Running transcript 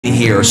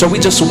here. So we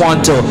just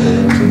want to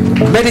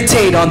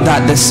meditate on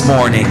that this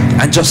morning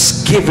and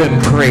just give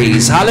him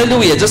praise.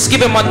 Hallelujah. Just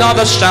give him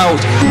another shout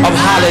of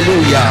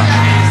hallelujah.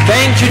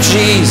 Thank you,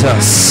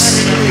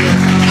 Jesus.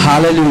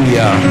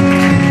 Hallelujah.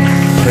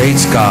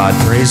 Praise God.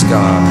 Praise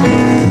God.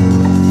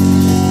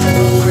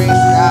 Praise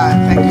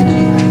God. Thank you,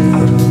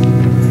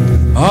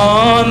 Jesus.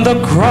 On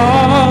the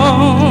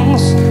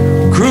cross,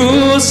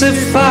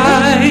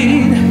 crucified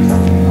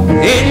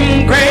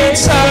in great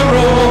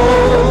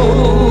sorrow,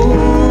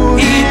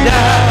 he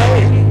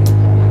died,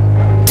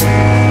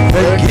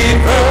 the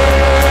giver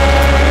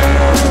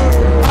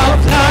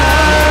of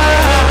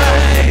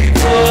life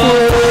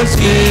was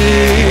he.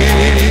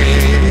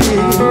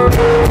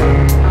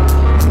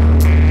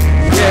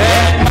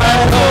 Yet my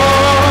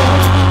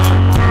Lord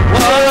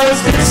was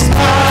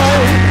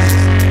despised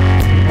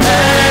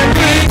and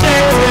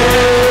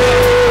rejected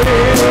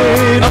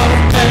of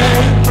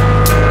men.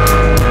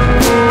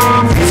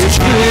 His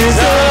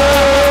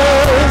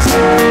Jesus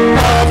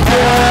of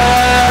Calvary.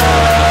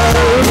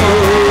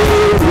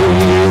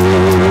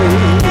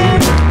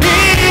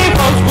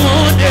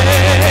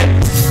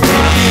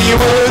 He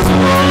was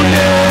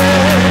wounded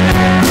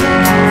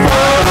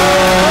for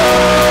our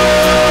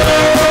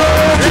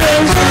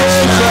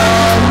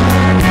transgression.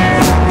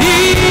 He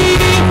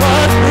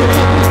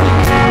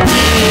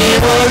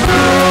was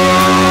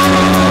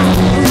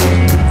bruised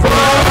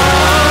for our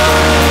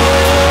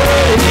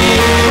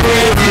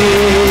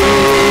iniquities.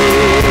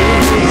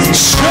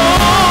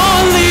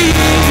 Surely,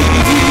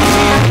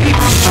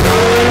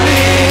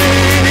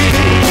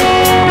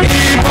 he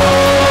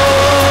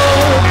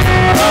bore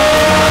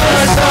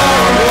our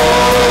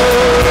sorrows,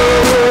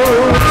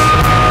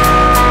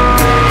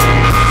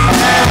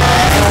 and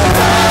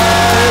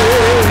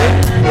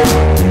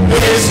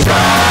his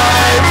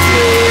stripes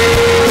we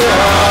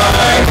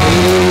are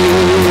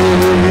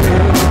healed.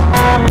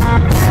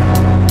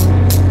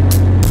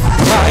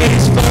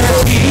 Christ for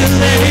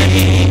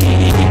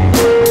healing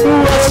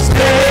was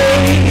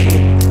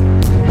paid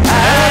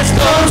as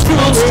those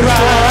cruel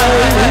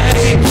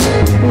stripes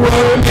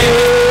were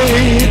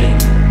made.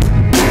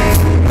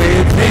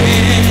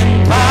 Within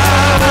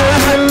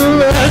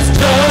pious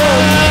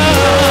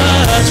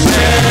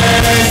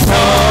judgment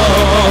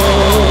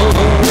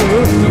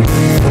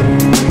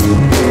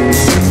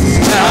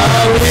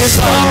now is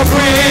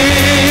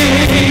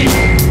offering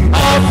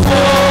of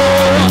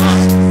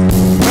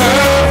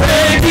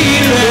perfect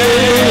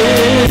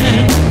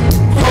healing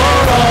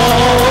for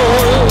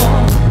all.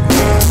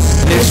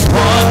 This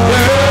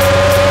wonderful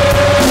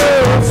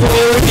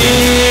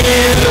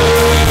healer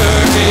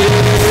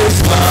is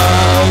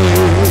found.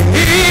 He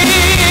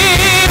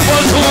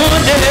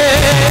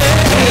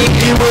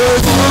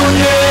was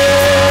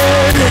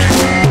wounded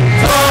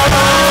for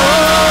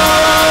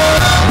our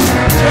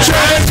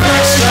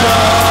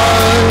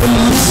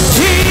transgressions.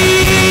 He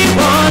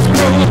was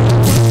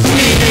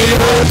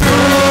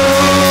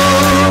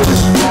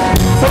bruised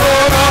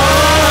for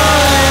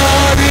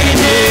our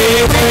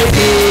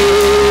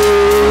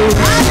iniquities.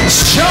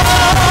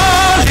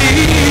 Surely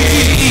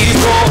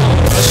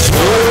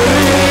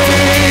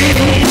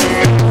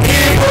he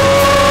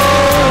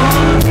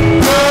bore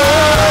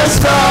our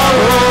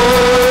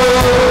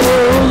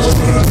sorrows,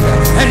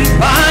 and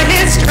by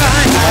his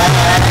stripes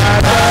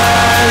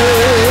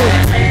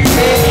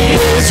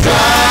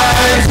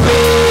we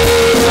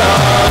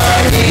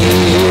are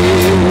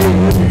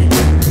healed.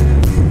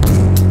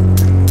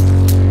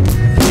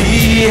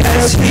 He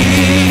has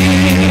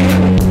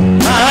healed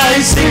my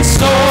sick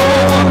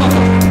soul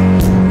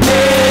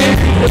in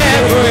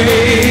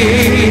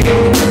every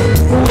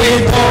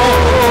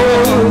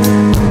withhold,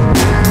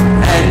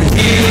 and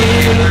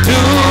he'll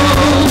do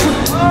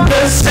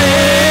the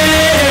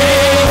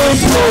same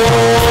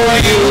for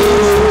you.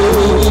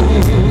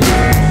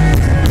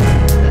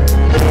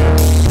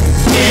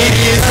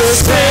 He's the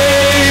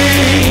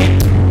same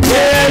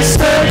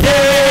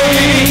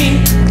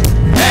yesterday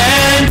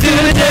and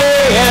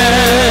today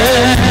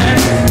and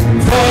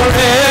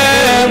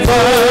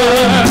forever.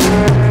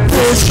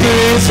 This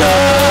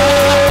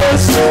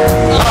Jesus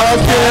of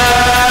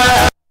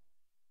God.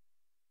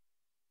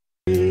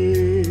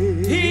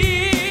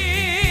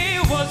 He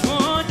was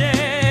wounded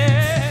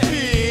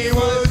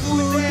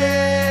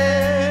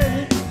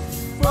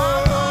for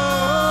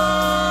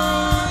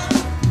our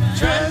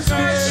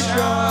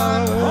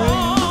transgression.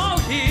 Oh,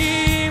 he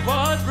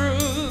was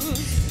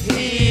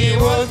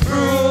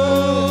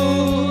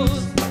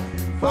bruised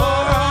for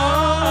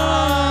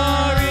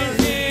our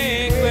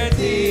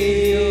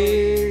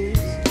iniquities.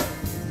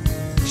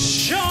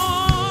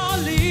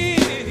 Surely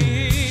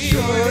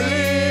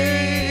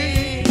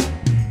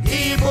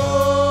he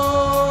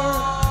bore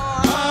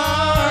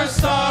our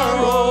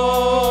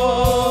sorrows,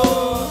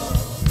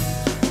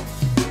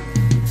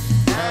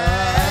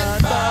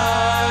 and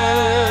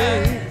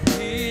by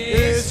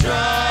his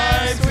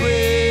stripes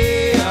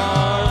we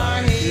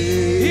are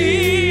healed.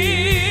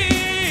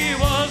 He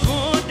was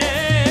wounded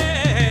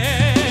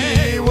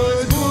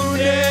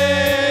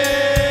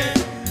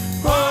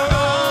for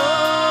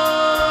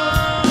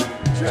our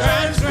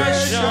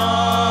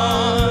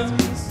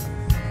transgressions.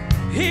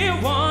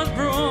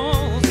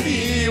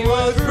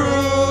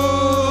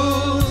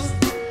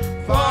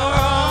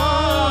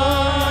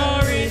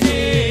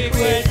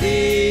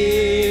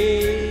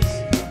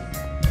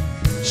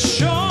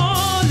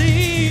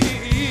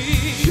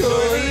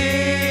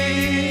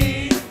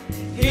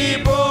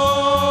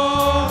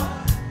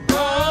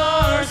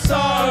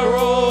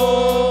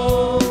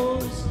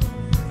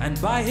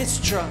 his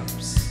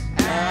stripes.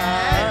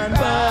 And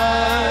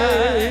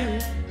by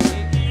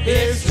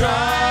his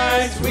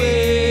stripes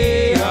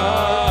we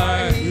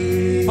are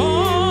healed.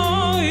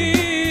 Oh,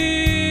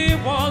 he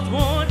was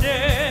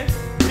wounded.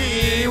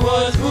 He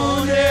was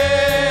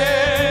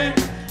wounded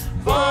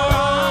for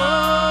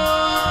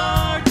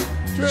our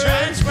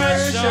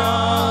transgressions.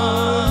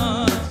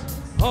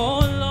 Oh,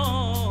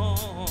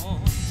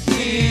 Lord.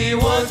 He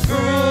was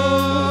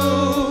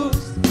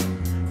bruised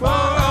for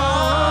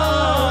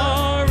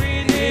our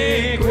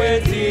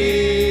iniquities.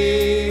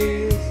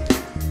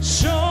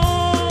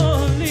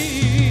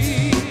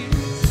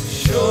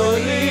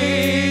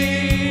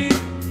 Surely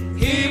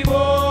He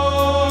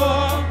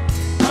bore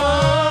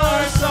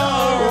our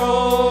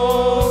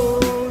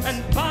sorrows,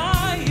 and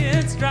by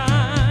his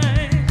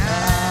stripes,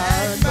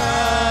 and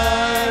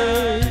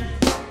by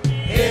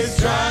his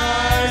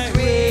stripes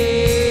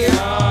we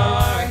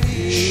are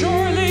healed.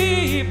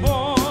 surely he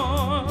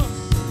bore.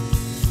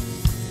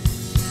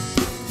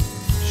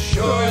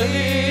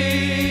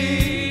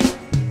 Surely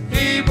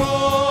he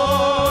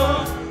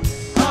bore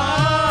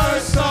our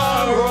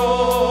sorrows,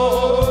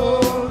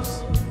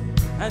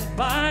 And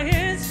by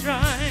his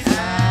stripes,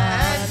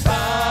 and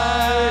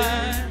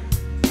by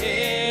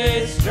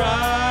his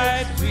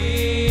stripes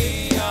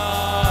we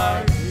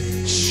are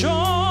healed.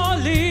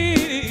 surely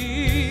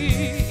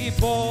he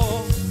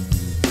bore.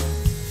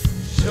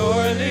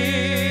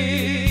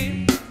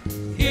 Surely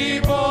he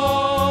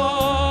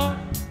bore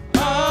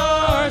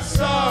our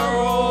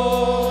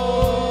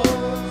sorrows,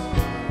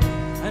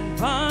 And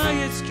by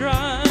his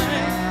stripes,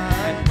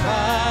 and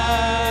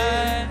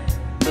by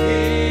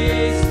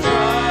his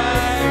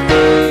stripes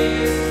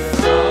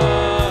we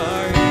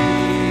are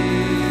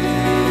healed.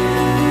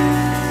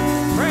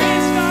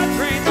 praise God,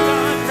 praise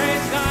God,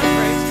 praise God,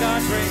 praise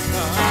God, praise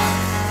God.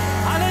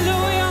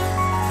 Hallelujah.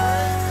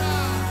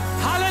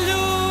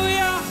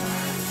 Hallelujah.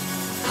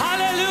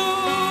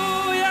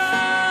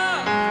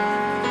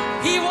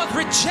 Hallelujah. He was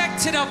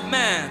rejected of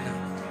man,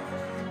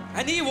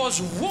 and he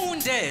was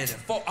wounded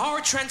for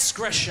our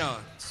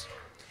transgressions.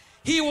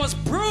 He was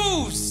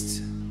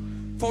bruised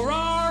for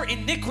our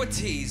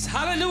iniquities.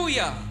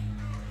 Hallelujah.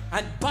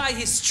 And by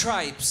his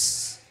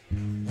stripes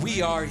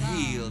we are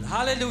healed.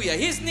 Hallelujah.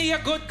 Isn't he a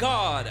good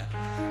God?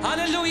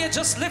 Hallelujah.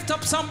 Just lift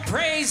up some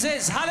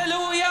praises.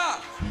 Hallelujah.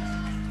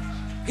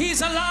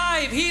 He's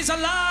alive. He's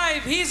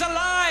alive. He's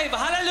alive.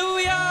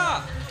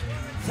 Hallelujah.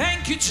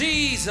 Thank you,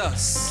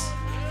 Jesus.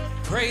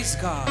 Praise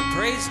God.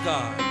 Praise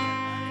God.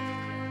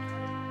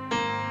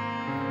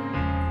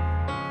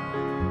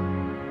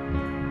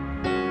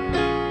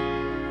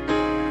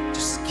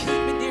 Just keep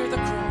me near the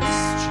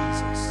cross,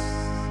 Jesus.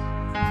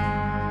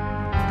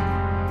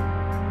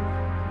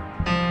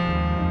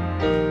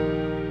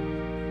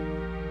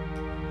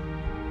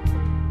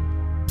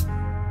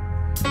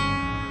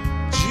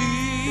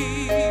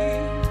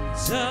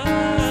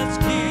 Jesus,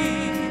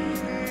 keep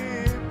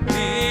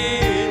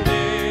me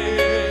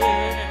near.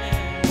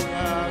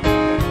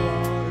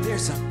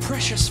 There's a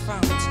precious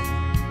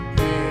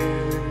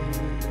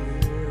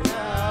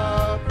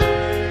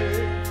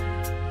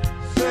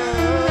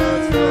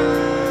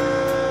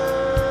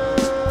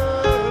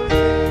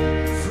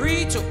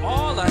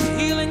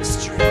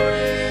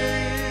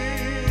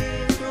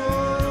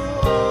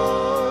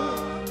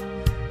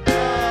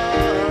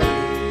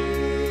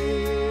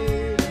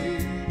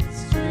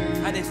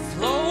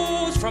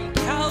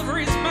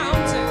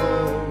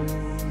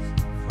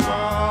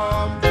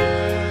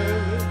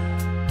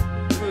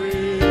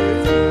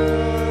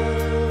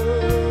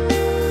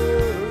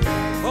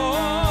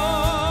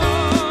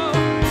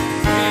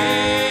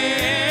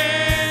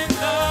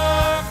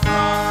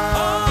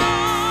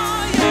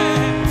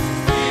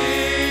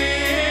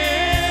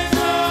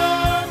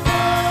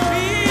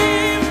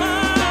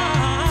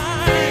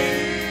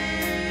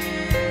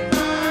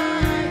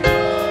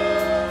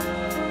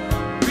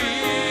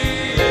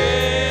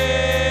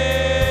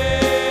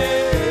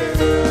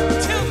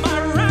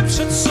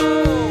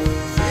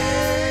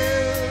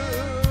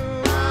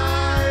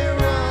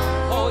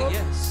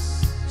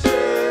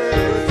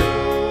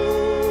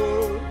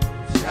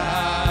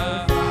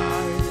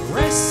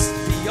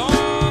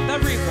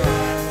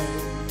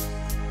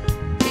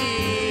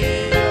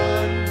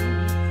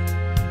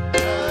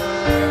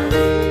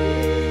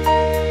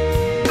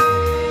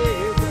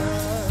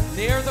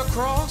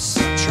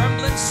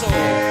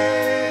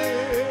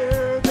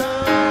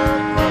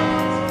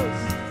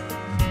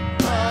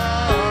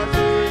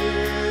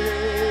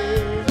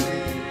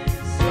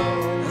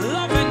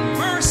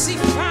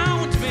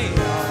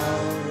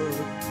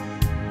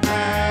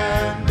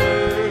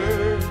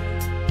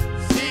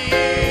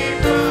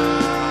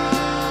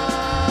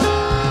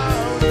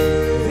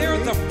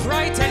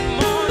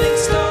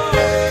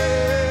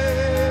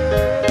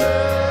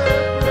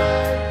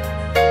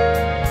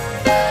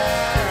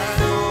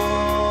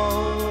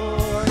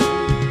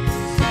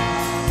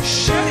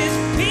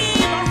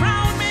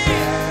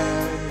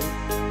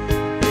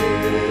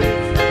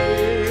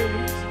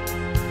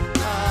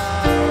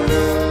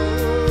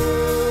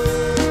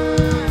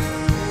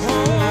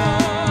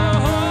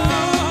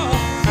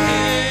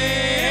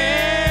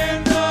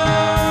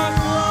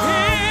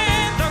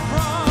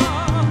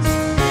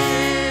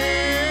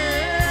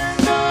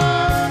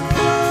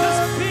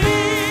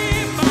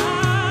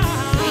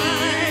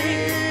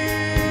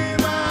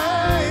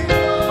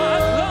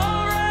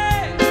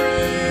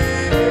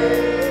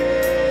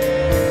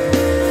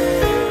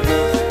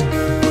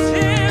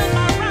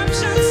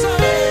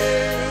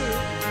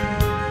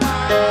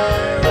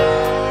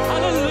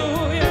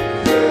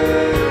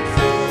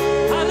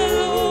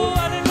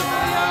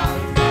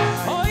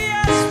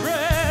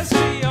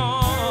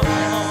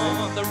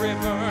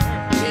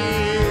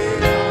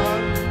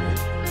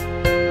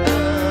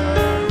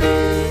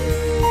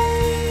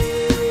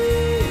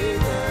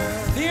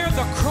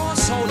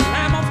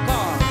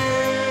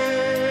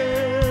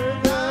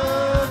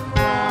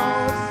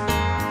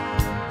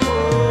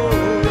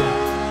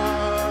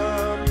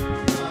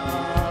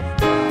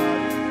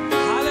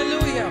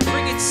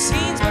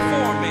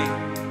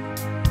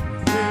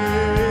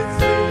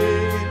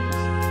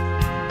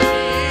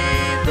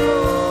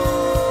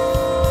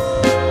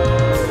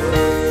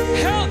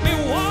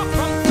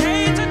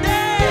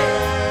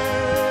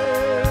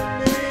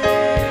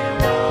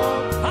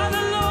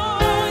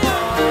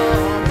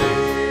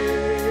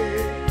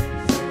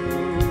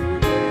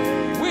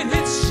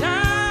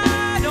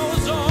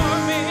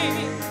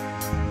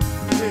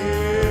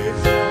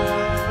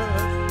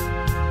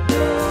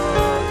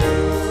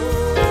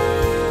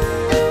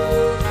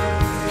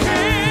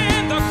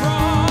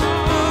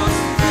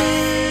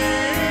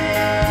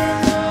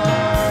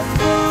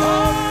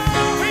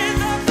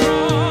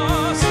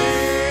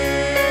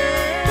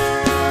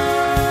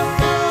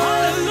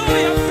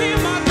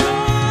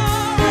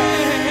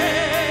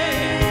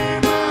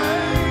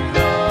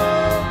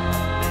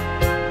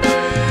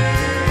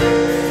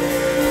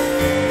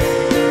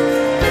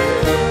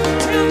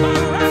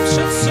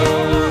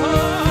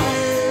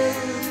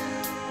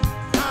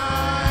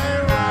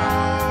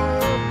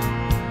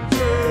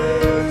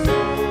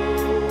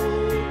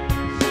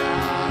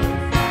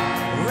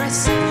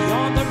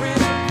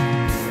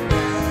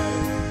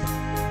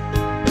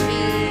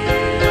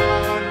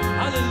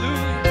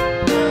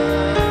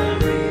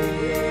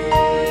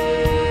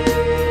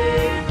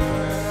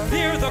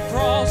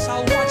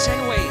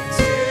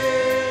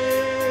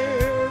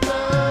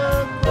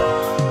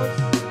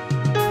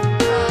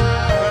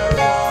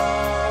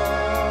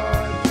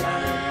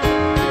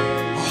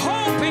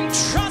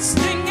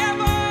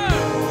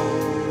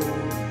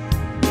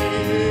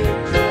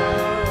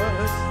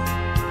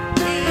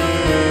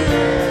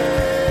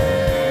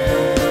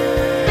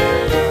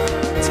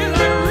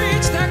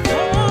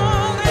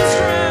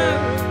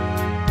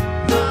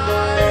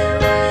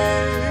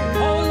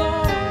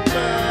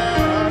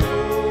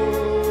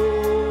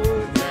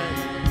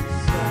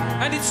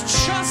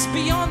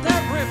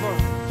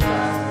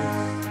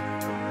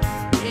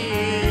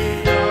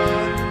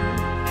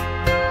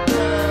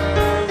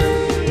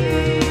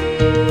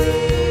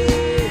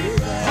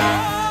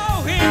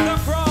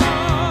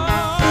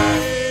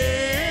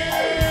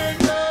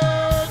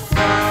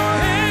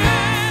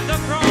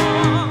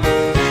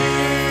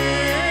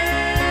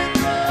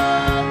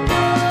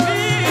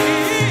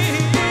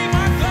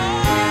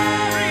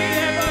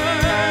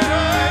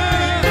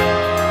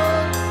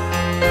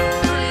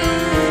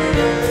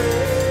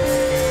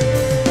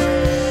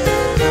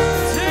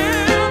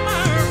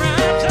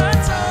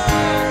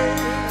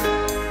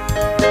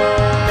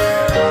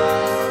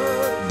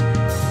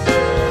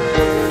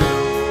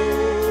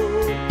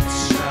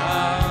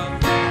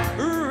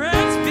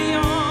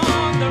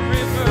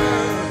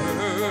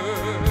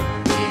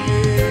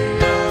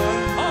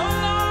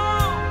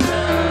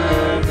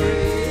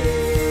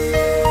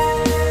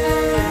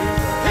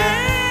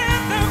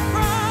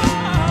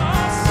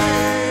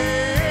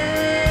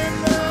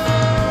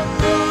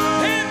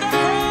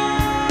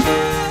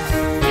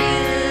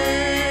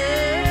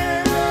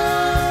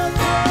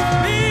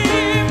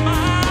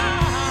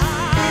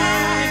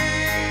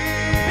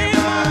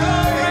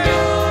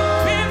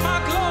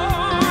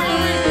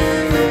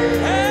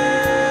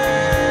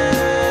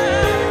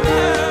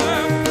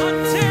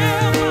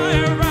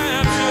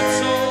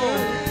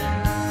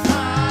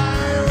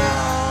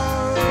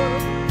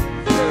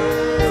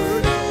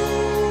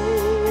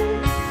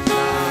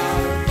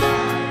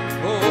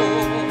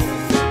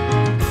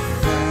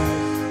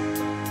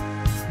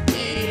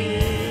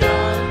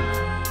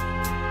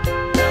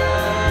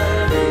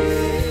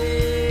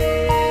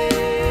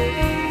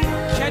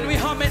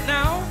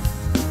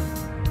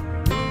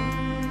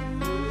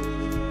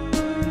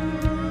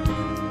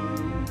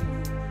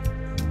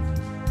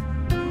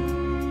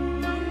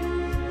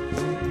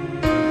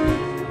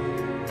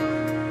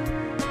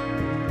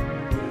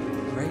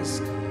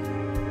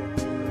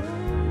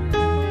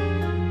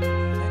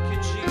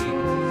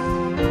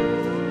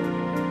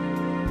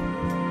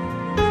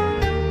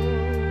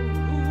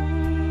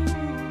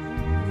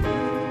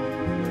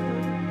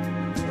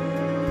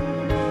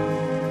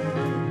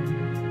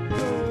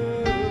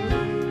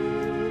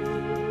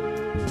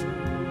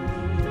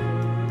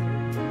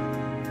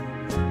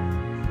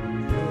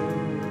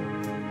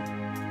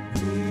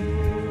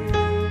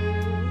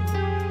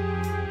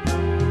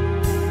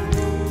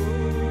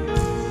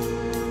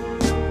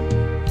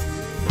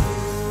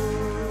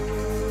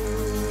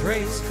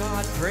Praise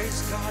God,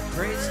 praise God,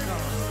 praise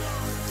God.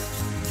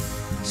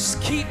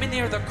 Just keep me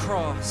near the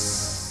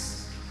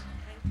cross.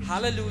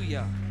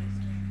 Hallelujah.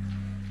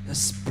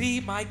 Just be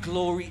my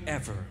glory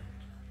ever,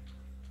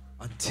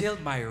 until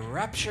my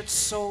raptured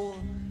soul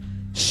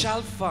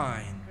shall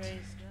find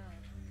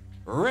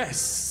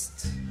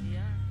rest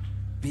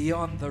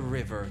beyond the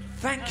river.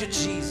 Thank you,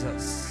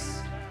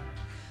 Jesus.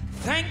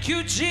 Thank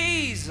you,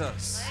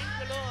 Jesus.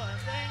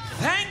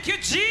 Thank you,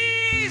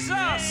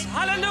 Jesus.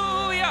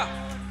 Hallelujah.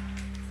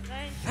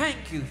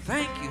 Thank you,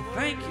 thank you,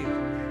 thank you.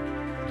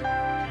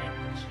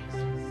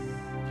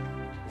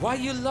 Why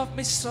you love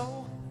me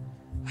so,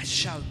 I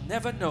shall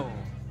never know.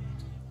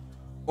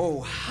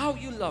 Oh, how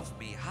you love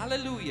me.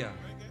 Hallelujah.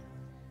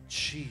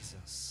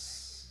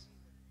 Jesus.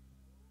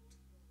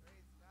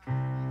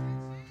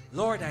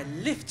 Lord, I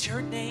lift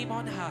your name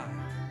on high.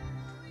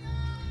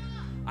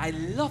 I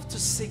love to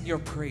sing your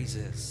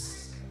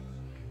praises.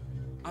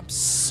 I'm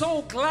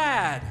so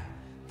glad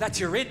that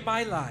you're in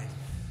my life.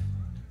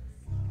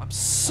 I'm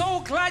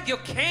so glad you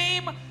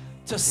came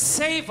to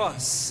save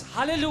us.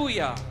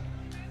 Hallelujah.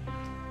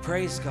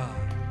 Praise God.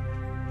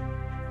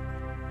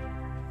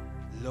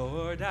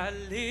 Lord, I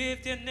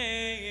lift your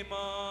name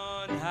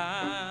on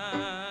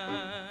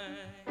high.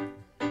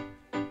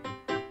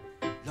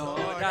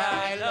 Lord,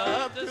 I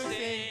love to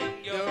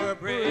sing your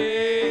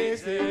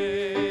praises.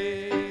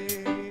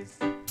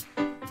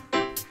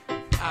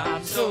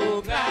 I'm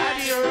so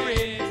glad you're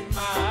in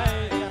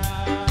my life.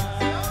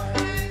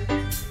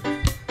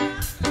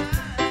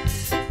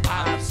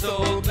 I'm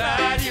so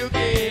glad you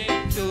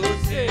came to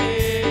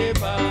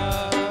save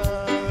us.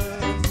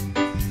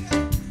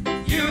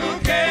 You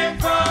came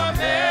from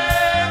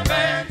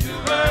heaven to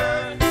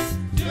earth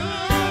to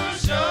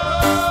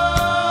show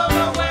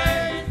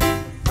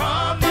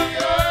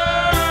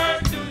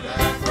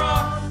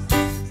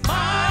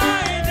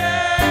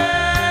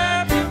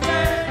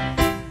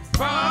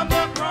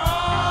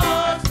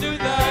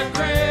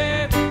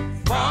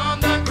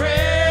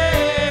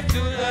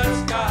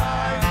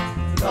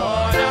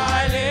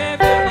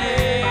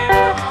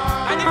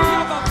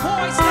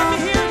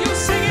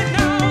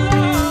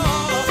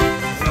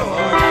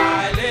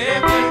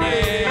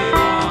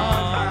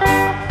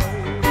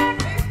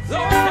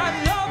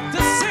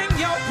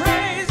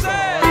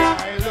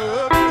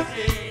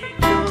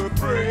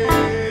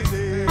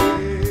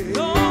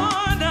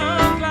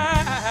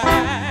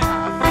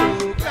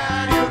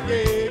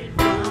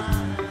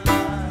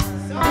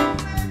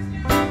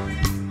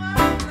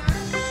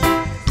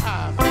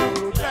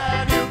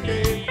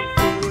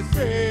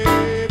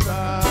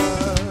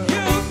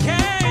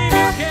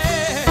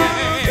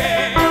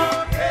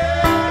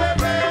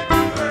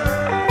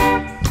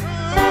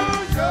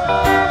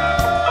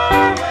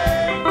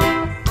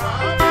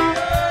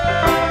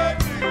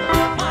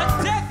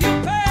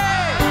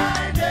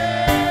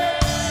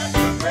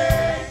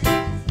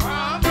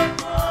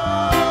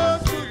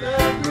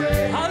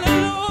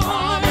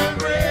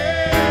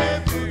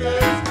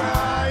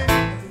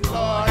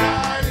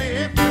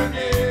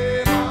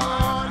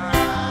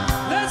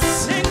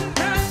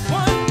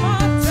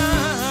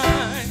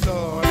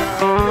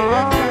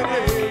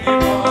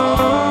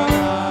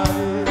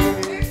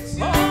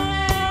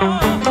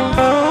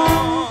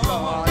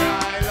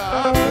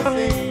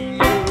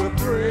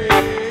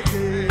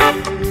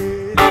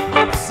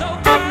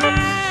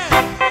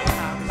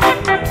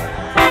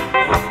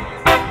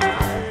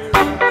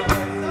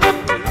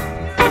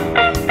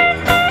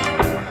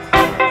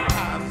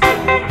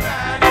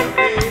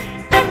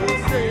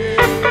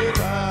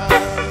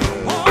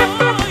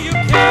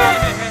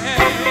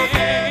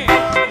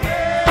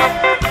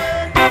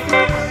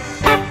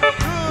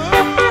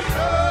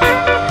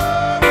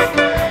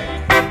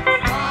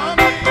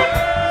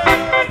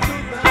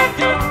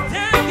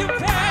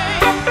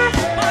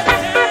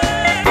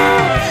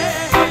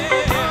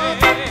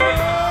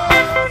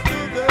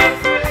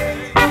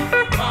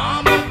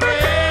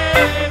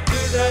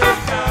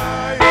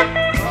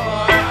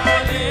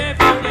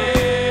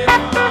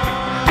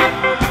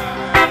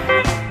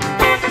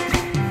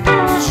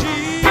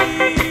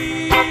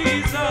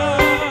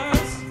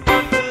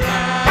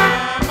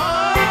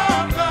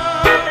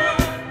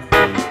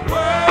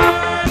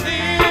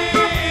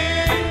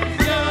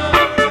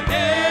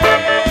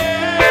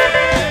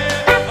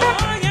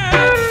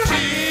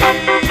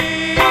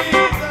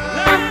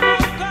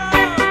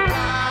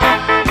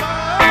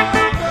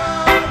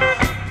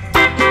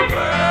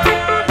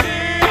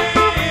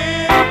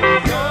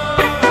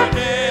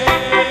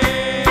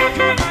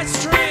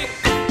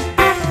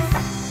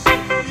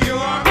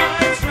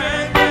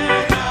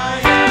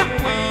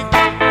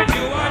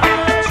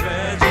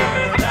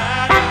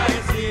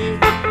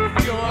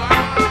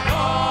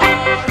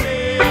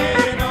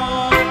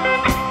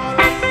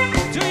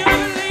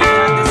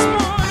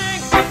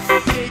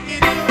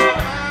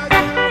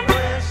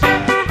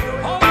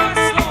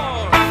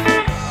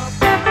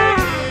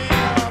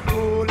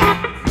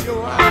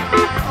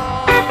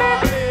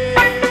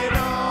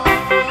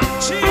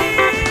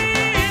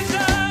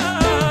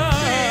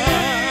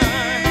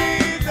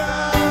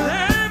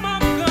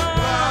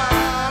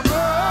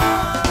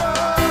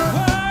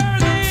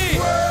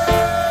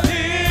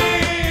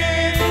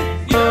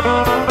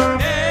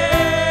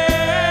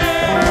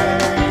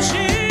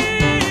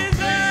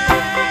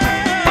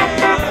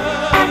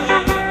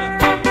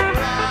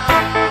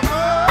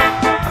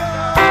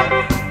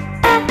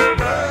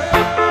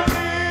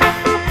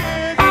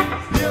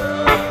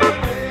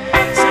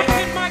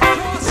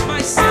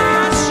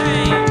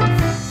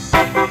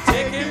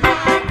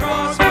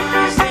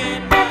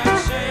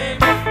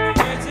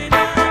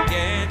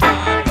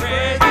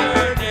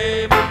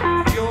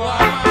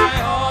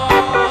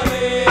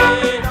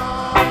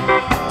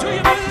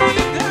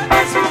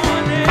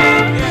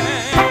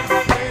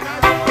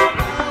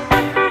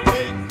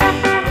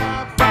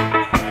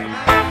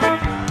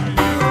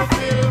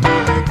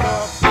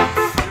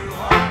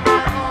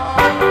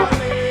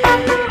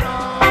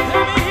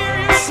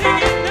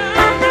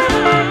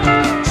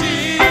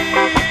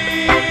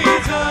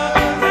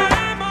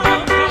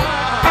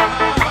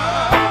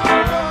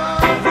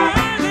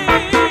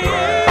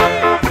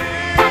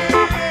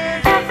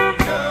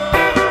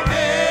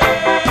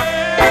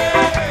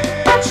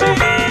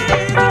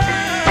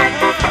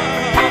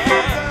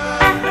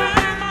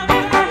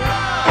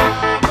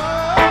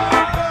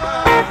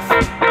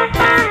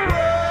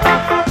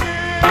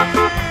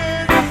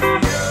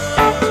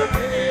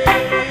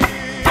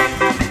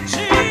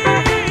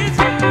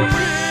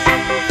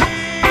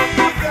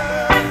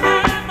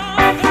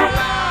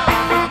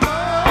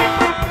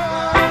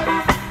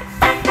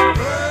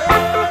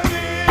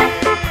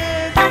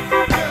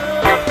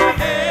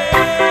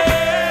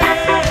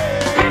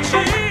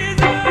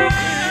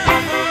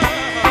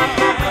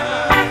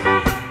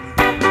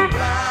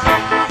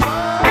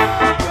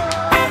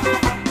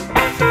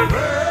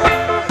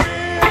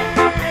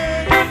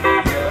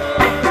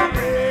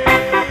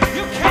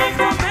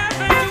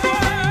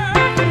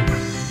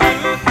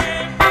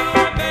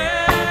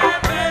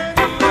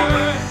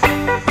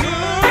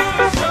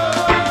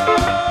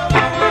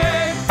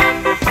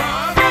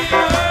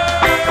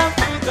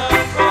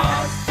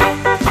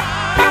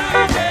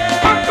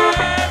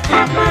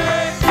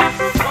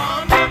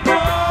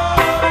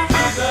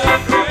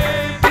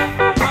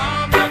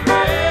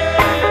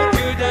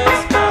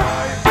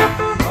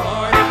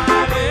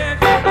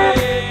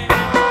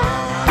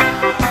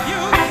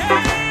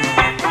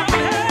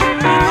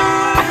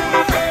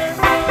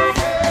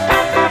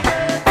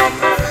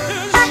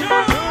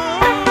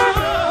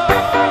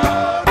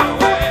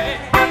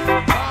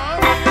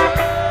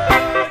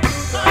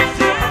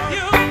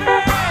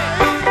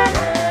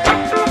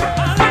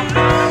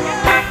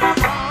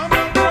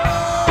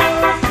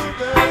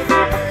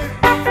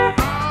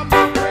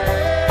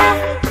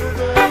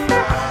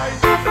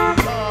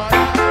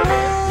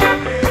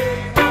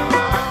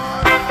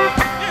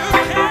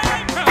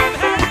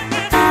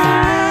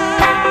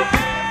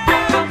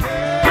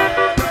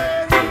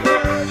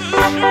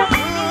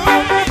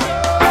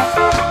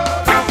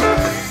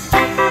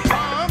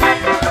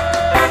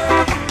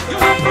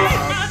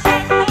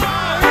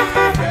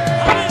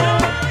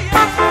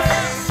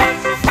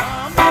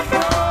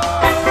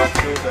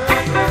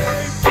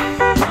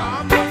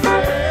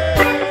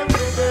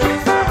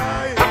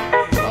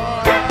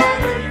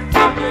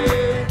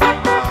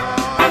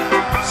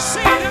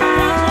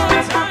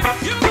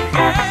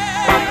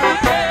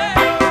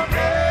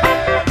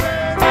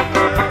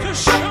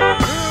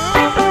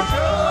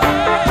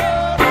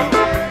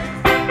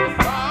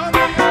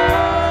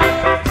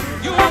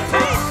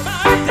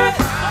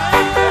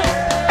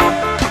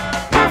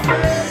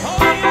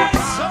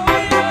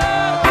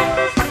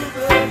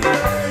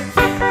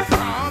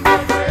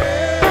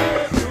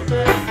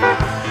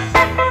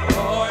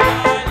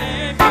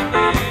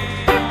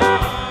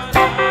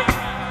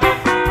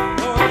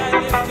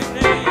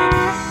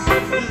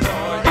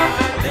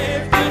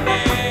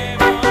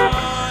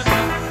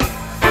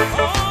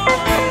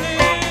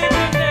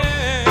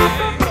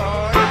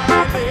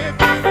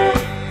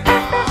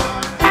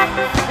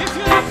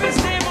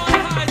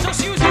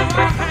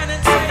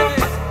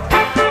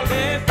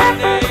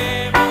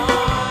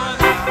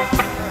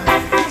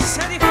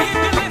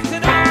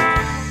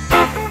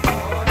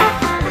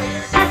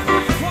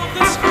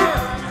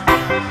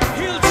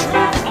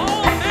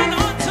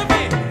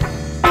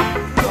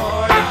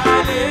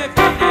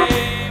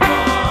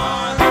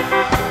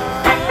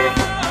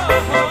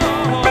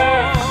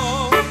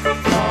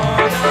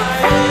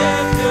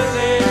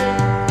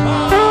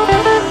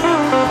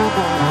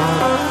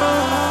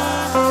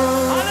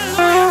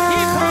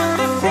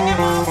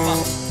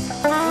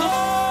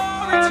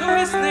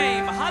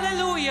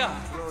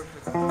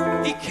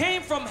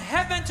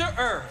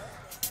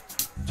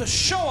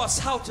us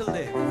how to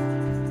live.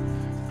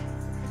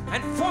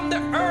 And from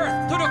the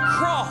earth to the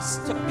cross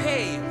to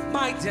pay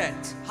my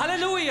debt.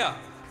 Hallelujah.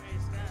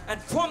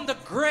 And from the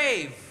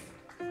grave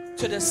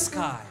to the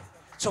sky.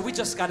 So we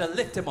just got to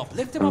lift him up.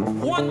 Lift him up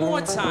one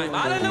more time.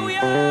 Hallelujah.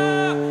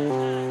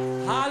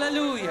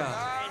 Hallelujah.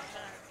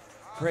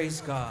 Praise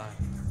God.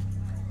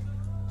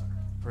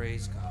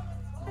 Praise God.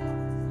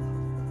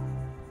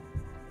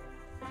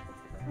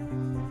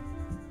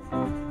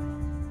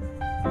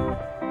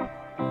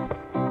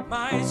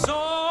 My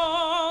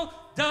soul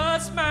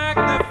does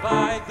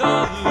magnify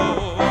the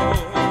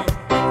Lord,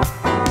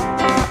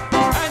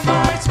 and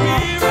my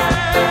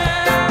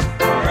spirit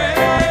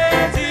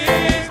praise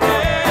His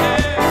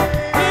name.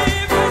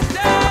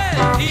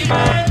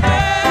 Even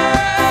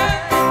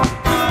death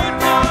could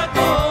not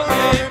hold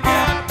Him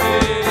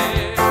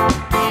captive.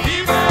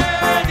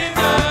 Even in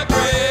the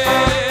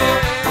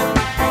grave,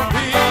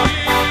 He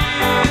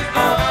is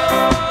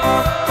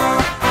Lord.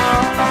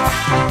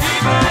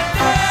 Even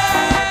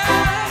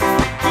death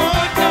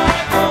could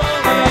not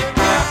hold Him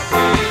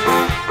captive.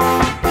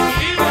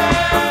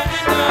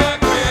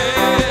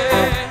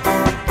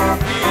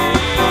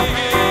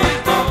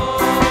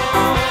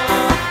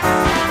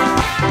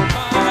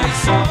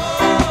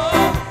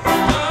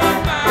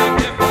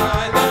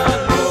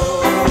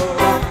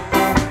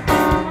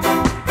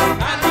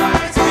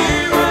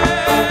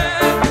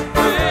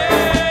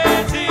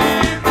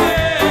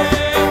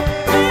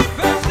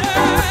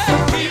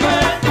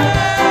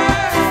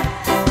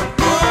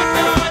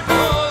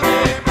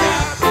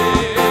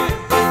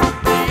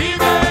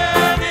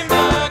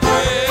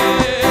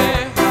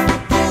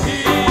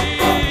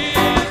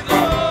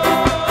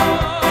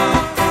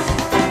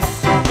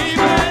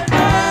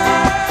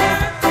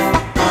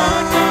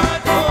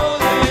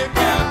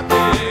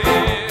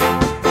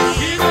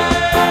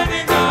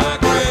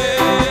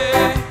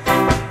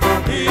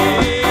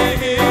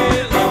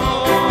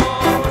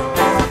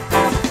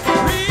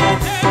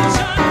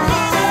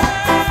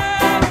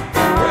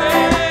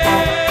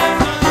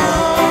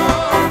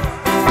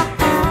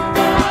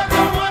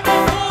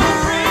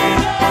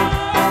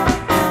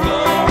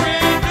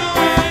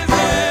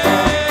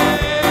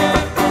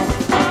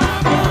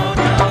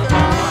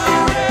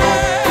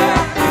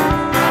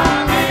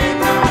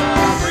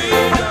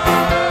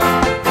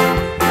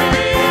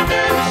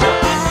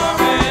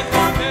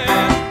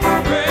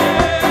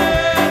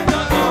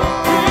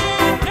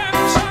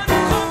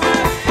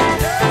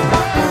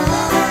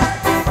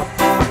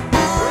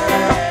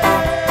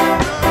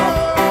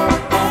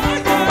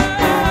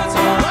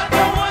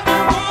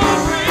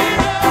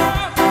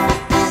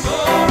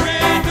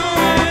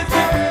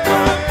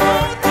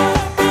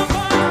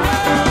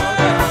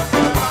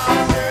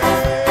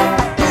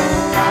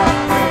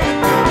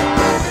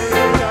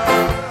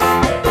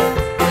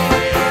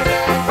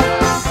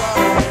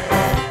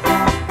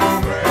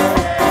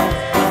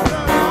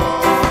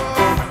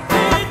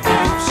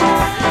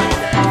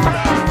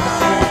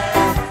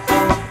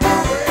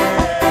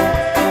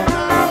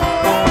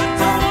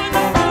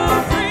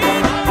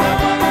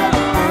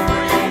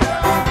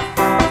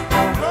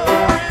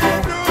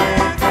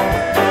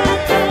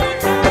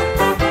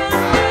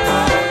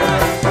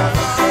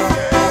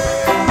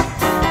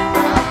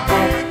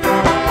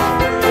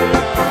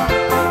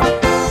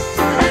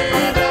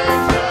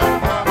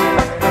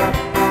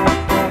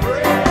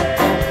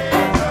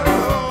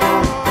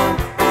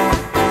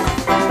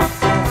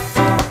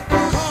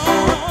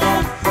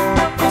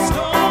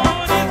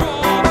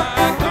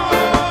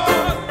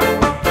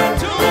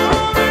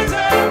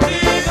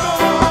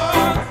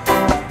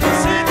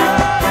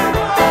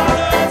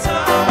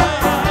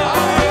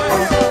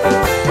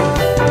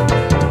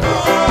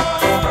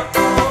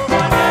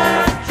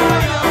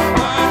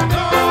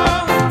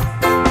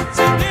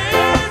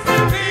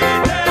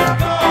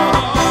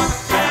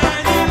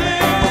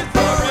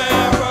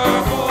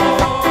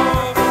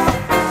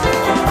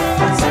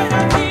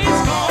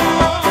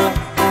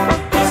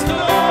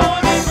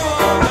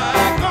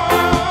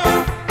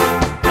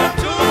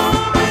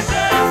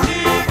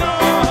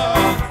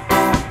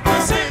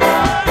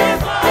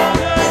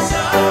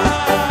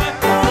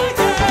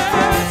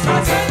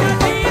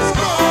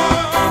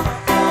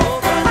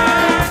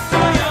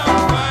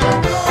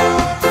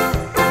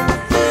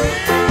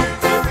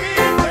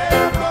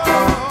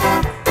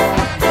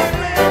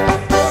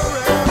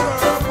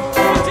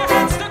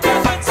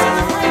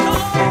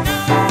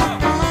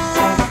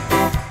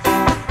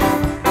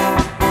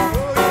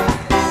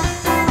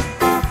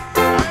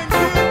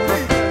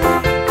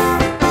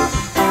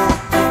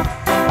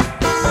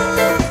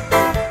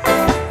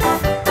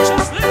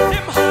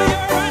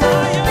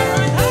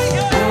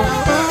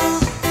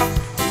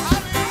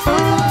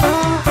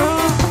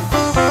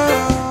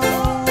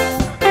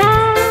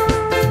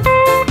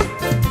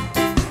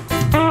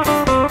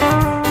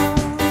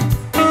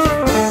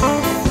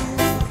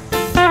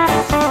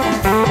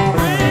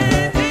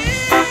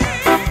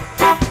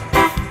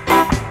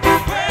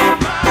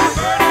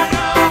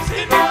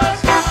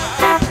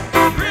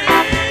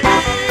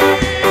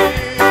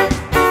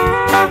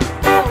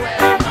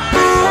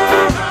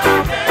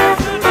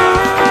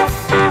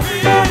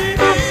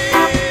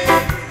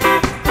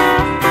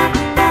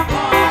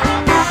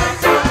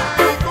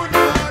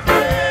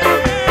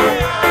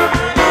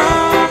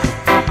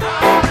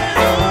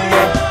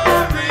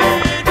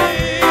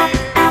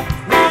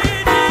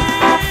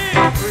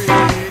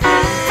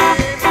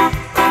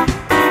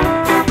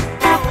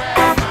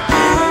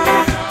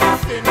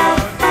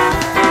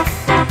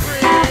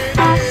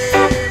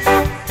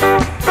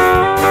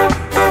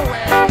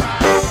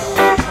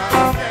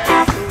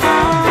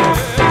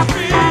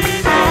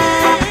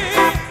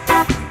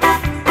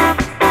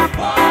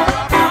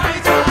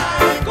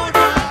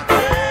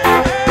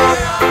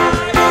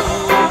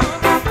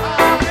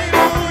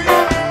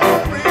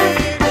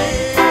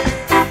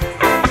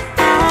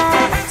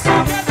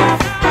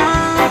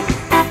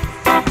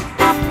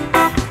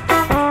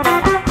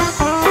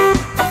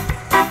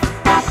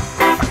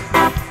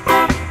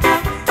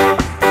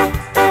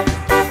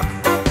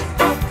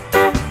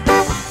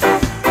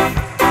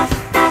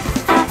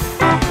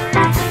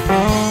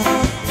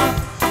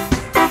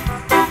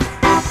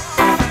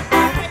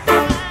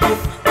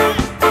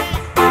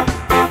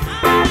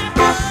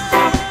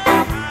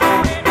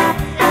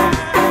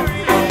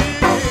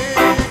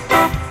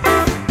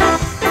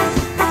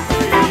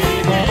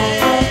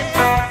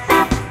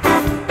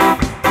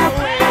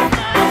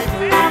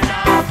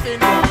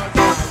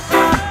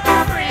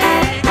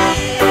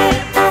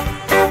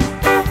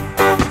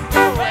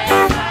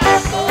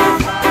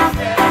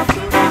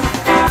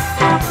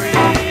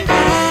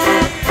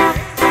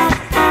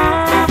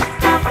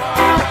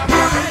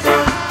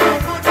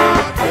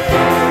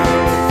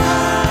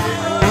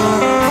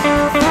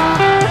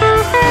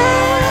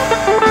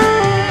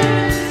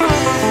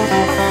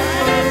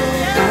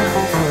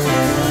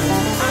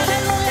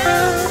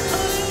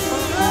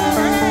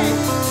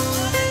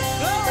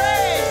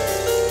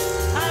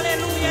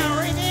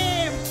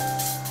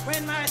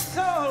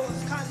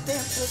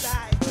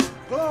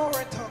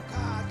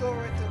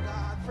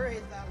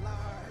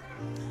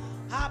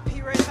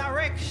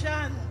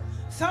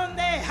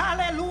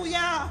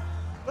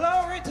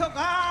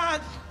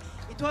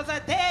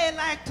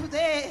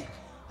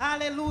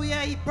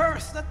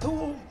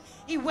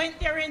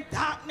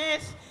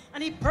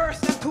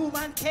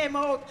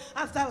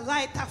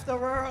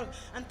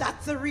 And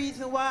that's the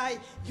reason why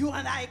you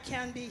and I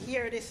can be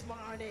here this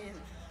morning.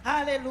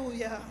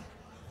 Hallelujah.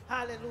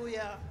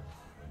 Hallelujah.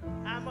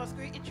 I must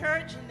greet the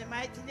church in the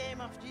mighty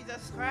name of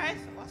Jesus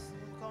Christ, our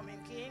soon coming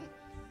King.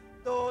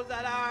 Those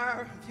that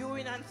are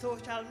viewing on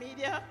social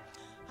media,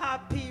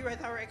 happy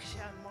resurrection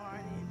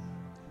morning.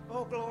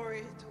 Oh,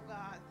 glory to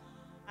God.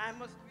 I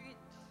must greet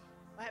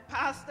my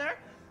pastor,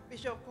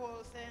 Bishop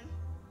Colson,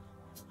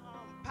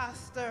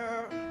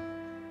 Pastor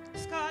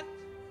Scott,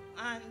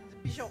 and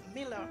Bishop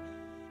Miller,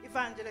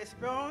 Evangelist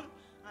Brown,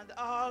 and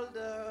all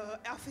the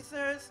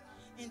officers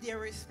in their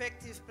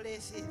respective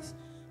places.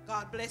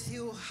 God bless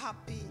you.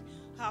 Happy,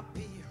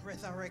 happy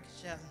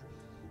resurrection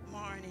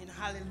morning.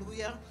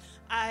 Hallelujah.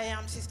 I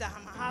am Sister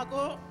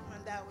Hamahago,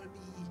 and I will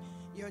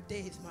be your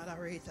day's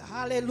moderator.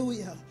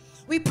 Hallelujah.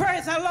 We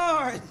praise the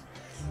Lord.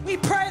 We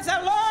praise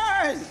the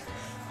Lord.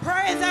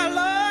 Praise the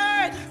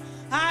Lord.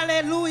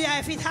 Hallelujah.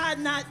 If it had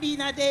not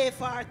been a day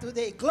for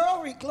today,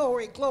 glory,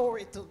 glory,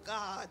 glory to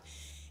God.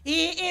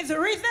 He is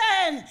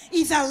risen,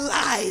 he's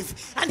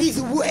alive, and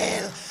he's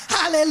well.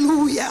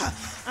 Hallelujah.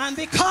 And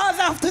because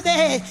of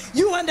today,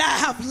 you and I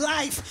have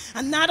life,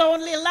 and not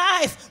only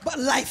life, but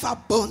life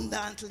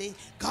abundantly.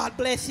 God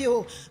bless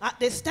you. At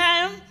this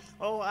time,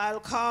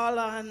 I'll call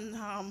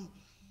on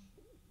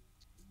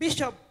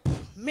Bishop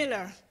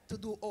Miller to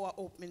do our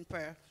opening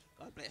prayer.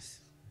 God bless.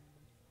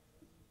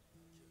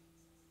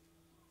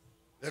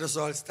 Let us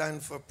all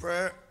stand for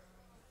prayer.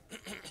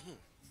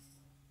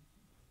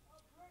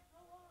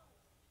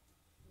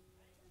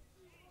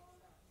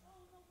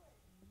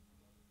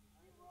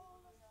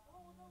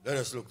 Let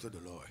us look to the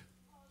Lord.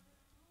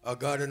 Our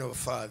God and our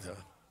Father,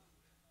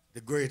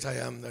 the great I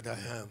am that I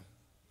am,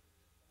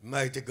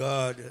 mighty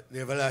God, the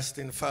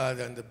everlasting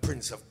Father, and the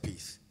Prince of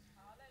Peace.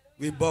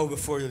 We bow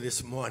before you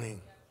this morning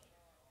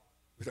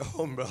with a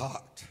humble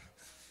heart.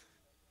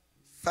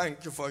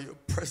 Thank you for your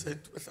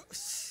presence with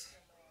us.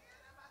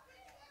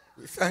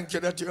 We thank you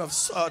that you have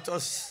sought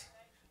us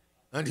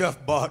and you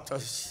have bought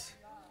us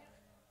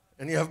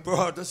and you have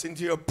brought us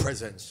into your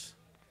presence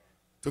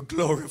to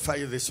glorify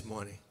you this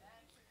morning.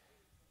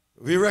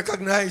 We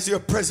recognize your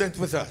presence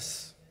with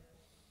us,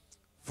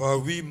 for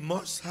we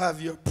must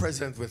have your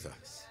presence with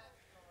us,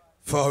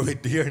 for we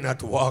dare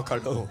not walk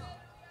alone.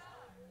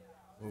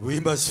 We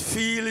must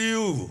feel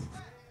you.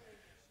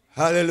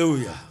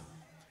 Hallelujah.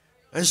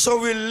 And so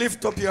we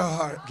lift up your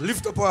heart,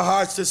 lift up our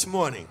hearts this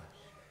morning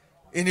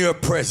in your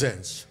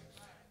presence.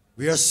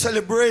 We are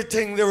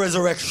celebrating the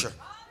resurrection.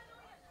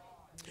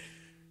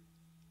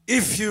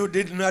 If you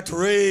did not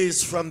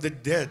raise from the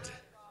dead,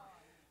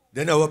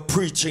 then our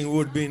preaching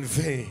would be in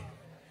vain,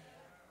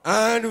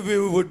 and we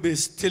would be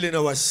still in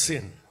our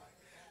sin.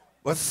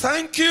 But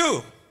thank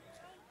you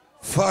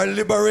for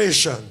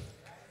liberation.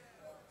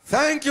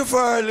 Thank you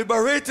for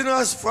liberating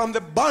us from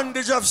the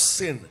bondage of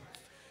sin.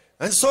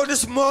 And so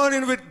this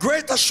morning, with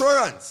great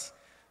assurance,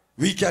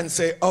 we can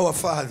say, Our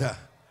Father,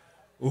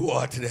 who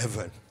art in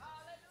heaven.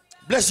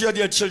 Bless your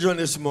dear children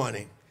this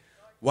morning.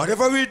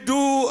 Whatever we do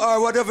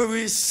or whatever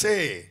we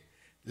say,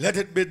 let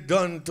it be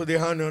done to the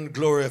honor and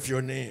glory of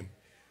your name,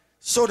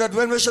 so that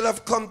when we shall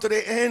have come to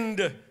the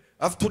end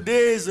of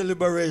today's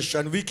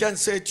liberation, we can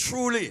say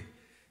truly,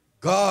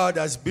 God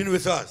has been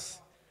with us,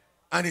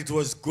 and it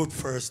was good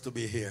for us to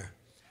be here.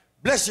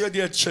 Bless your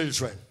dear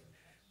children.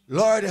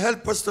 Lord,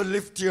 help us to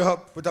lift you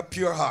up with a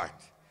pure heart.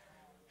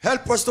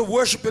 Help us to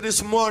worship you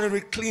this morning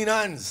with clean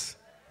hands.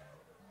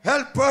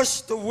 Help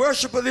us to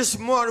worship you this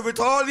morning with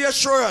all the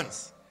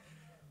assurance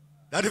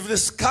that if the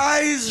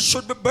skies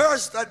should be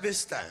burst at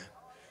this time,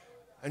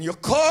 and you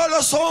call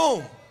us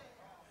home,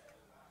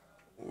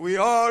 we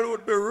all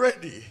would be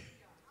ready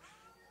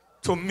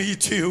to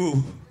meet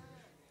you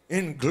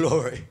in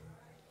glory.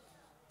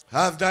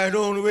 Have thine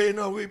own way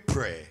now, we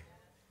pray.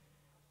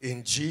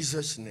 In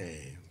Jesus'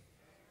 name,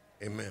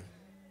 amen.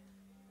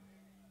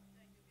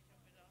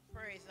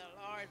 Praise the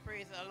Lord,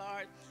 praise the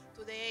Lord.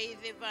 Today is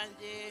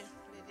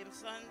Evangelism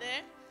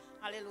Sunday.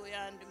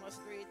 Hallelujah, and we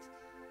must greet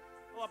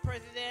our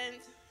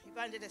President,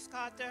 Evangelist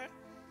Carter,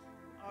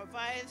 our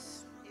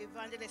Vice,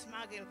 Evangelist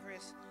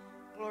McGilchrist.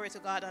 Glory to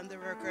God and the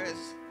workers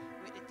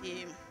with the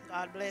team.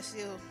 God bless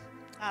you.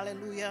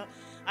 Hallelujah.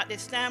 At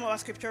this time, our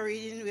scripture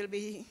reading will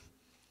be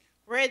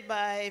read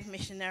by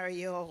Missionary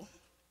Yo.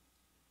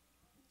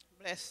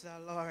 Bless the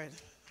Lord.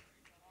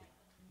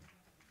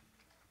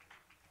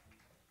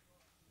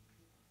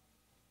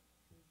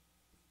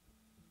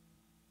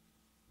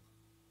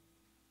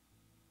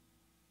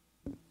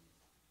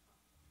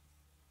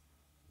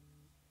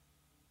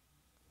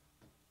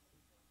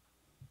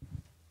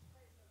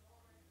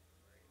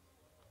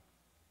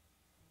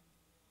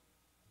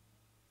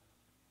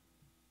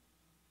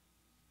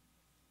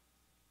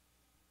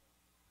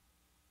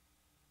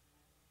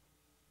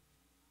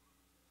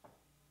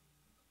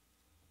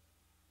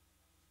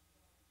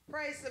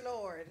 Praise the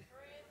Lord.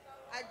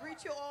 I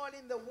greet you all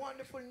in the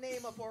wonderful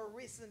name of our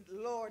risen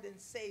Lord and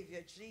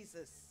Savior,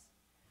 Jesus.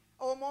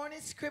 Our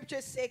morning scripture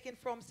is taken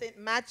from St.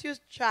 Matthew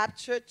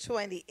chapter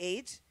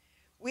 28.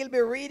 We'll be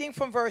reading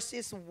from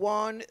verses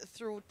 1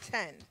 through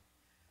 10.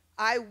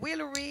 I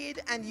will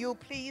read and you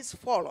please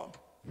follow.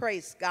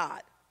 Praise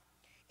God.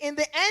 In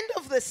the end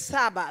of the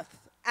Sabbath,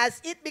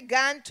 as it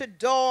began to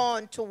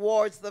dawn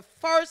towards the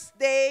first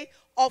day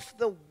of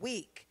the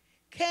week,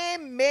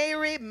 came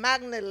Mary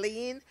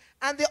Magdalene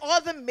and the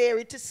other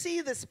Mary to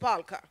see the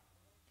sepulchre.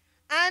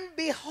 And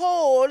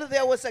behold,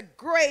 there was a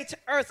great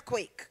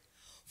earthquake,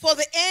 for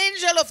the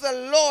angel of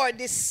the Lord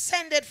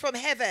descended from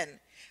heaven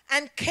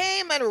and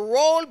came and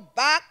rolled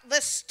back the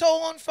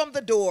stone from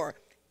the door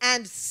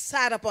and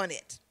sat upon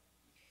it.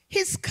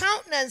 His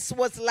countenance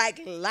was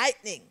like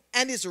lightning,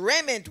 and his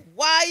raiment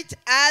white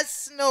as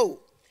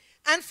snow.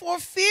 And for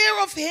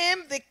fear of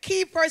him, the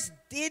keepers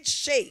did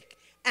shake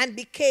and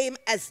became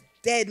as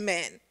dead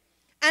men.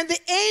 And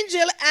the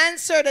angel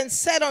answered and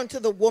said unto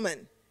the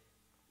women,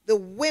 the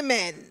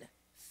women,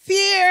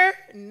 fear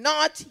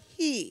not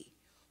ye,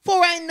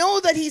 for I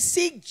know that ye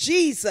seek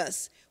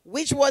Jesus,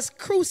 which was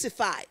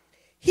crucified.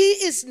 He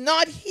is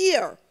not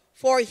here,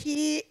 for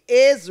he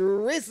is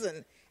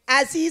risen,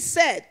 as he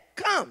said.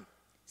 Come,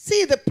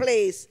 see the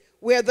place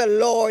where the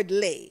Lord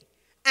lay,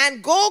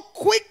 and go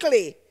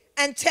quickly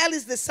and tell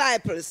his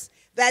disciples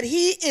that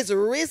he is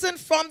risen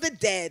from the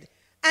dead.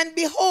 And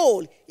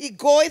behold, he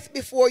goeth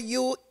before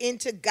you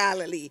into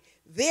Galilee.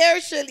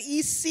 There shall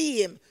ye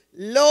see him.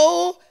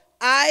 Lo,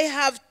 I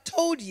have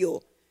told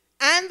you.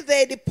 And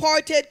they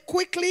departed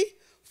quickly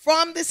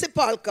from the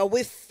sepulchre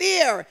with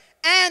fear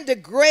and a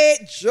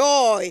great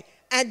joy,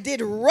 and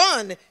did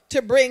run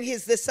to bring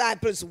his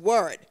disciples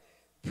word.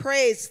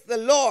 Praise the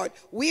Lord.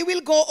 We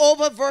will go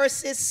over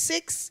verses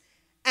 6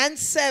 and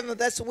 7.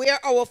 That's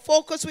where our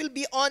focus will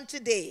be on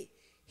today.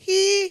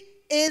 He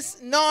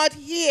is not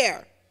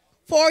here,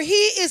 for he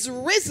is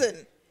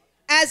risen,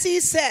 as he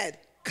said.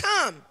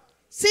 Come,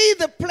 see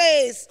the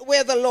place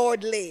where the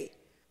Lord lay,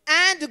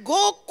 and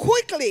go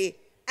quickly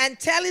and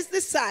tell his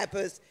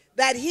disciples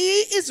that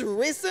he is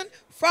risen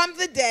from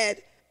the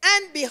dead,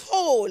 and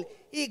behold,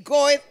 he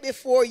goeth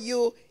before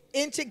you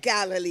into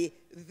Galilee.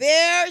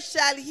 There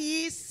shall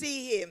he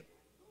see him.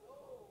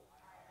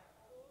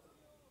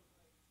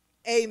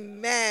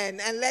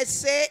 Amen. And let's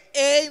say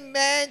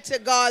amen to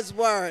God's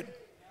word.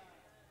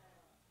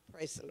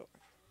 Praise the Lord.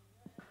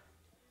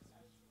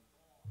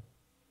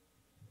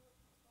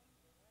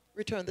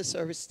 Return the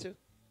service to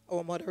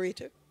our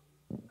moderator.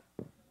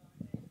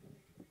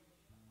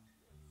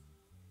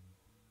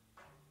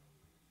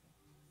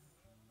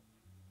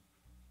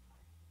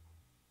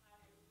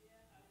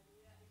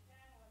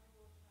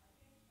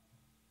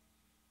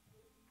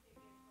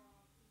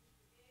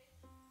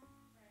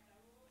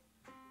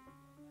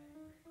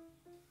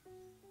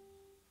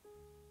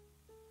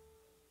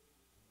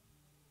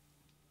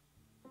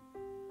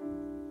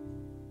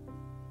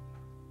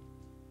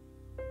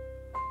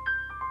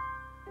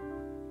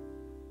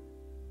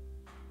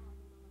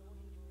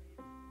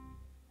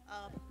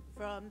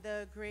 From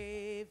the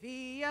grave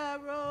he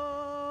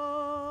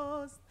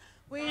arose,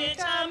 with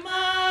a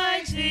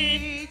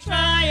mighty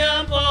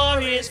triumph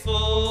o'er his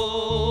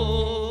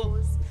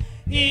foes.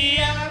 He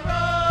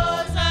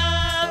arose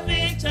a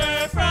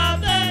victor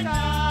from the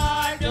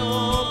dark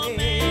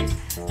domain,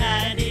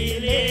 and he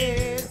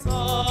lives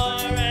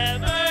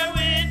forever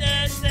with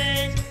the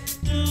saints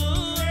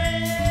to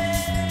reign.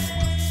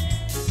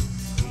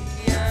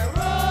 He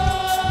arose,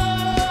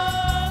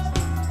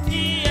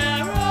 he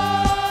arose,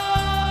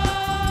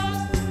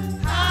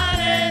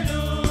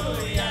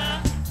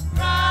 hallelujah,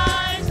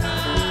 Christ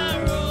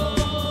arose.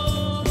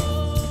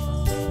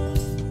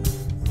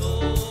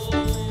 Oh,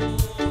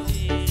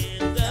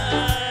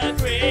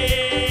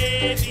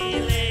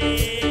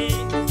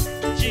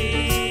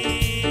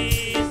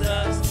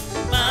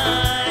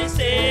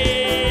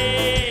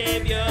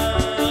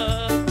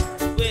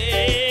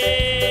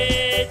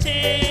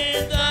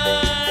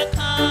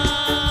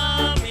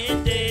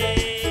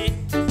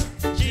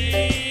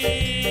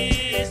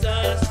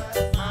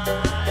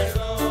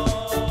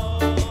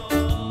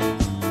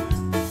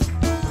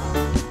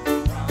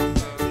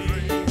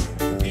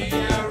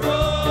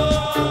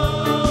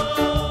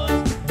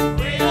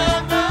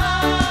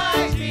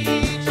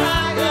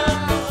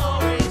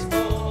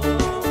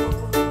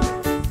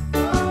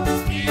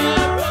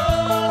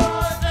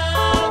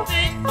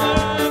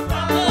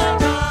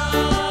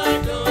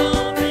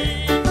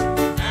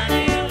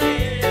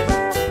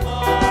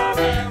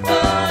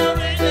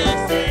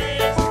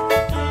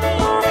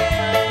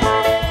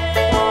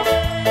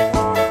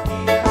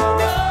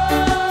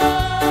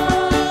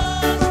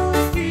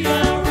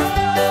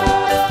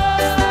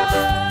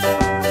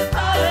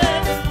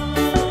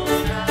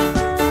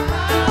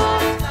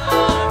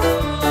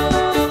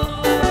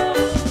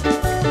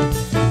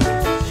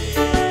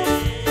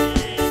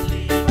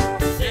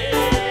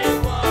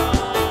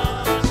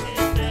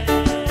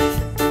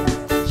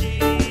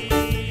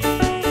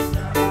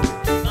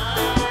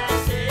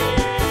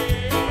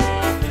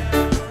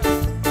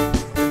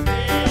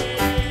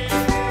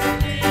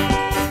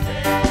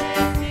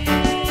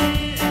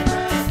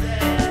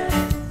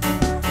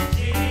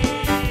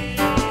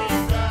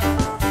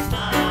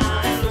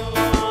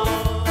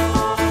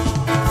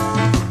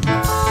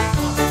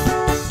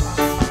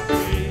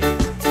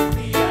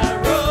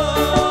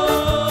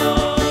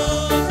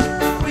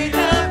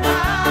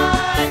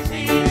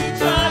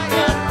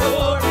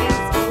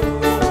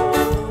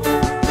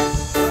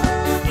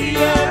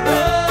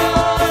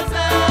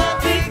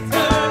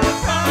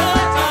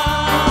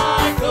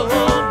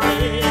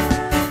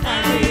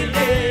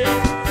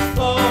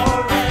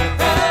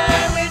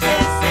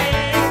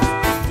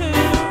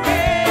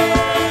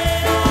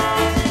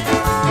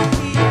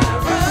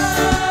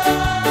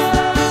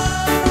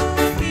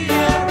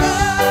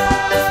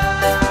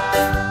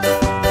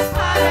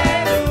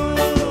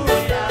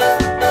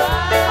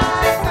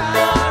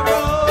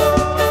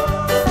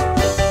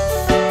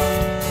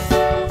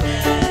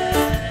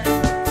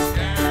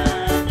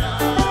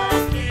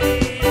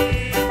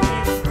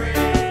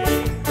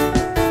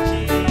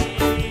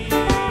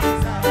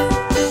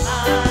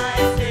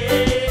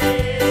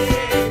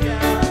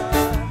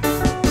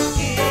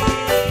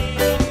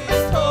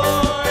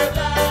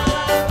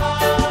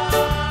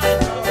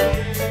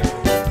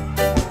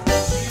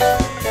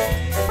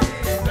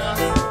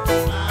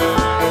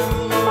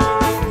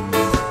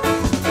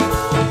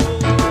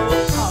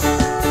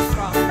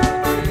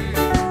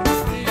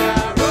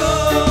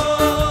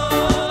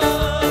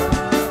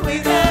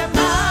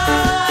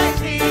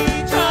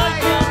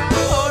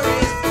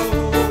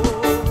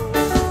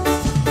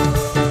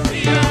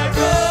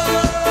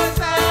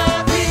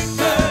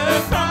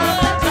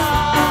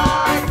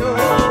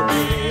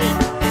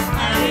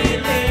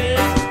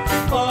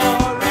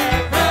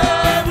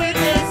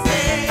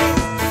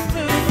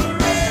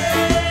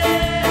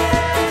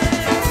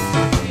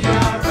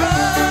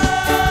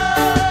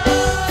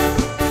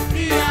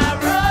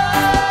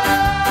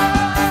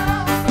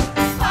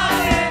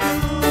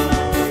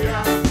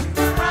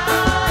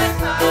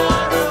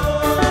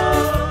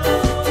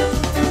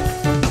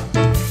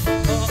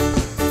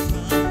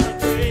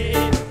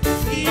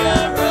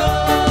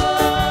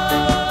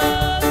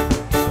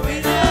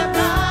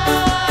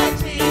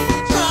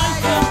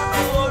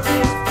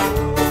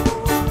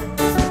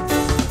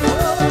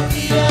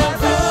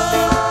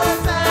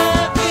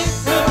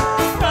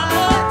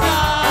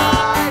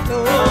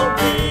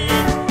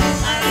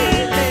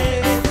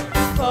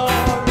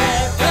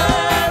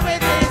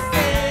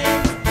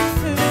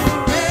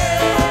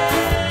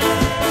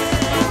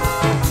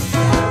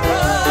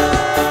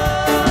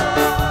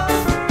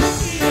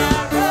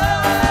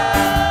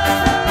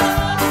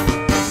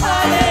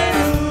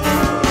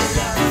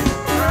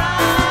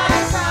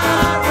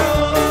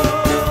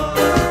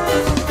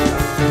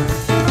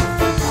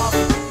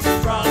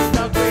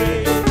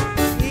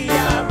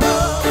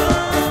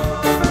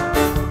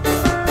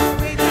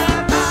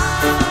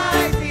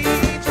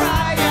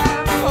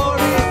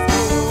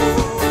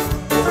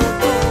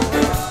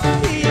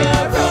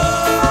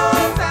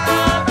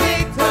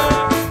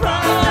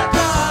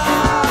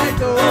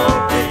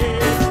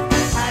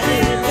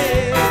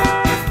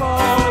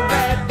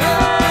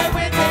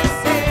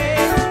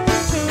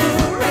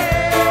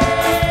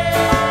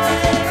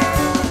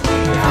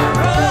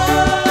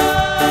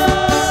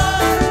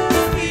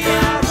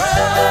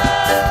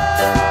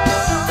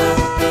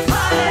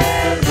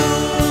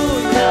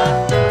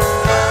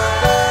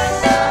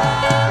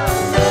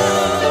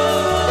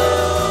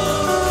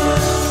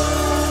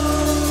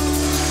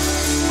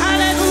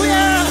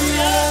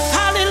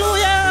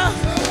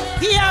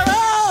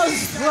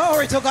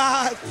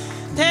 God.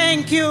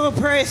 Thank you,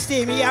 praise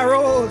him. He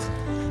arose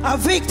a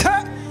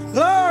victor.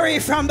 Glory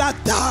from the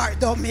dark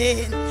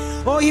domain.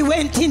 Oh, he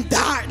went in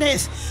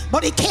darkness,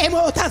 but he came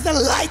out as the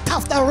light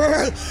of the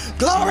world.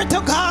 Glory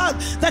to God.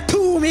 The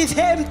tomb is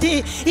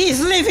empty.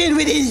 He's living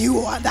within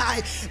you and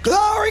I.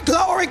 Glory,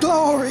 glory,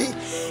 glory.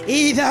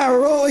 He's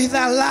arose, he's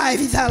alive,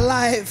 he's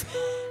alive.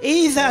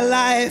 He's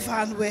alive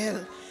and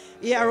well.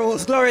 He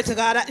arose. Glory to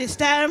God. At this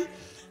time,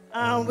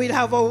 we'll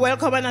have a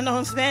welcome and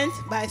announcement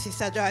by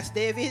Sister Joyce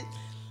David.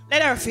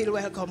 Let her feel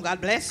welcome.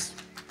 God bless.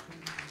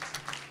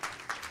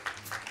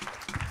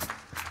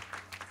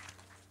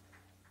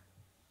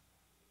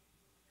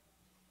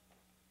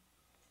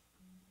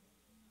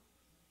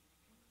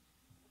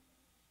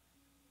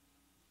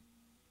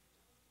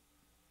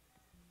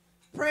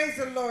 Praise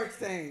the Lord,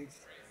 saints.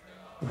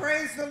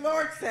 Praise the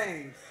Lord,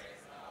 saints.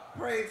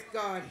 Praise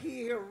God.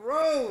 He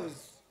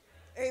arose.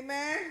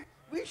 Amen.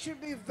 We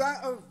should be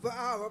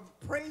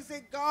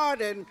praising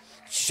God and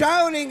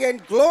shouting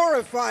and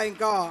glorifying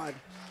God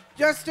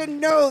just to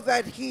know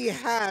that he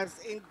has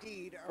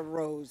indeed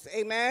arose.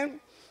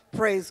 Amen.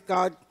 Praise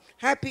God.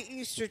 Happy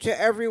Easter to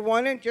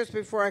everyone. And just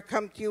before I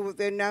come to you with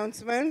the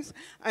announcements,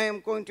 I am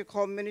going to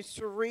call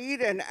Minister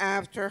Reed, and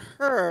after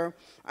her,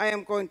 I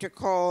am going to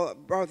call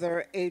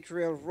Brother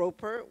Adriel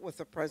Roper with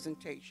a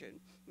presentation.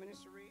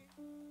 Minister Reed.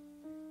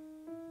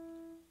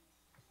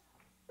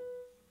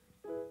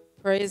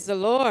 Praise the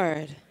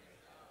Lord.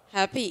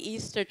 Happy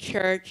Easter,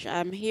 church.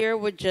 I'm here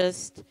with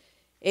just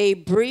a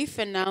brief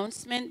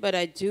announcement, but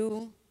I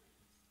do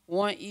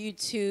want you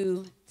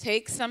to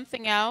take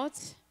something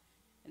out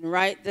and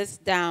write this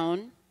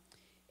down.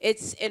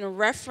 It's in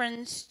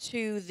reference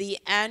to the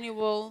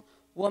annual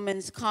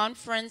Women's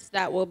Conference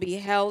that will be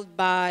held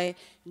by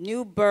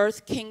New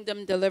Birth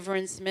Kingdom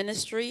Deliverance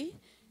Ministry.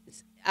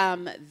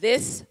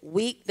 This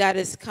week that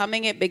is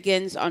coming, it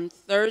begins on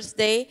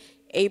Thursday,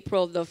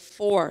 April the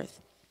 4th.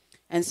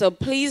 And so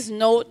please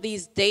note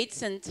these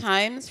dates and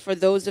times for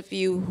those of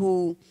you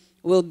who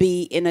will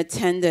be in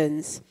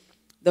attendance.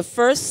 The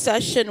first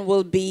session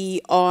will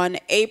be on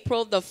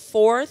April the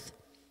 4th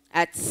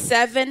at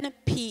 7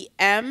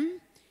 p.m.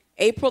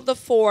 April the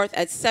 4th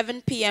at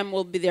 7 p.m.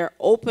 will be their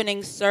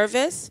opening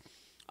service.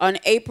 On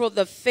April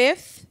the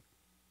 5th,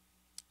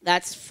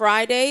 that's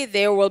Friday,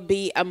 there will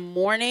be a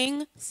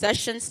morning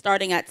session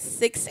starting at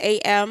 6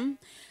 a.m.,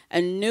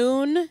 a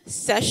noon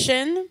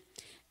session,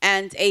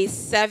 and a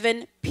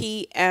 7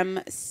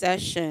 p.m.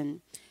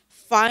 session.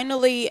 On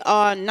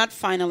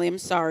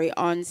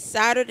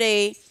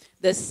Saturday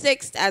the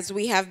 6th, as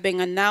we have been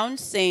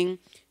announcing,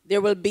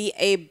 there will be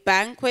a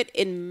banquet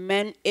in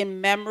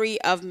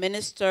memory of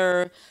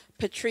Minister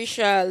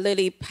Patricia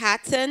Lily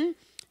Patton.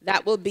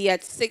 That will be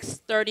at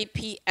 6:30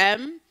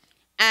 p.m.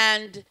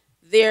 And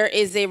there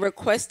is a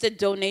requested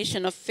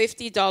donation of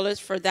 $50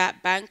 for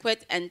that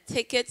banquet, and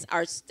tickets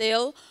are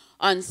still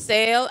on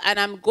sale. And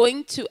I'm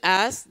going to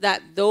ask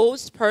that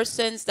those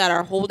persons that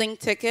are holding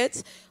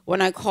tickets,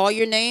 when I call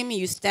your name,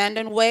 you stand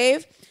and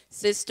wave.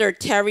 Sister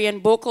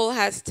Terrian Buckle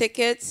has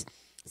tickets.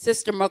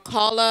 Sister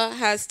McCullough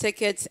has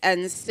tickets,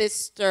 and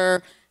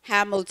Sister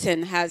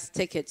Hamilton has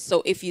tickets.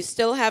 So if you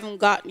still haven't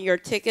gotten your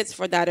tickets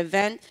for that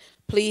event,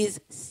 please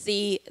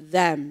see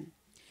them.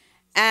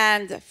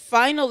 And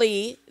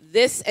finally,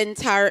 this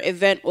entire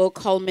event will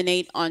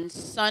culminate on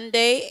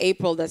Sunday,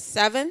 April the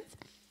 7th,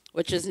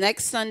 which is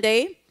next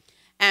Sunday.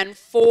 And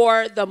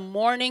for the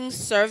morning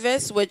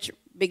service, which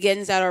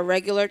begins at a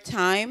regular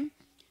time,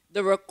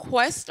 the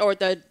request or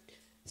the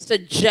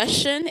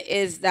suggestion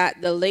is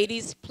that the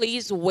ladies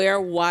please wear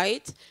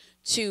white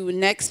to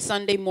next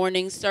Sunday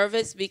morning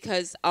service,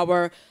 because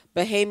our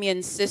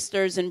Bahamian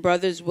sisters and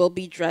brothers will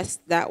be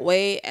dressed that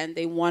way, and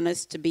they want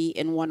us to be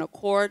in one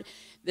accord.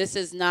 This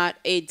is not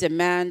a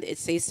demand,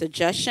 it's a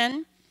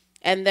suggestion.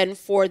 And then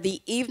for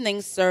the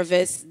evening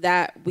service,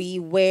 that we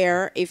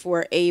wear, if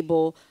we're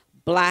able,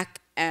 black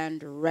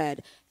and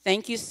red.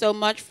 Thank you so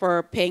much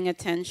for paying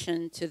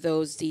attention to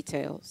those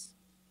details.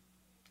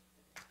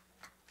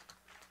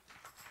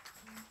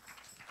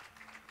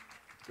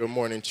 Good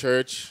morning,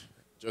 church.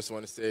 Just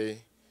want to say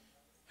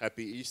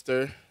happy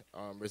Easter,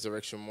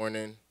 resurrection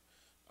morning.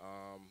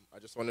 I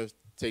just want to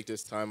take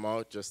this time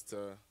out just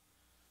to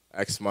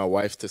ask my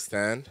wife to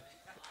stand.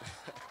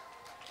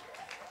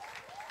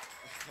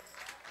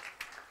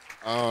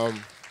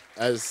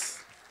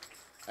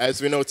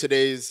 As we know,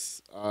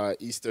 today's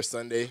Easter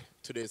Sunday.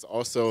 Today is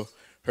also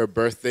her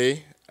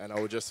birthday, and I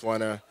would just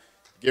want to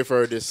give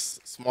her this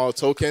small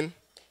token.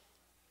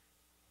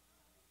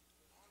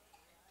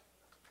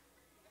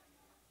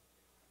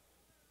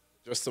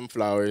 Just some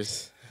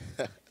flowers.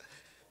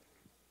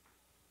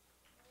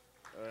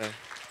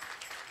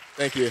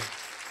 Thank you.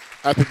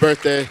 Happy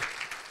birthday.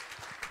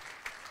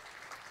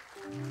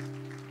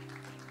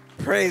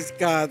 Praise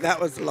God. That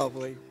was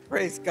lovely.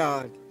 Praise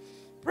God.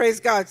 Praise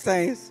God,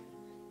 saints.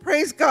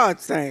 Praise God,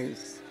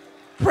 saints.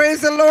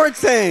 Praise the Lord,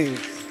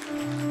 saints.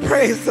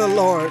 Praise the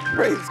Lord.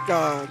 Praise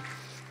God.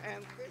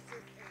 And this is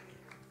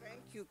a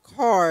thank you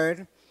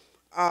card.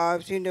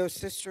 As you know,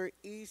 Sister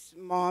East's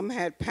mom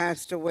had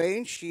passed away,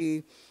 and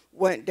she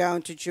went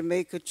down to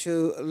Jamaica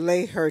to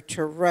lay her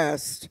to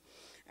rest.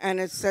 And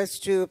it says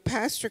to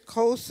Pastor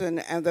Colson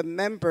and the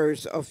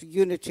members of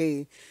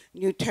Unity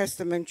New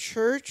Testament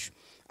Church,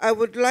 I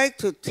would like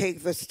to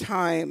take this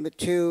time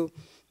to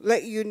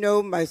let you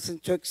know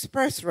to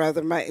express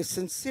my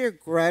sincere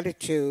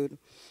gratitude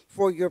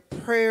for your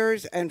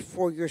prayers and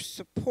for your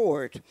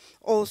support,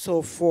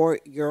 also for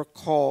your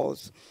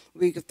calls.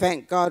 We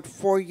thank God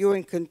for you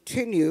and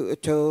continue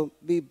to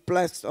be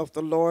blessed of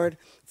the Lord.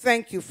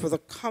 Thank you for the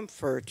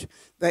comfort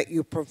that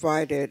you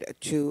provided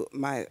to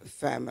my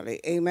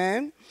family.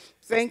 Amen.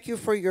 Thank you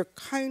for your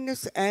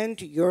kindness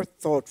and your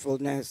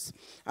thoughtfulness.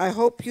 I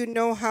hope you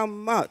know how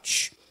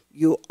much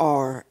you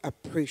are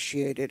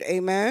appreciated.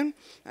 Amen.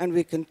 And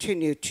we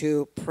continue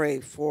to pray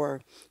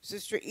for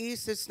Sister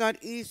East. It's not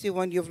easy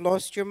when you've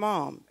lost your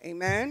mom.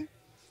 Amen.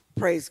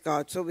 Praise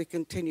God. So we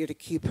continue to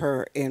keep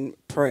her in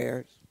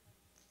prayers.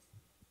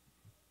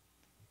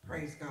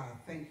 Praise God.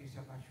 Thank you so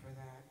much for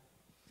that.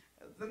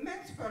 The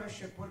Men's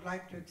Fellowship would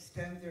like to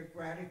extend their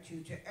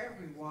gratitude to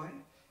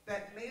everyone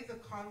that made the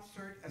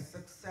concert a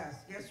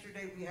success.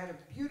 Yesterday we had a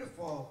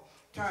beautiful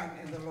time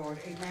in the Lord.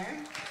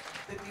 Amen.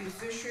 The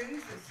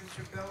musicians, and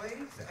Sister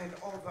Billings, and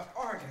all the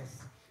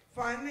artists.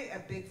 Finally, a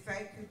big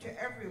thank you to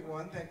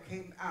everyone that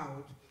came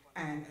out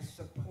and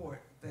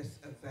support this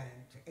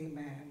event.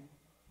 Amen.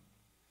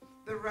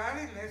 The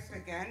rally list,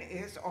 again,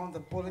 is on the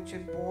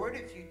bulletin board.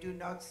 If you do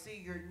not see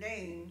your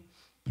name,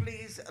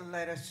 please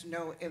let us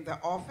know in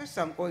the office.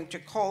 I'm going to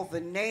call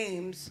the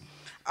names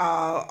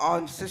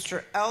on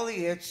Sister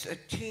Elliott's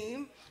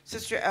team.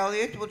 Sister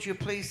Elliott, would you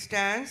please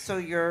stand so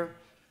you're,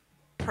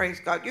 praise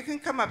God. You can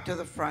come up to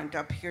the front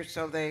up here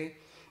so they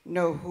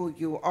know who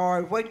you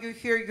are. When you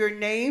hear your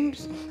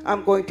names,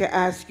 I'm going to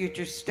ask you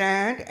to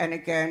stand. And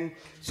again,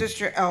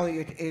 Sister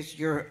Elliott is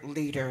your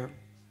leader.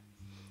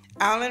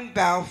 Alan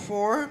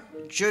Balfour,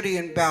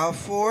 Julian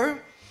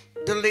Balfour,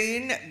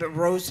 Deline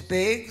Rose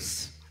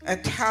Biggs,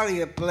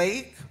 Atalia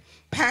Blake,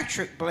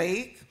 Patrick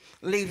Blake,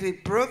 Levy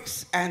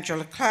Brooks,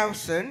 Angela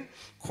Clausen,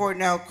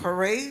 Cornell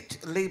Corrate,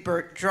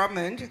 Liebert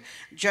Drummond,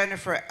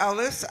 Jennifer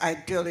Ellis,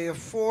 Idalia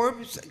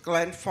Forbes,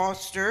 Glenn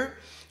Foster,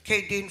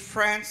 Kadeen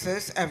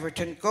Francis,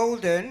 Everton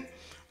Golden,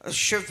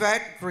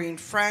 Chevette Green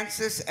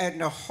Francis,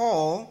 Edna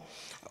Hall,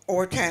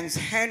 Hortense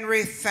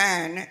Henry,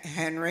 Than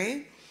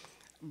Henry,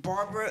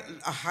 Barbara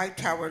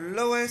Hightower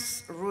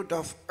Lewis,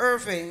 Rudolph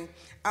Irving,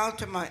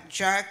 Altamont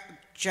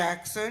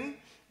Jackson,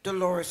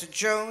 Dolores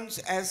Jones,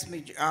 Esme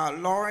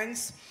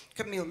Lawrence,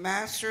 Camille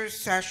Masters,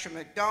 Sasha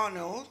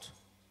McDonald,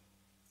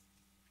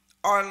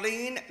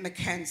 Arlene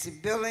Mackenzie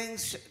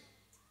Billings,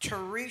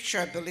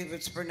 Teresha, I believe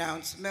it's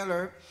pronounced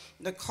Miller,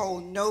 Nicole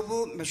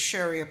Noble,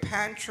 Masheria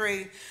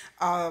Pantry,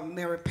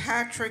 Mary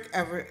Patrick,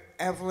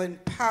 Evelyn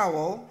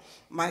Powell,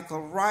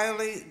 Michael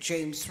Riley,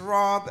 James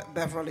Robb,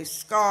 Beverly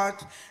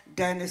Scott,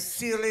 Dennis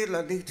Seeley,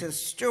 Lalita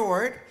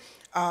Stewart,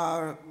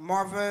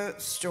 Marva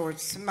Stewart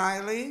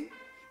Smiley,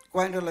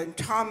 Gwendolyn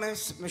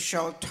Thomas,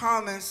 Michelle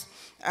Thomas,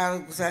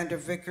 Alexander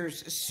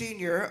Vickers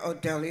Sr.,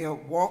 Odelia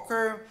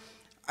Walker,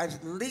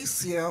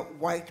 Alicia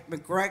White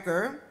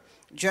McGregor,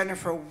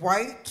 Jennifer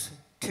White,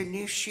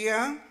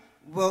 Tanisha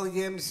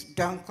Williams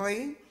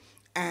Dunkley,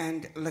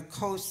 and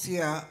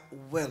Lacosia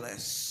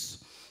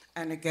Willis.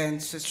 And again,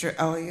 Sister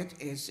Elliott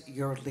is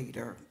your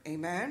leader.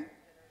 Amen?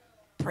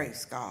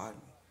 Praise God.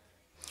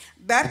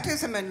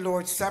 Baptism and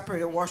Lord's Supper,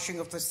 the washing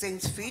of the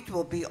saints' feet,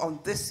 will be on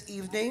this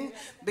evening,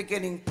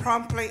 beginning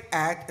promptly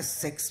at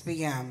 6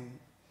 p.m.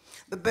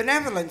 The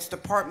Benevolence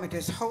Department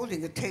is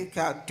holding a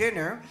takeout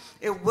dinner.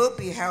 It will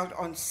be held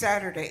on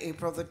Saturday,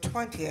 April the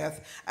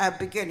 20th,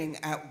 beginning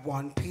at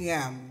 1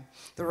 p.m.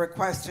 The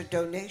requested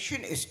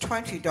donation is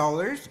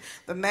 $20.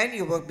 The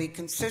menu will be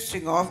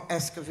consisting of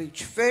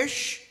escovitch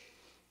fish,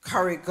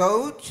 curry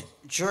goat,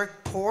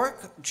 jerk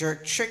pork,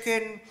 jerk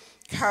chicken,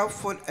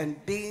 cowfoot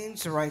and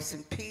beans, rice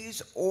and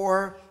peas,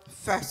 or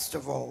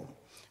festival,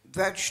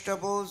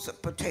 vegetables,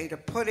 potato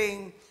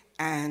pudding,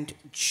 and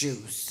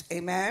juice.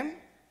 Amen?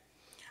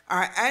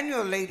 Our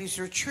annual ladies'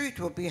 retreat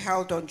will be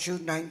held on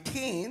June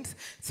 19th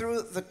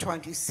through the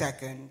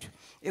 22nd.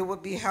 It will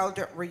be held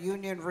at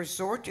Reunion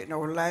Resort in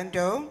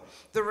Orlando.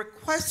 The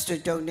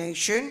requested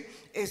donation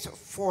is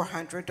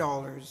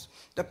 $400.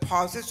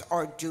 Deposits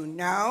are due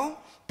now.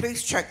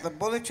 Please check the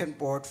bulletin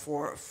board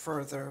for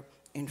further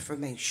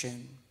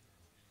information.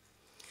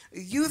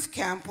 Youth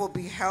camp will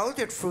be held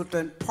at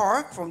Fruitland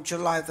Park from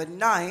July the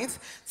 9th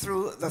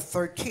through the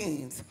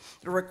 13th.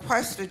 The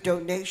requested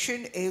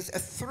donation is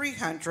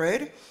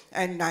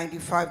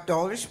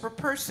 $395 per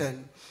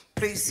person.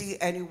 Please see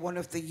any one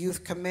of the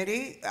youth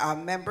committee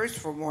members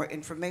for more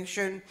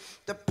information.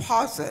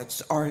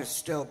 Deposits are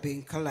still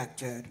being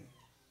collected.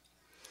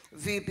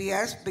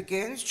 VBS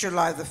begins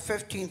July the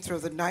 15th through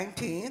the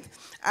 19th.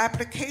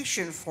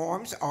 Application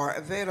forms are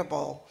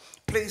available.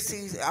 Please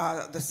see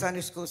the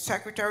Sunday School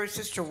Secretary,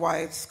 Sister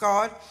Wyatt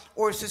Scott,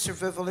 or Sister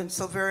Vivian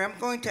Silveri. I'm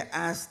going to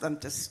ask them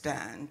to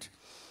stand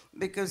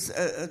because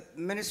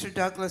Minister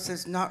Douglas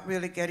is not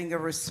really getting a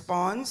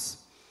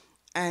response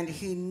and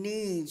he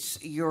needs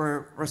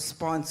your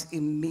response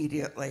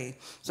immediately.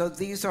 So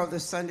these are the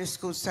Sunday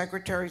school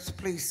secretaries.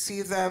 Please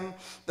see them.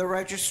 The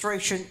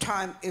registration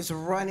time is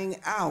running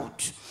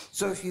out.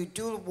 So if you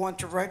do want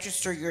to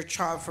register your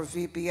child for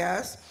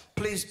VBS,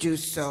 please do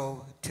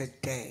so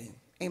today.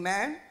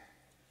 Amen?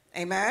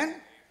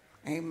 Amen?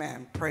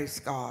 Amen. Praise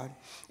God.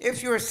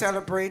 If you are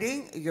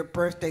celebrating your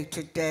birthday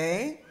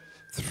today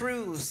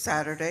through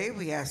Saturday,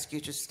 we ask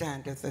you to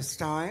stand at this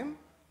time.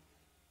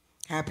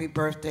 Happy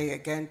birthday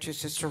again to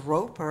Sister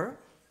Roper.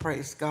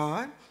 Praise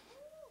God.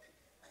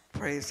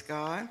 Praise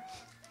God.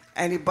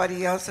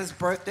 Anybody else's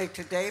birthday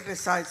today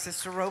besides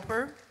Sister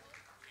Roper?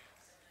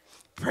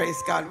 Praise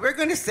God. We're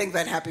going to sing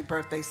that happy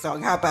birthday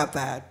song. How about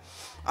that?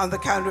 On the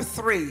count of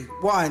 3.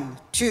 1,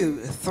 2,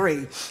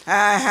 3.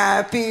 A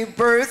happy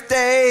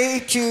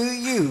birthday to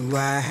you.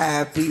 A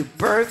happy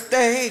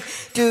birthday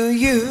to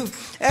you.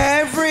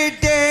 Every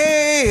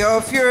day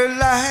of your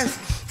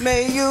life,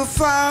 may you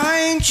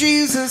find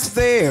Jesus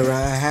there.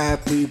 A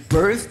happy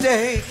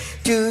birthday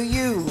to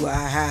you. A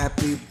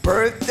happy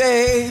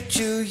birthday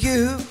to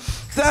you.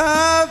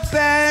 The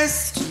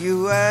best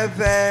you have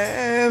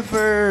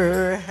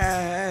ever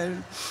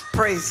had.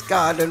 Praise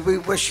God, and we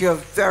wish you a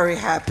very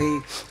happy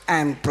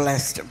and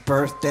blessed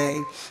birthday.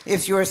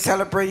 If you are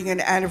celebrating an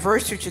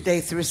anniversary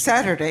today through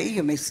Saturday,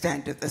 you may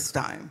stand at this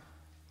time.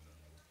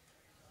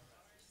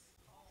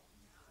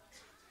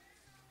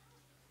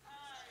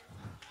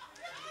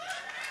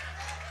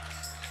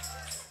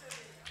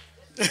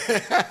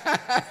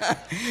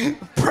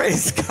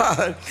 Praise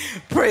God.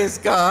 Praise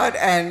God.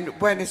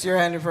 And when is your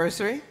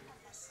anniversary?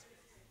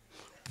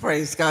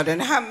 Praise God.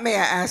 And may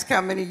I ask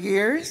how many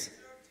years?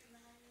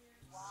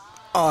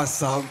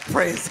 Awesome.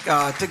 Praise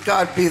God. To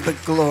God be the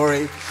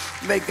glory.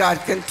 May God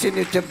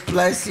continue to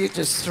bless you,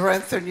 to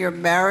strengthen your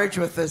marriage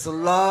with his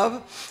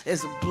love,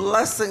 his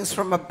blessings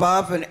from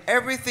above, and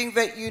everything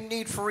that you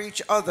need for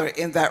each other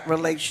in that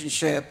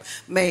relationship.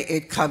 May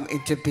it come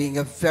into being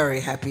a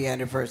very happy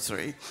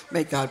anniversary.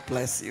 May God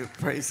bless you.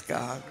 Praise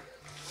God.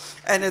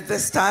 And at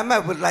this time, I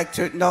would like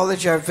to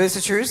acknowledge our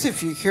visitors.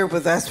 If you're here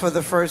with us for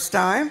the first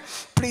time,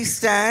 please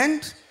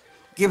stand.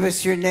 Give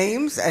us your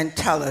names and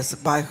tell us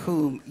by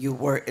whom you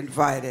were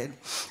invited.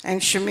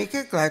 And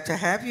Shamika, glad to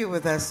have you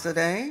with us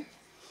today.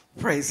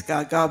 Praise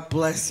God. God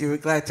bless you. We're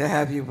glad to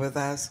have you with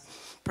us.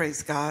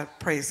 Praise God.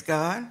 Praise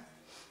God.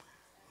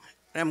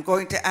 I'm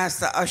going to ask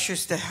the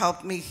ushers to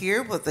help me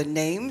here with the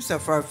names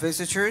of our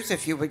visitors.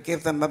 If you would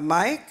give them a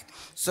mic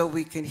so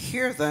we can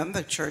hear them.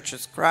 The church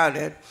is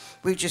crowded.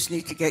 We just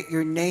need to get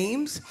your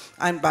names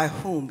and by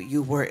whom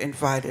you were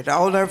invited.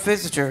 All our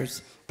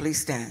visitors,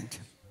 please stand.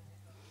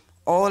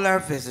 All our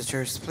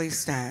visitors, please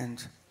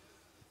stand.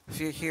 If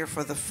you're here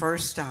for the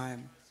first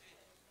time.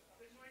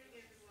 Good morning,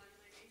 everyone.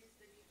 My name is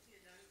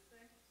Denise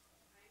Johnson.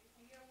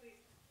 I'm here with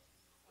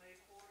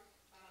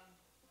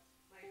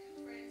my two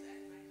friends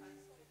and my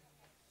husband.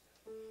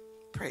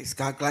 Praise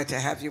God. Glad to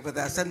have you with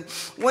us. And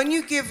when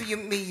you give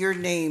me your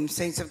name,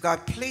 saints of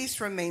God,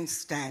 please remain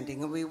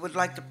standing. And we would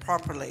like to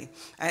properly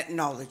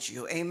acknowledge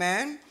you.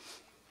 Amen?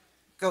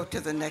 Go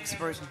to the next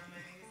person.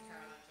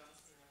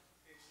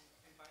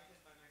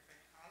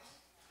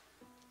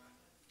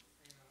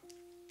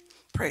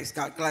 Praise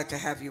God. Glad to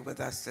have you with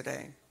us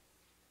today.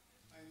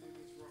 My name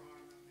is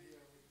Rohan. I'm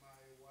here with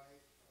my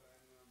wife and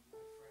my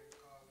friend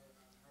Carla and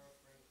her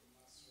friend from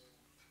Australia.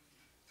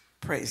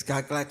 Praise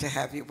God. Glad to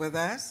have you with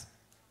us.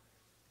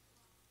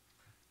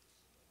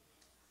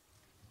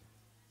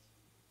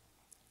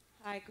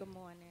 Hi, good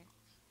morning.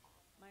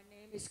 My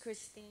name is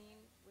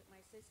Christine with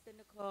my sister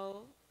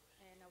Nicole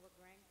and our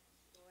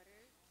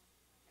granddaughter.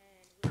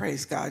 And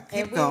Praise God.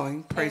 Keep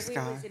going. Praise God.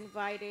 God. I was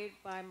invited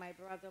by my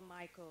brother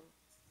Michael.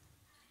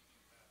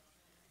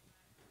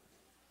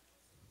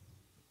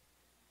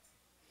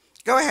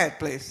 Go ahead,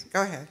 please.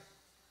 Go ahead.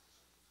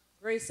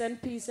 Grace and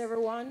peace,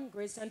 everyone.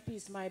 Grace and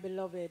peace, my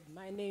beloved.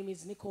 My name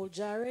is Nicole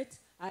Jarrett.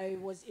 I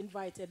was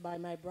invited by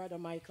my brother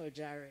Michael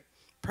Jarrett.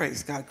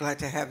 Praise God. Glad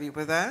to have you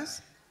with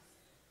us.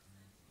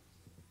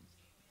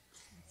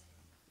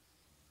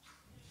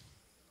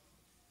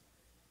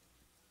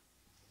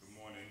 Good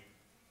morning.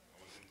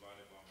 I was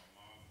invited by my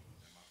mom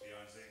and my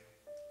fiance.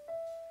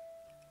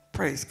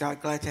 Praise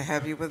God. Glad to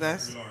have you with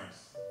us.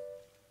 Lawrence.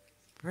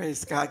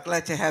 Praise God.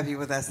 Glad to have you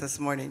with us this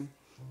morning.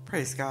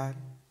 Praise God.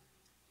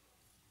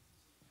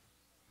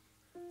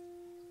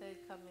 Ted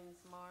Cummings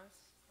Mars.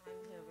 I'm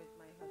here with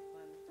my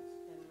husband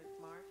and with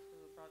Mark, who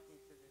brought me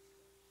to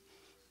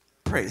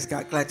this. Praise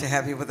God. Glad to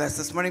have you with us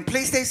this morning.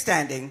 Please stay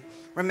standing.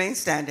 Remain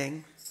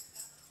standing.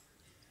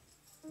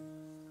 Good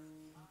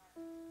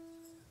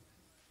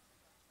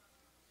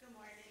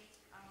morning.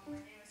 My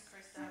name is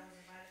Krista. I was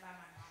invited by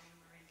my mom and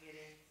Marie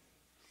Giddens.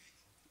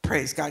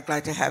 Praise God.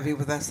 Glad to have you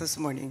with us this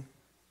morning.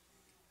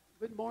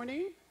 Good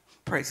morning.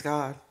 Praise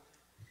God.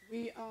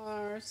 We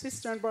are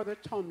Sister and Brother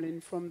Tomlin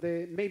from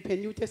the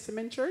Maypen New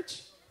Testament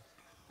Church,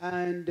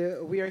 and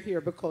we are here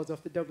because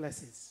of the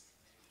Douglases.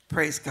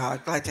 Praise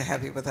God. Glad to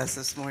have you with us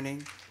this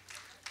morning.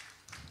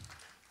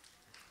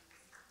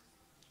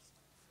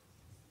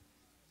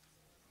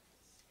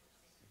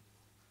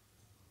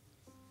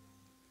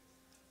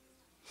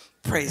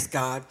 Praise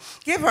God.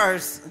 Give our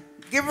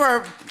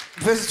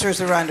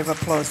visitors a round of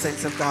applause,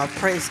 saints of God.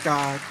 Praise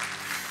God.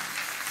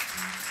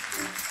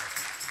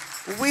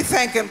 We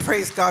thank and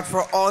praise God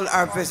for all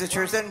our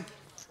visitors. And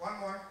one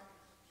more.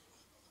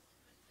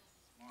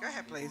 Go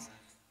ahead, please.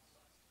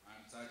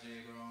 I'm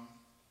Tajay Brown,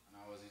 and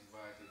I was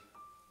invited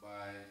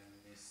by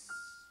Miss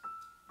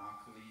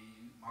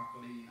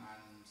McLean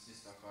and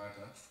Sister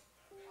Carter.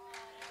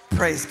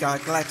 Praise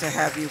God. Glad to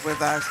have you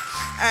with us.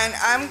 And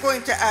I'm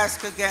going to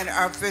ask again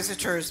our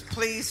visitors,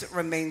 please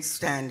remain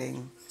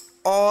standing.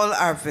 All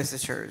our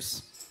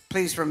visitors,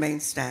 please remain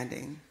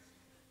standing.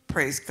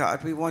 Praise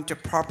God. We want to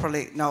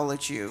properly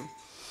acknowledge you.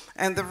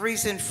 And the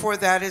reason for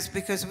that is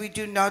because we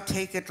do not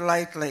take it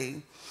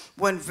lightly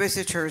when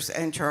visitors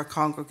enter our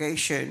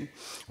congregation.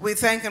 We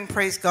thank and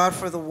praise God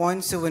for the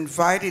ones who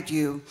invited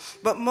you,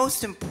 but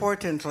most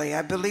importantly,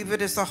 I believe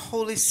it is the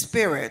Holy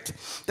Spirit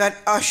that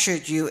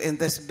ushered you in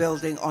this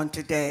building on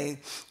today.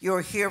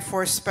 You're here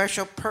for a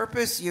special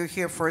purpose, you're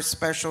here for a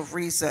special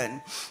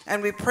reason.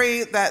 And we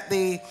pray that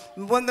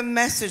when the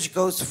message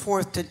goes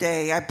forth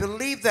today, I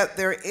believe that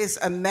there is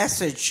a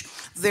message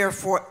there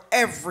for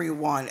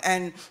everyone,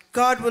 and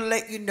God will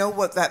let you know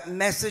what that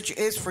message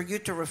is for you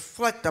to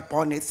reflect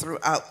upon it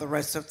throughout the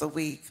rest of the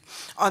week.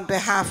 On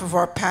behalf of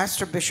our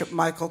pastor, Bishop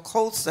Michael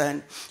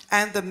Colson,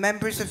 and the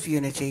members of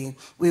Unity,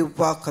 we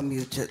welcome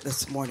you to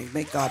this morning.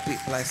 May God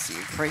bless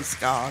you. Praise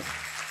God.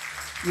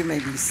 You may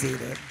be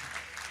seated.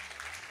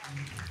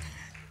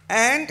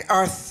 And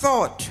our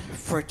thought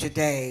for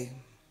today: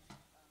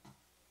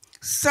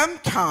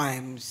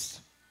 sometimes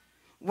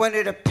when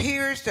it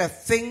appears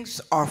that things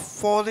are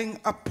falling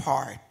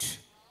apart,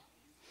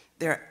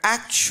 they're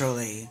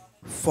actually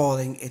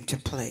falling into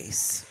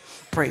place.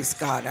 Praise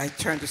God. I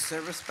turn the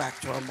service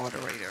back to our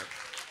moderator.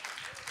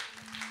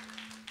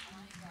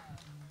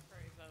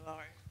 Praise the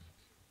Lord.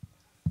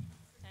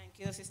 Thank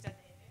you, Sister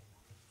David.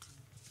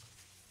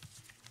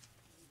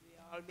 We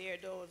all bear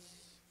those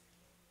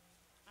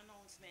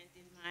announcements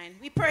in mind.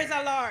 We praise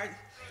the Lord.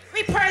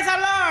 We praise the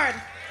Lord.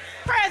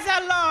 Praise the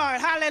Lord.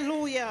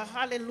 Hallelujah.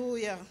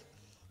 Hallelujah.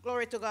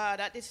 Glory to God.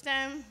 At this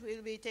time,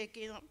 we'll be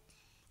taking up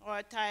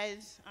our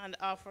tithes and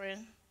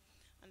offering.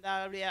 And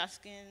I'll be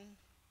asking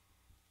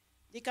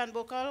Deacon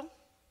Buckle.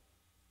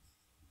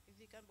 Is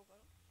Deacon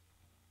Buckle?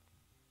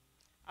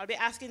 I'll be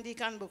asking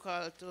Deacon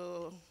Buckle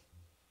to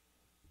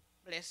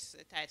bless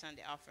the tithes and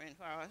the offering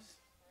for us.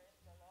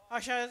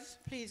 Ushers,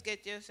 please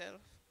get yourself.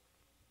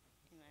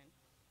 Amen.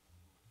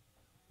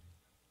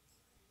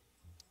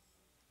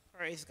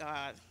 Praise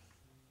God.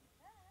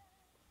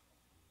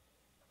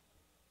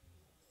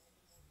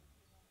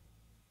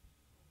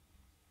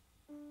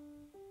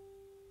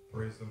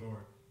 Praise the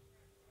Lord.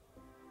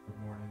 Good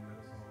morning. Let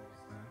us all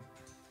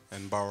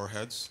stand and bow our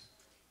heads.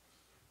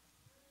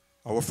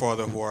 Our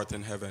Father who art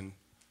in heaven,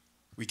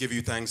 we give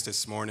you thanks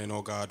this morning,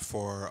 O God,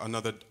 for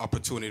another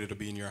opportunity to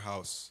be in your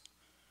house.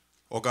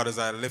 O God, as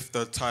I lift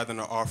the tithe and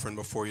the offering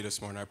before you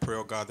this morning, I pray,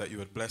 O God, that you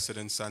would bless it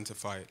and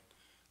sanctify it.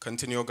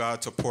 Continue, O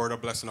God, to pour the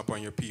blessing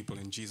upon your people.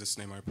 In Jesus'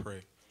 name I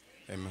pray.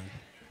 Amen.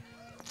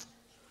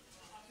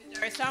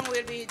 The song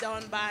will be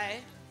done by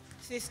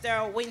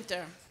Sister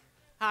Winter.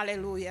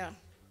 Hallelujah.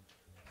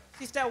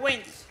 Sister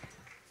Wint.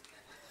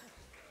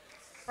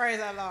 Praise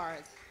the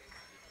Lord.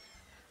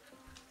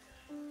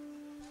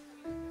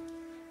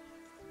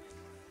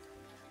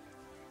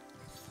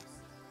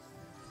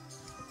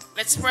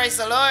 Let's praise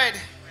the Lord.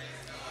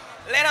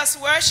 Let us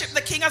worship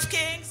the King of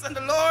Kings and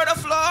the Lord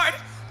of Lords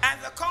and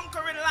the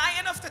conquering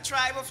Lion of the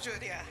tribe of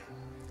Judah.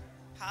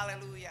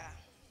 Hallelujah.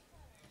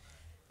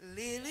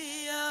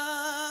 Lily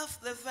of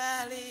the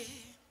valley,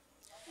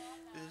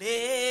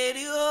 let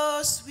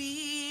your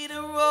sweet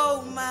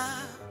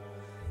aroma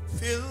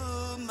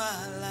fill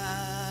my life.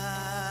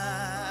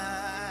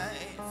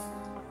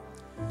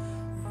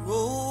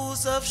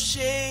 Rose of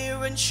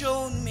Sharon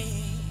showed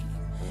me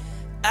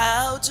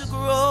how to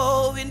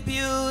grow in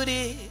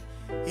beauty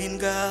in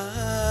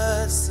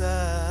God's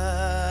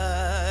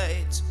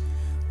sight.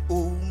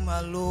 Oh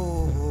my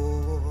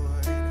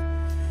Lord,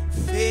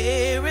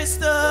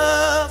 fairest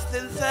of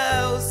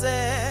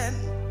 10,000,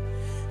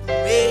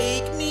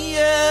 make me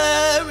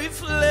a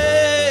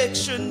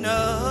reflection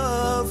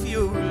of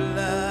your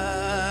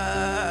life,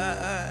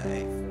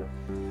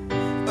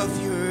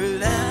 of your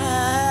life.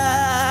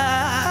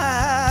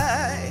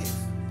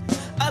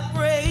 I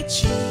pray,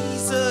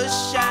 Jesus,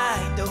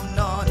 shine down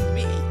on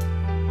me.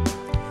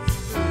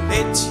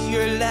 Let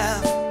your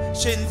love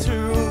shine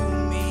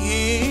through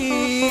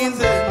me in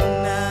the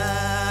night.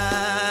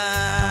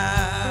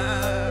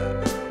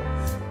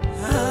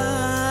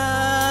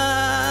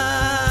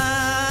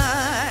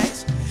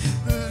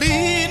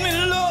 Lead me,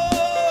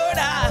 Lord,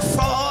 I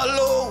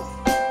follow.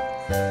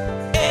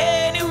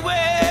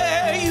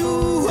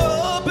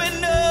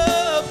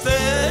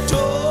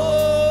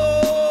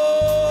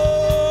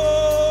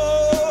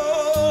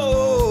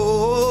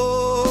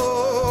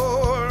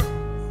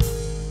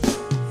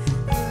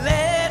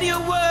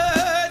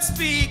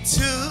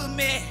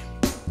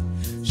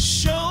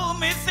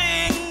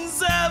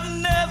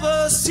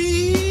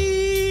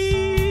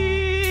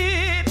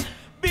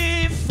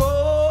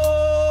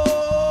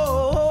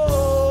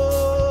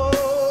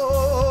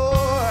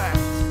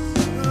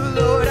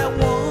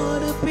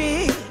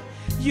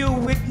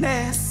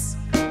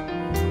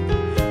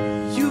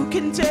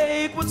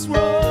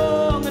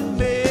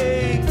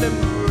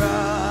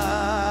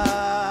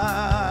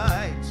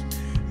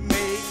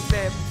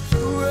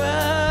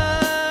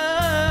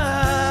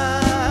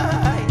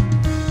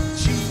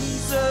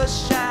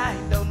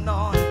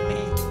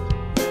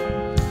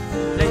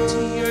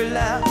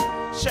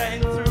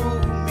 shine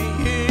through me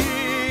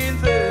in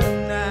the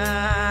night.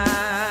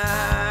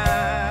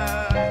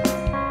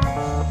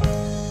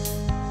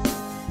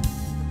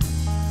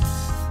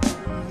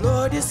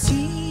 Lord, you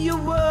see your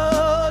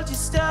world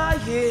is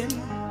dying,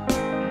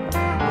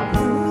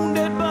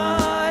 wounded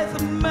by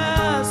the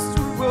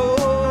master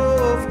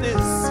of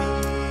deceit,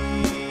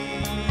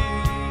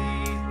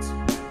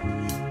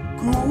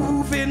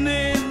 grooving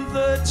in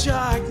the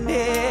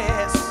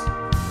darkness,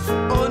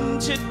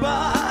 haunted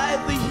by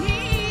the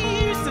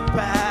years that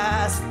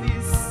past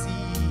this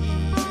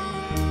seat.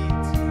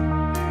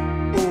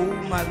 Oh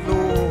my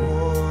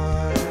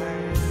Lord,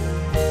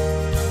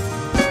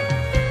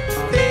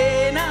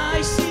 then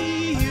I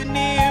see you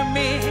near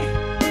me,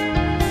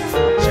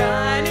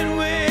 shining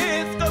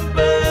with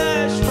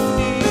compassion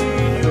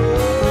in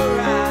your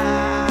eyes.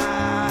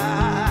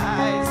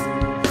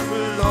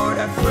 Lord,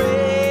 I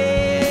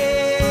pray,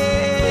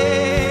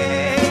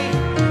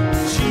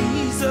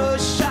 Jesus,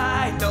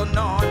 shine down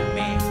on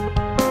me.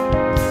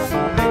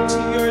 Let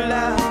your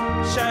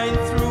light shine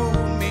through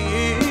me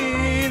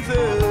in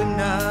the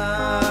night.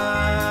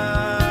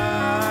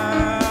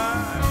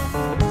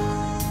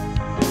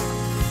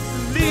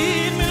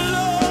 Lead me,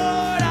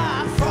 Lord, I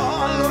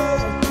follow.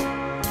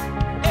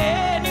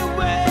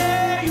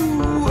 Anywhere you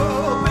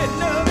open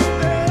up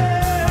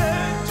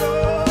that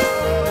door.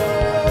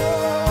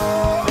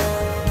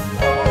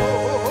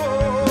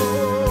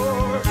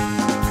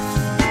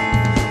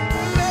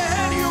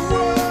 Let your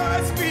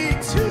word speak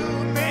to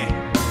me.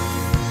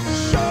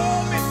 Show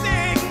me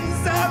things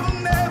I've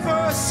never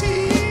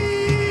seen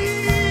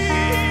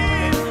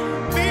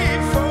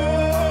before.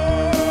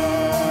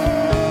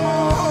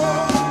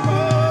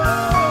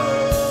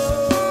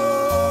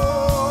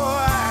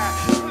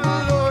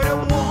 Lord, I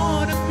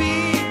want to be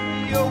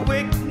your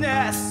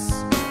witness.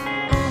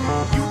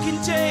 You can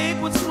take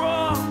what's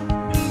wrong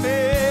and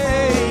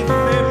make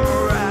them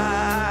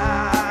right.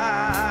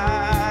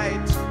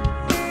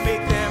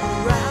 Make them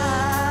right.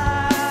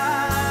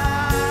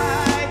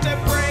 I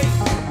pray,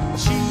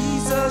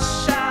 Jesus,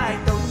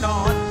 shine down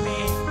on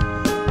me.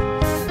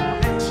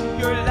 Let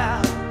your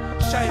light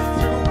shine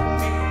through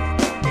me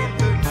in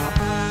the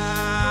night.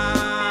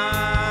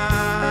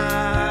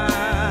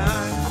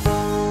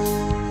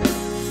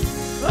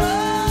 Oh,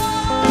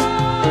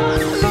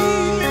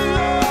 lead me,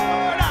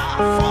 Lord, I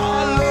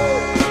follow.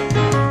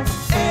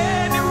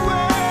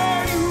 Anywhere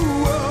you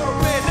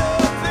open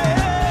up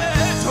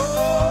that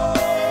door.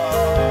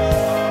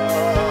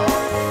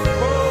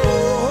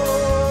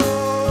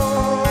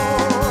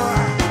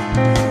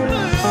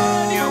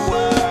 Let your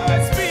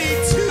word speak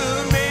to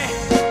me.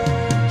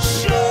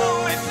 Show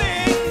me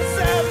things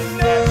I've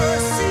never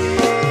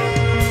seen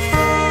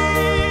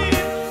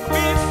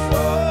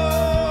before.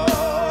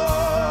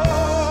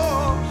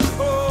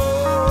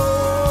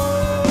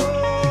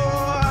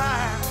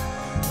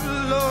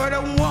 Lord, I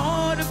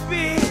want to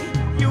be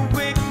your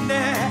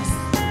witness.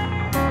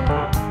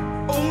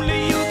 Only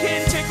you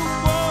can take a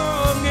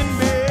wrong and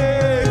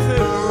make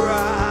them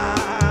right.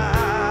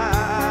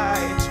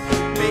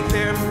 Make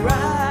them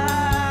right.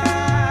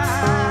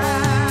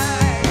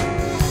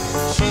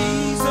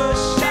 Jesus,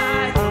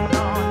 shine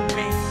on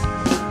me.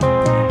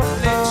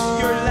 Let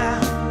your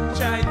light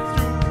shine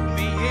through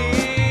me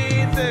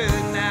in the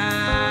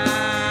night.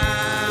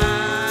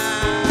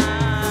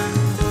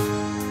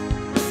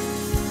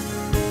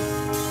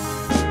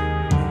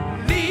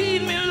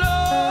 Lead me,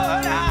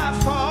 Lord, I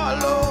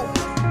follow.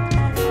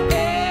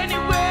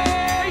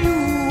 Anywhere you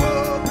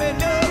open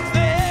up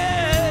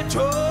that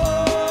door.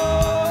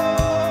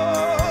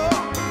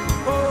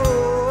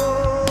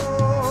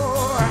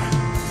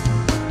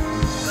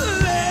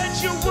 Let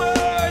your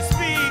word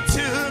speak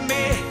to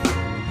me.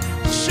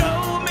 Show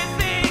me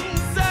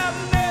things I've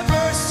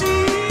never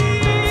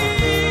seen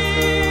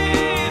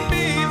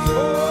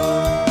before.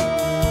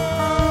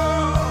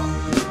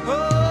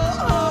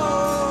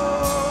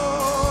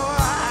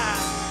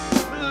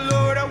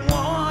 Lord, I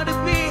want to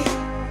be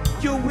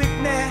your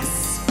witness.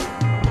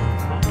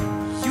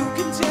 You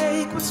can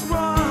take what's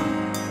wrong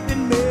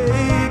and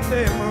make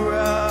them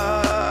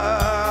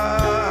right.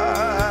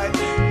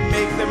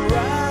 Make them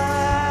right.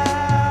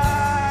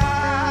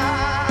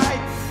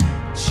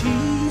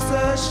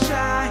 Jesus,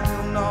 shine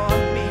on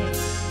me.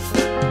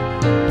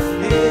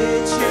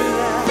 Let your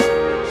light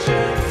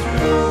shine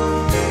through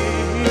me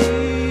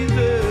in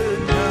the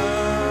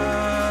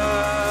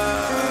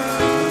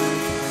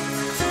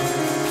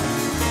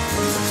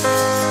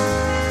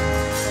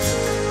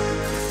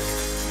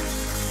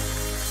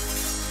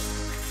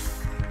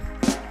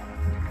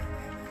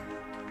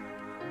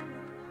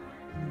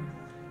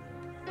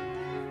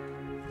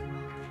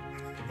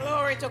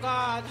Glory to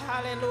God.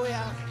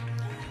 Hallelujah.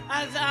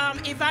 As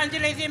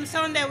Evangelism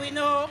Sunday, we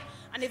know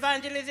on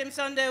Evangelism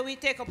Sunday, we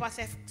take up a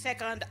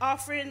second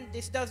offering.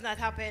 This does not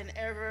happen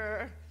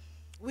every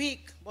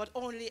week, but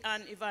only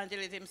on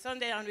Evangelism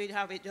Sunday, and we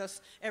have it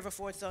just every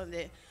fourth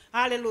Sunday.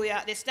 Hallelujah.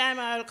 At this time,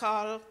 I'll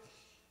call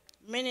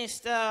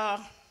Minister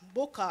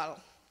Bukal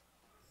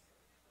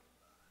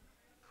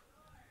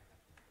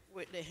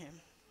with the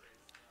hymn.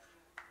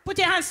 Put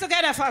your hands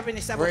together for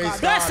Minister Praise Booker.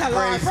 Bless God, the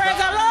Lord. praise Praise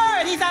the God.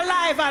 Lord. He's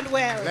alive and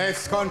well.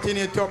 Let's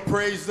continue to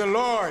praise the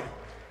Lord.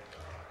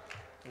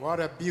 What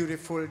a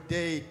beautiful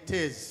day it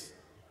is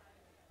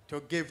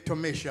to give to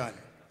mission.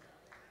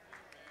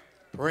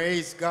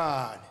 Praise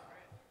God.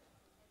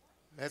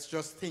 Let's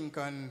just think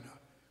on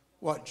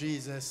what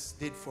Jesus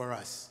did for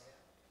us.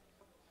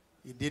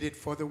 He did it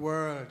for the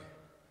world.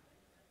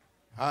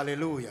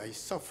 Hallelujah. He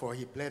suffered,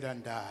 he bled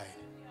and died.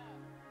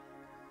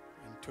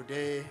 And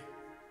today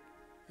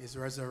is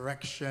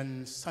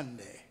Resurrection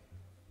Sunday.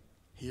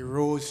 He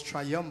rose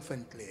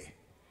triumphantly.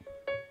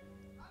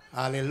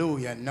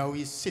 Hallelujah. Now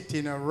he's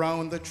sitting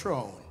around the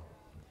throne,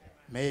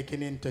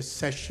 making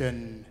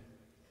intercession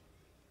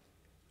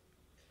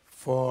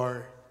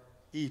for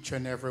each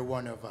and every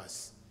one of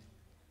us.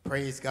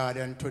 Praise God.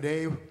 And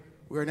today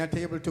we're not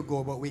able to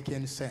go, but we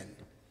can send.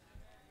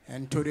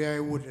 And today I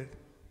would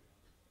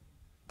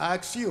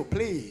ask you,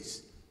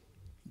 please,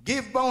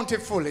 give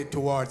bountifully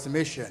towards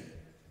mission.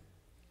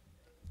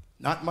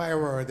 Not my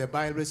word. The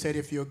Bible said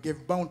if you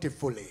give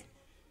bountifully,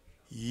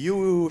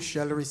 you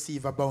shall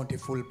receive a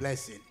bountiful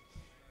blessing.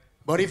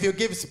 But if you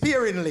give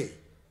sparingly,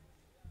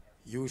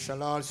 you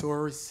shall also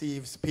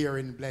receive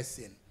sparing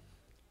blessing.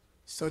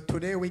 So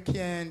today we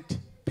can't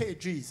pay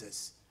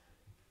Jesus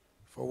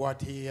for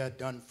what he had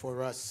done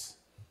for us.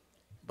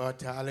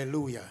 But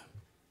hallelujah.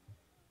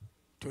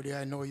 Today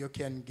I know you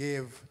can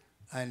give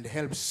and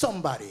help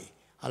somebody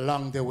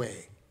along the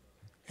way.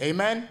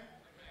 Amen?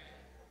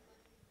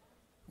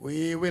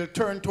 We will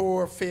turn to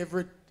our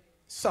favorite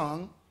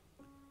song,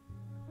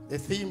 the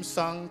theme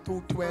song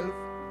 212.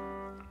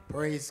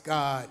 Praise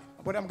God.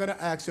 But I'm going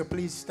to ask you,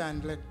 please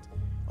stand. Let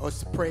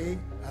us pray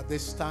at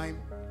this time.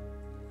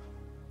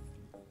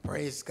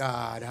 Praise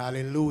God.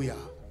 Hallelujah.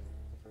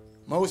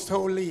 Most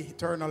holy,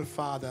 eternal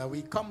Father,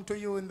 we come to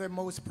you in the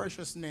most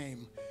precious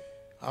name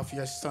of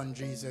your Son,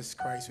 Jesus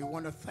Christ. We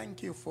want to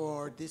thank you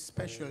for this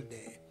special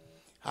day.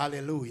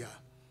 Hallelujah.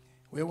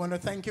 We want to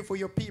thank you for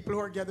your people who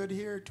are gathered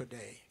here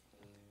today.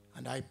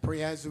 And I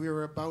pray as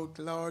we're about,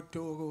 Lord,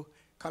 to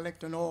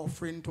collect an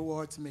offering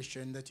towards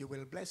mission, that you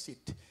will bless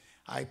it.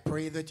 I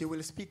pray that you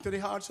will speak to the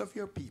hearts of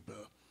your people,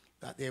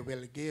 that they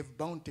will give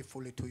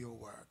bountifully to your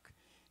work.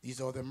 These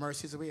are the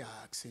mercies we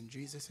ask in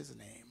Jesus'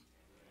 name.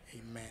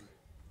 Amen.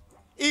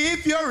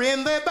 If you're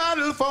in the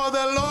battle for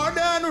the Lord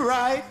and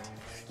right,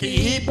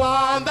 keep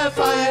on the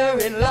fire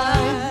in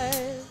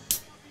line.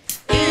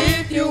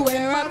 If you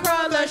wear a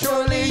crown, then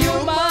surely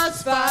you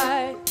must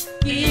fight.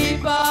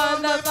 Keep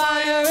on the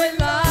fire in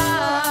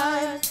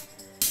line.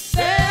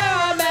 There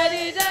are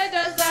many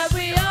dangers that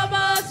we all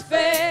must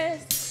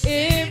face.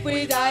 If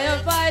we die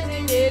of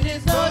fighting, it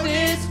is no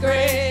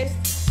disgrace.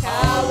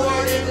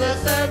 Coward in the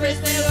service,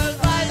 they will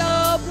find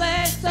no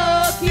place. So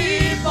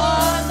keep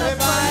on the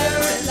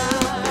fire in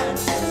line.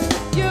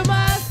 You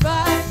must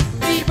fight,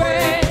 be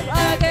brave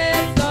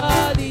against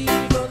all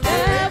evil.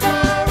 Never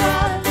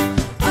run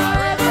or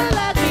ever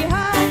lag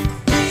behind.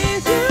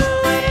 Please you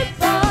wait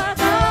for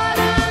God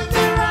and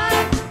be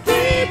right.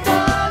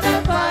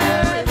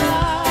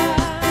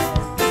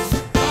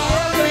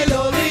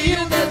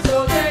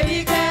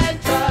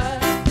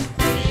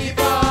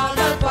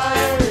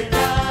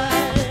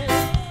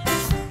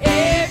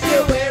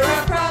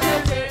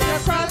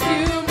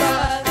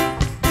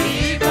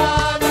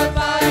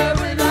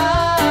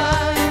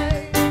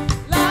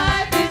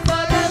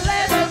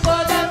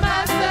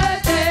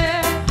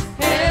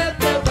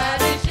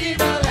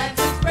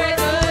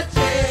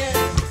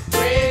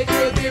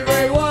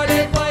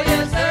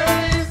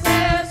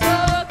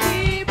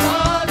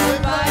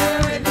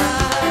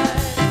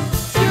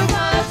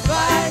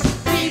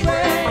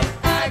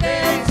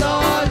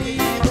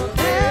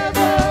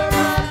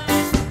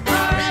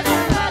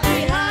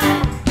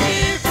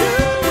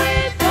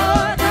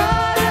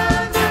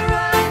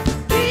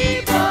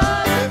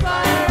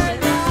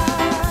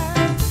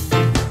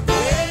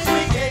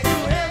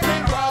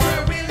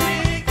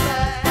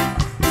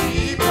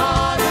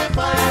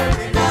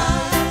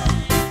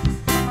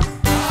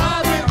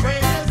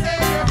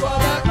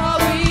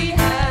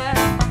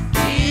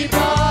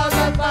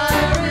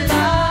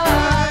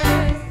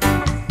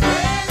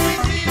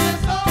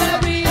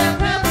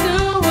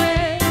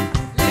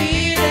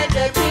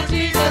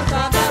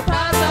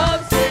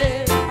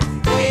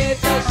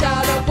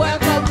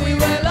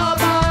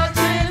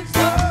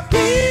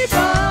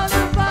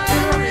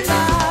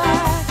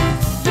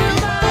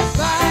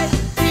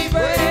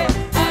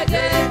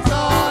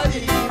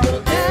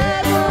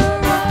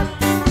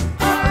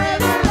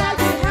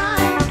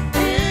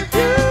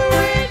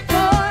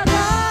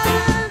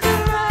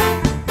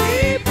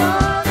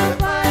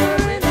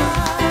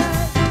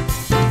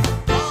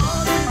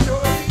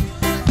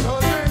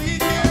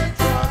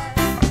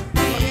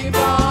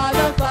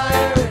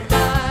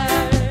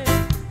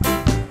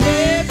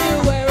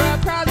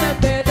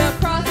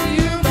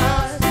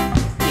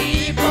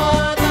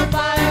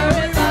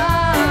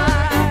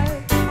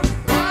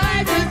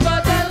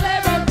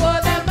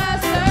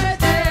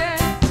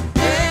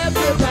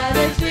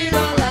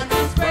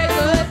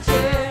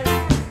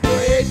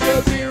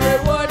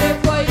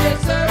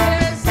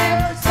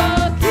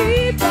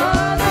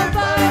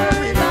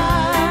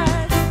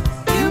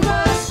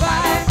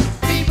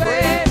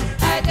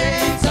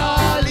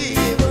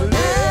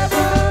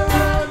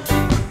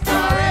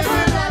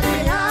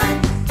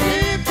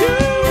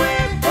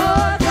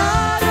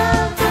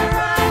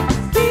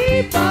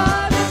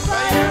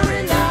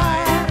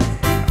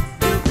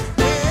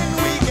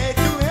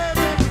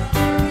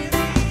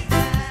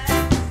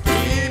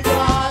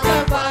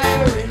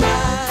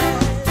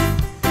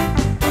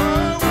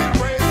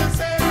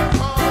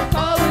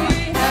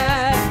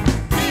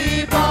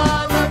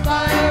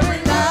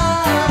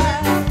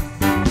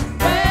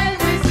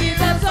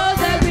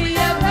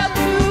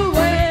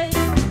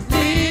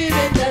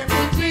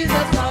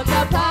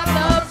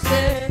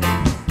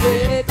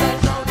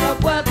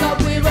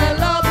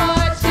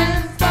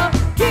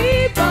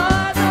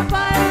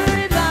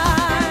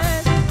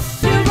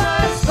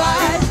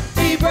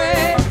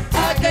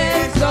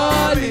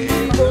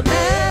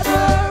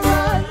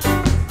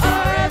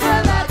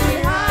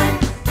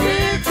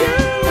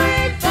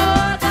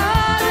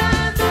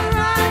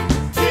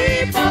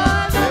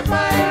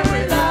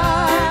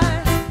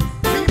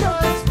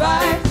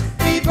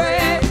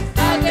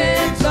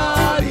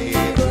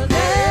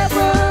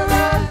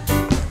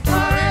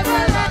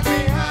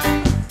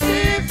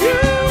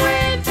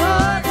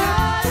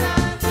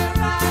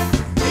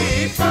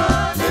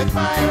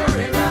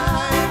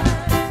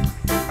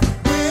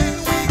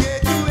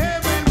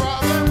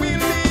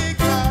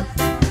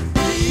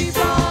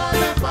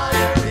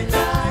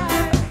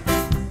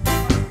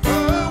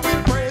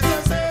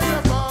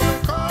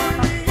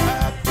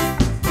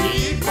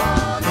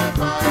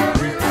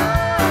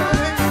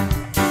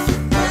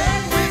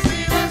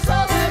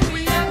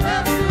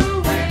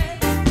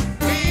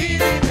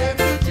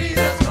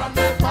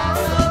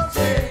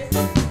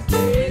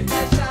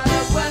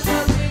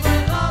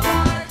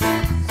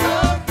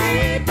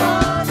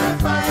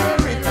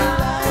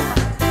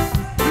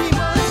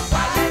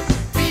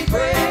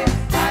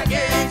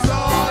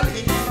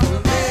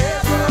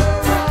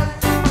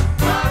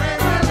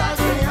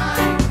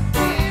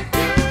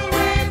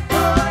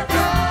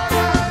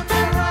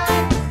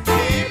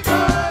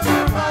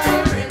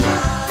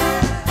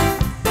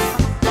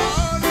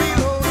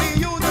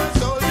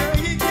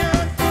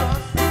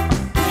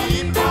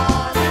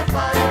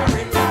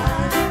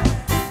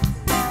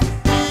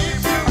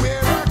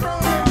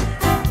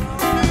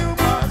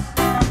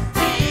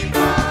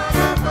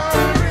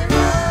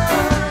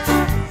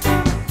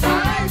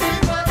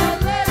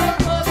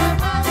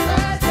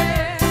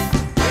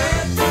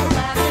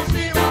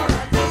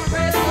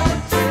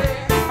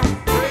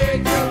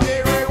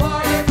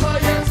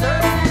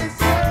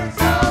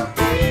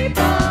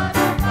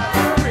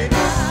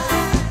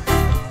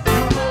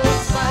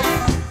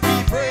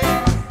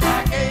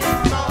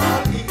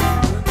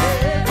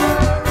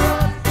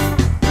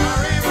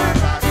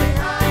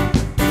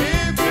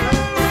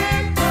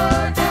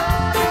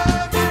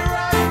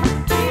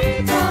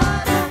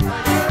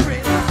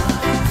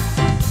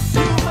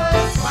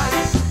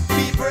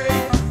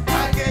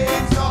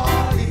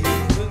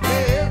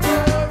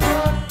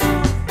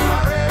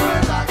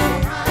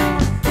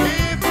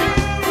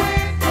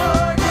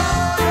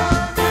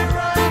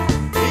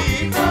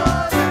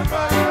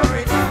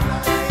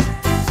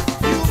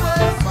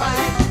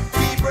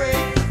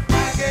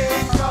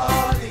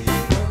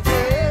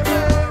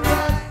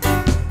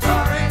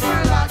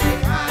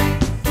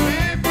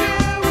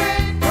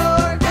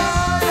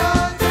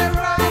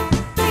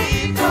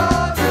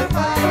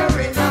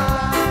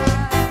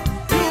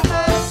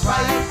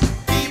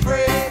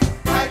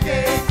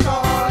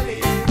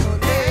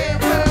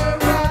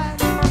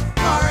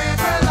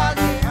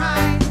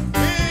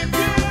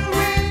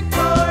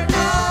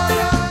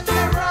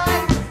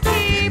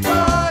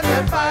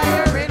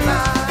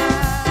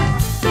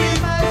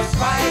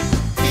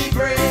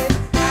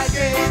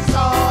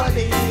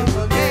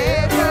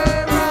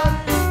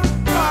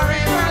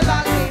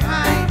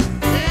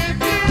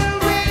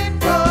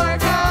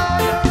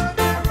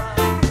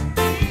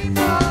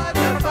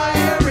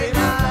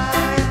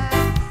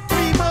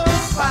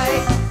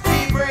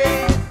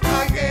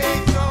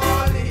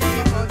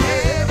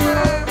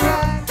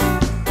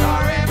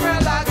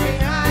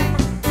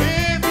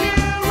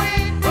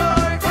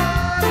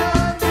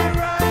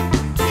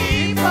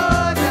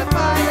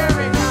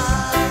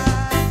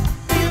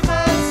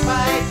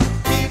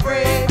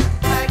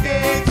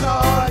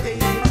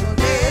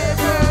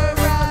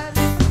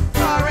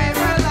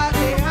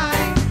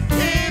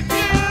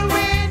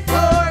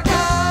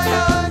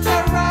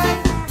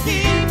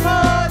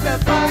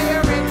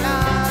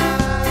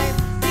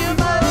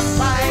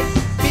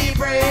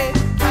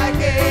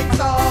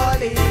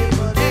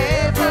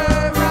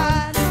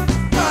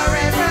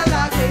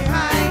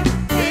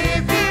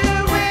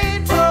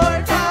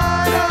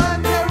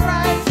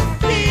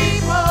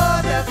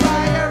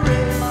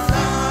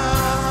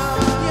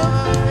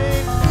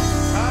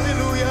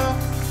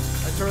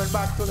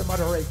 back to the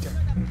moderator.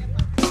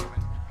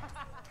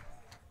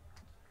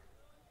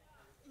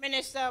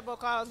 Minister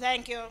Bokal,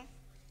 thank you.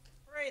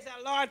 Praise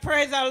the Lord,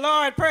 praise the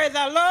Lord, praise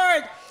the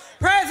Lord,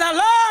 praise the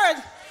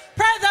Lord,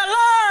 praise the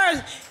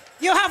Lord.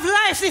 You have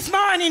life this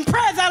morning.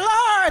 Praise the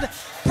Lord,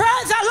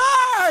 praise the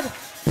Lord,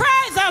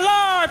 praise the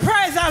Lord,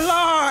 praise the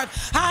Lord.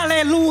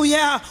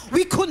 Hallelujah.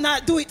 We could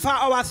not do it for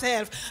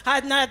ourselves.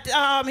 Had not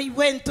he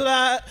went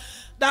to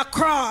the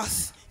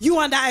cross, you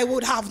and I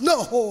would have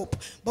no hope.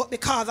 But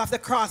because of the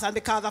cross and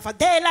because of a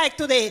day like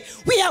today,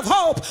 we have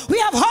hope. We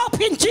have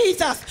hope in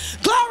Jesus.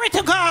 Glory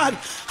to God.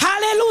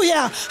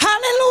 Hallelujah.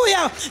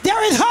 Hallelujah.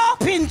 There is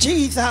hope in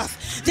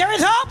Jesus. There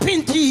is hope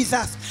in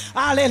Jesus.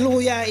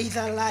 Hallelujah. He's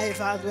alive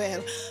as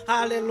well.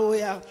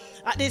 Hallelujah.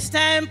 At this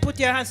time, put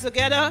your hands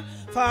together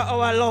for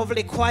our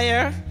lovely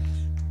choir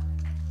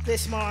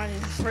this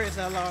morning. Praise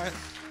the Lord.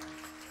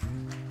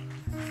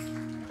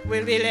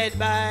 We'll be led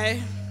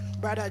by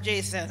Brother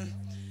Jason.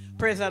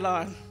 Praise the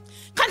Lord.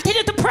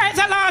 Continue to praise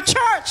the Lord,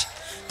 church.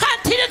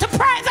 Continue to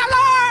praise the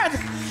Lord.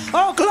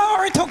 Oh,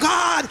 glory to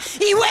God.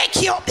 He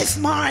wake you up this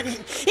morning.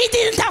 He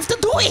didn't have to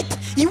do it.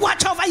 He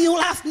watched over you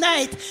last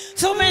night.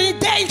 So many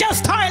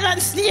dangers, toil,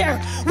 and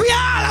snare. We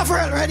all have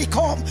already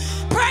come.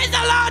 Praise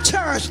the Lord,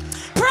 church.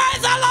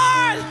 Praise the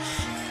Lord.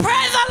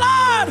 Praise the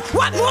Lord.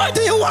 What more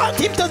do you want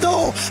him to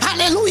do?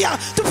 Hallelujah.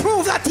 To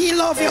prove that he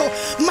loves you.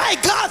 My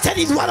God said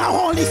his one and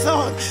only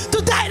son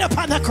to die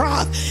upon the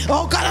cross.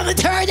 Oh God, on the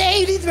third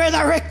day he's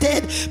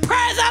resurrected.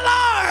 Praise the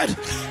Lord.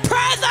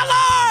 Praise the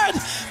Lord.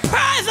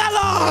 Praise the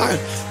Lord.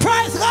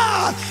 Praise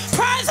God.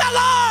 Praise the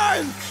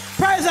Lord.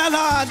 Praise the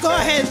Lord. Go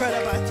ahead,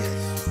 Brother Matthew.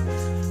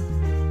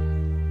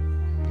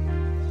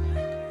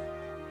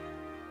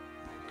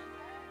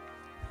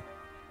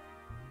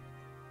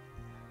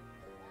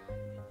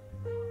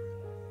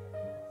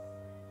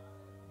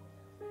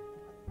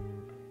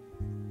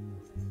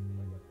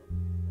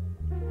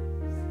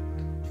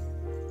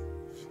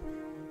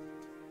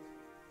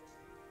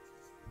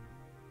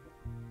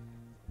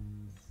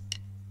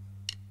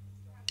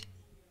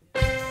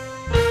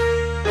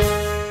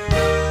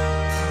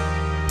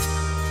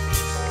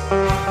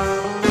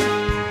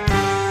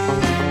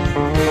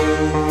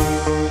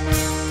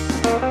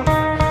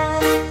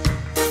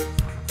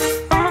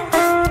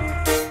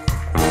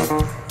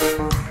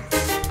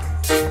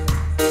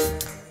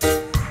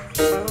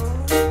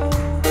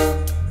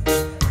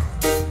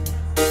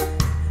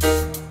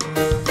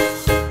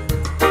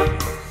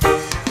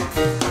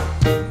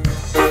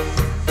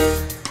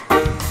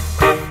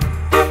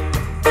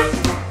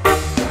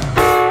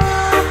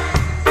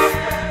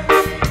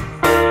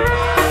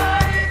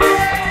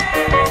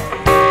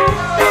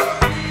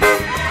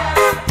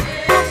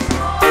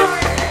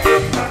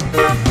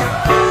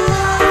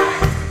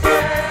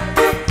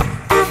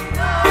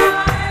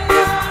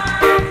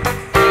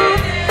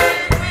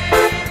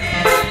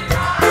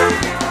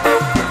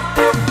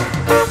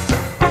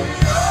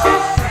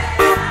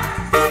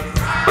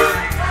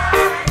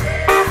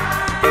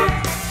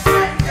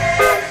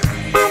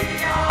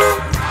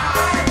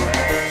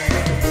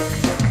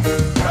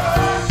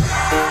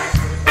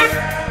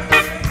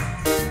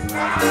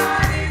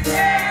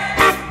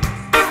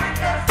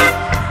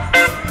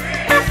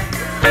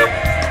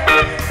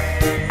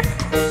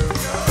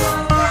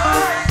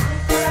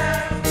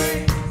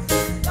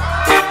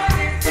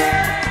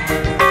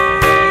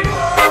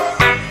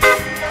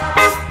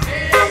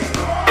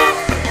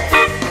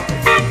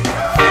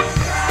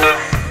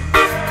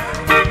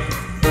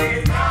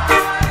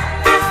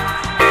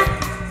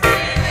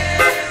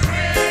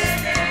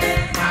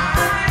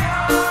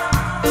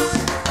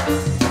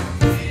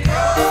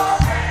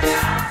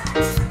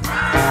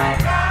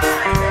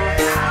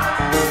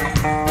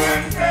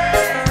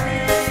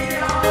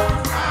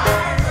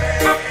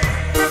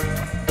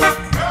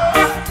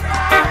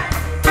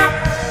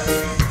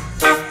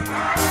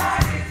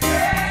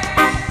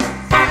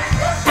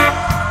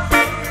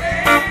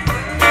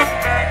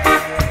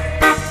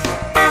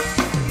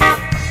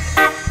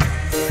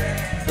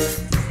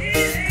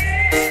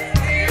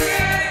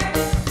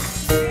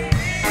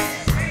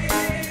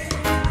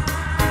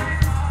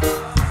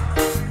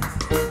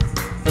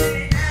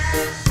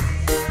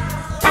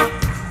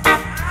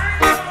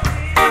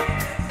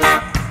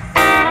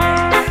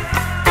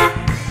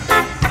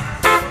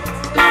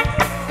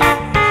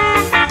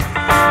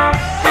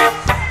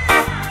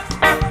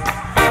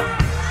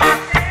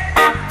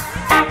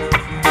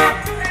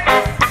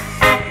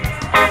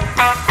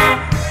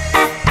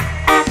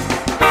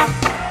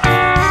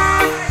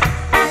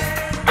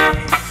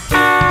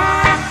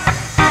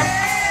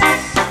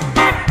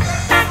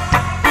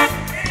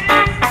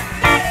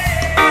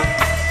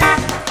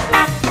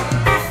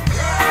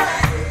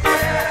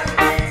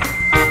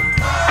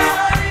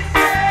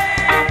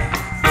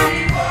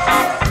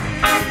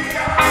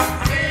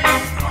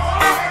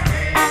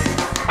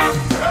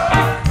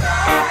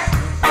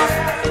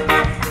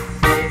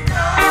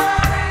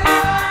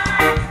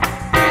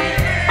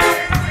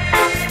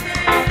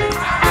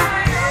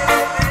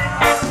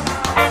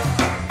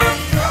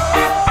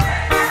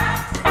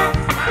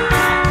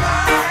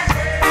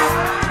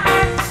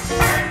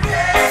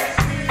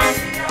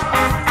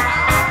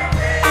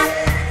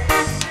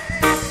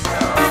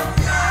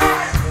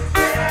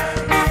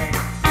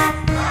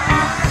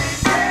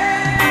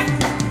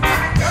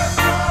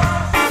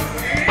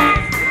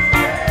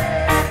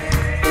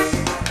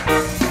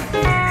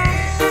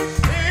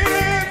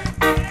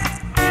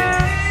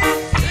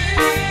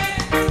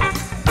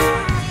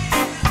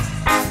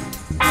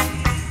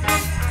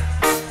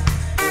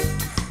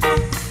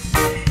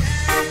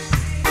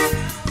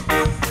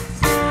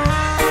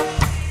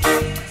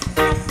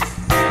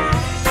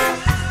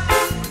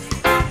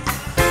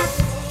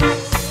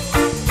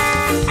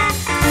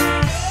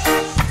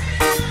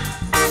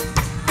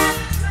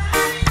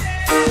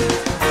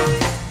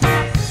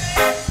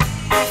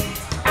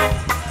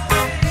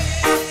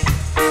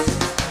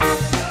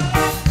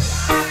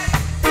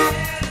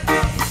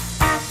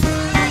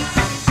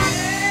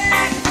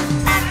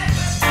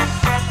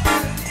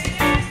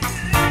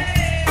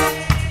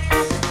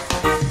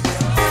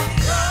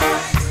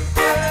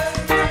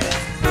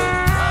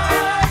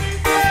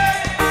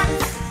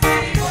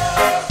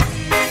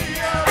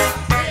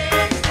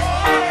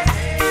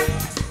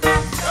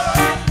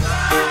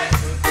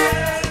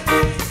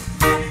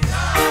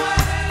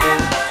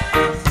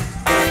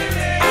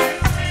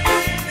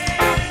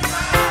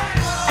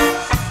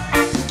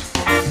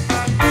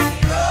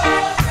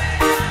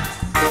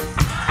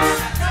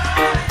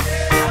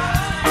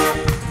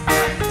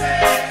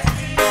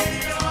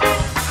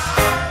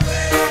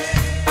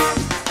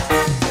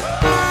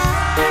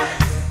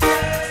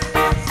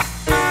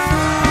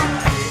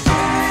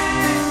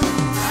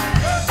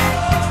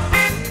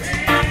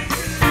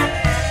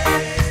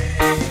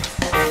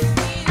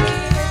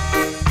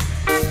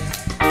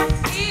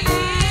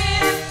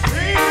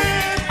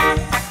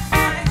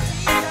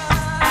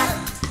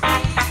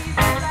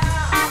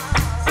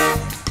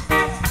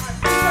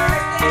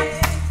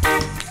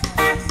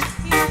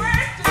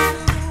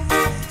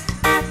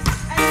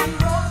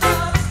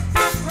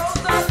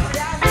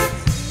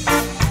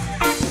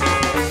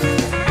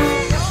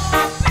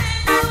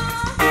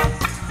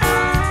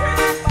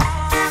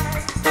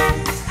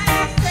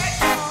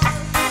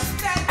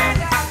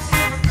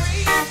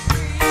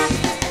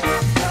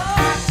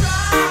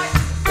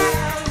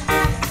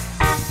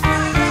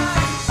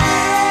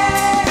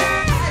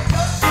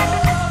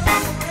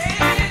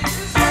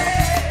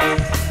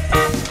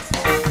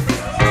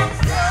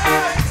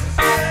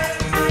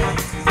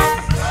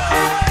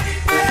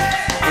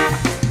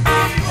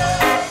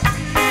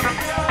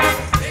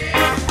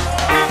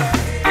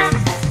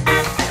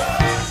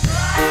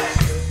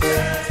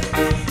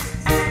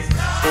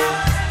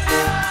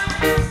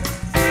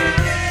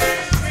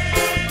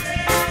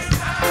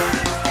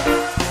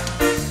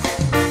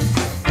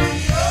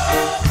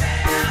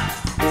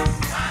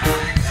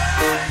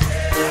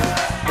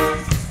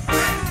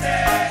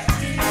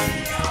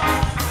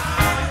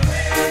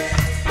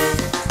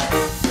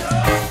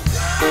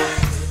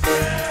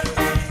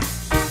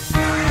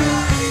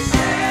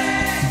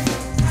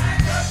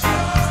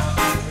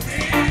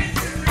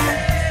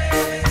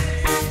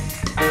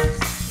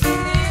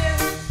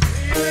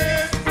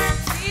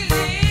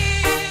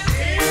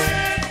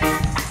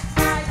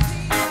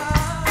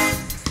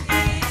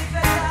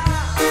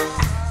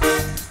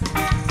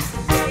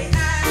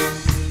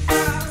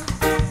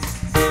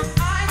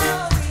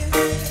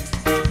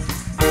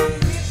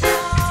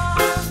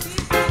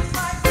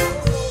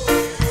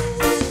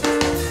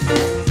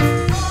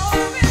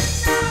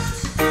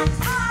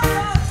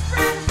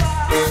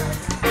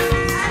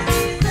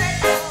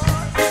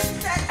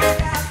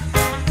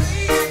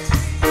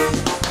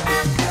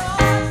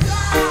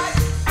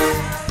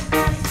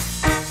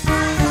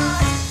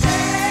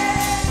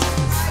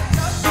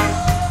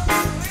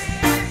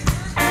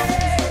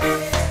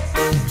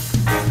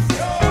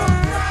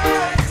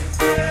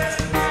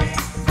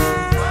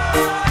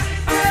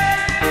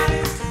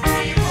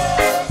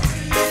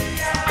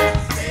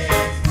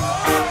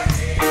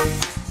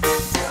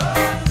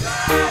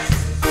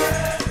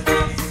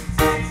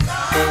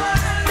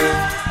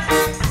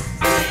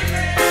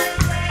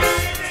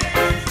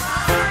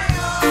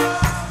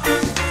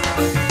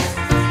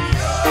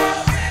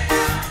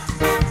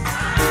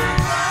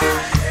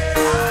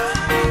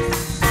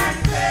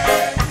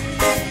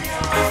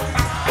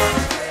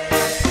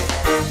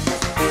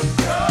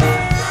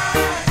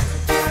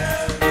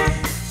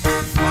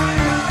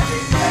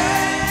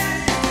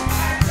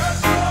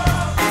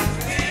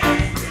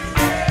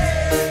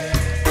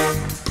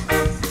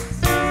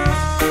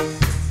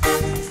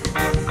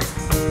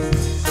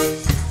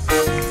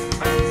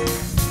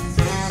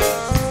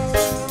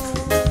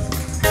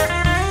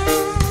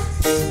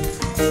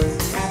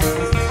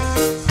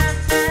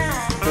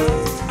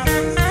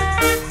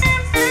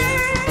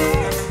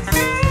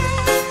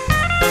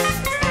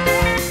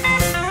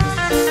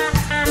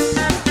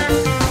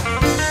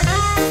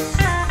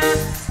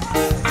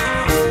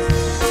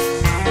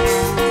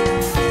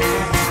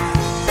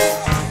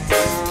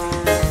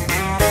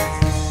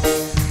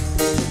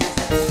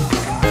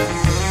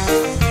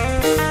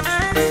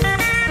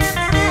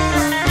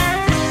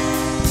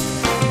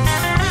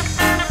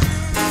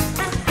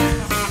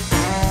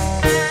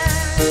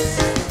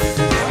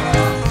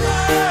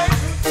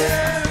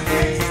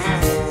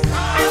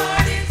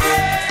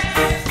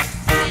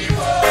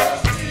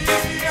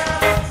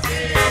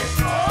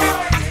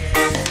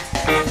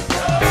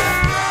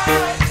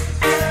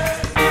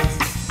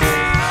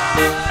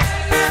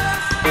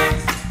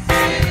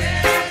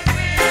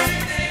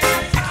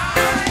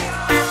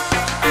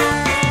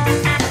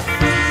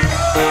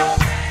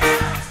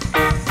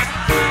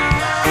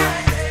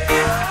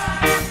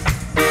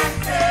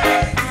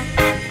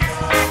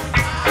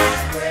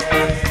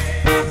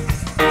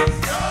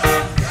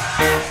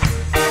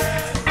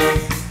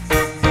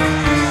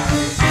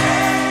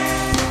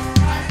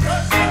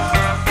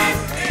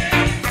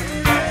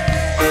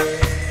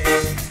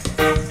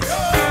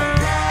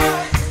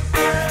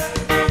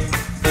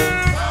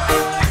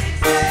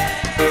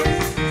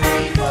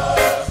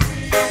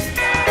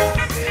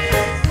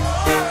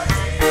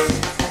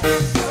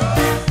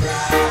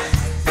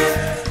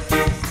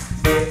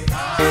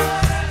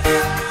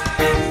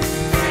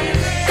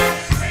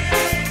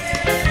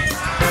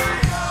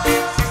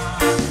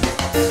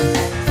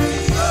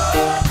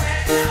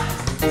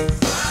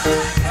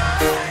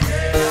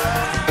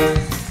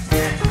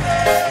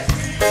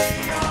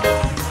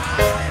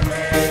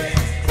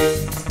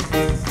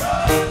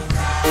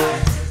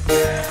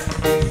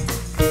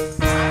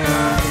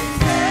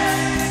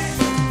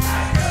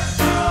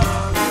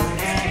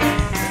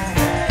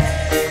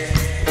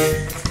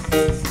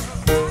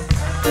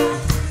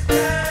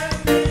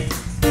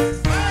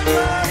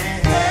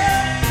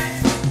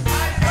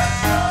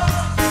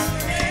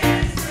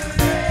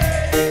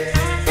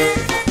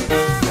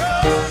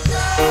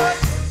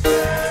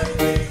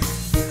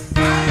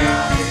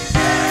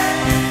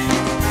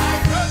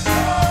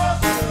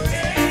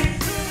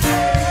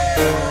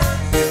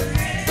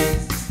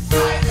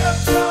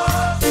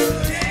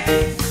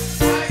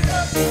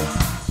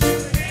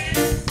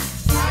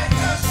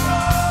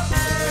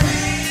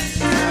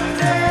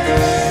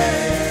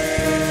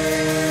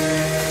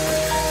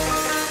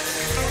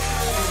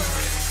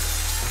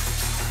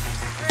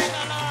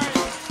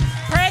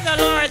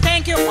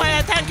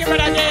 choir. Thank you,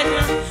 Brother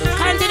Jason.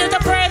 Continue to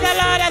praise the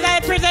Lord as I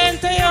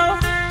present to you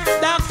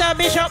Dr.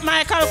 Bishop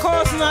Michael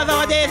Coulson,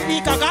 our day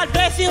speaker. God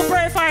bless you.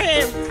 Pray for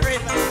him.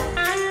 Praise the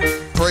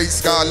Lord.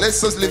 Praise God.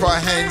 Let's just lift our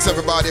hands,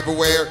 everybody,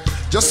 everywhere.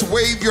 Just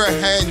wave your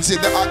hands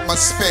in the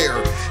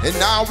atmosphere. And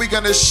now we're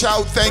going to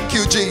shout, thank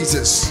you,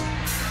 Jesus.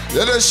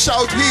 Let us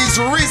shout, he's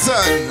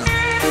risen.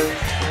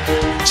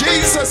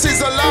 Jesus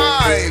is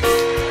alive.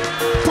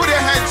 Put your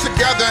hands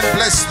together and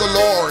bless the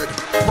Lord.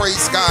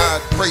 Praise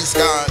God. Praise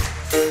God.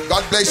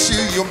 God bless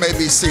you. You may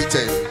be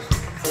seated.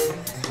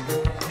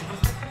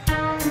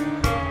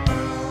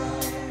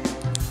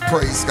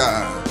 Praise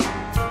God.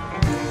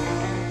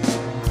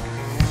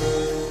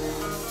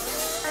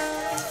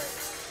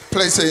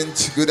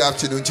 Pleasant good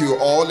afternoon to you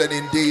all, and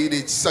indeed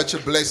it's such a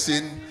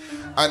blessing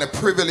and a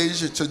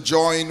privilege to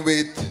join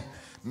with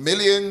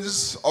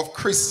millions of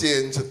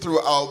Christians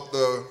throughout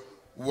the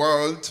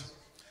world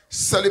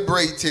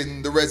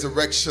celebrating the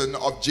resurrection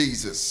of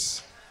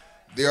Jesus.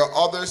 There are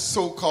other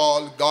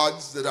so-called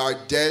gods that are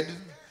dead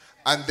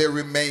and they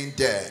remain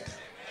dead.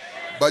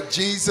 But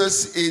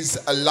Jesus is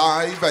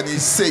alive and he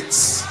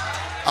sits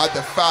at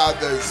the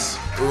Father's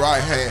right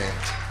hand.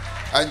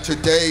 And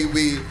today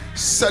we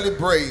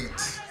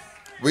celebrate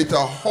with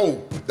a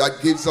hope that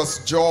gives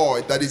us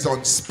joy that is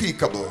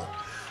unspeakable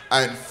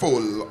and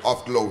full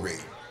of glory.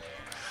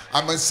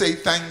 I must say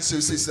thanks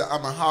to Sister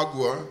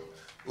Amahagua,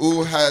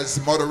 who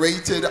has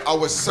moderated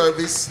our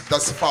service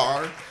thus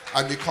far,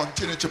 and we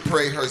continue to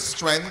pray her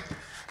strength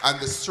and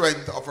the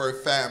strength of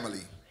her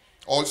family.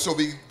 Also,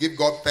 we give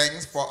God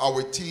thanks for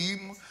our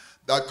team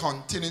that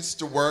continues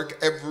to work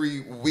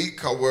every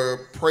week, our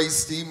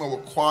praise team, our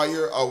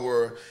choir,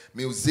 our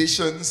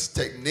musicians,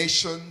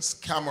 technicians,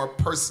 camera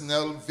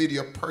personnel,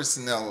 video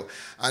personnel,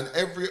 and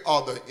every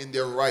other in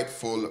their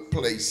rightful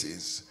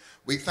places.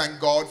 We thank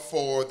God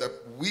for the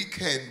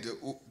weekend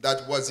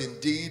that was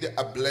indeed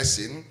a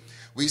blessing.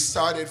 We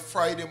started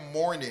Friday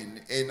morning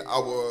in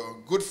our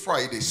Good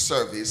Friday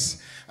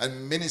service,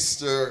 and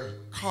Minister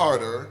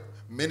Carter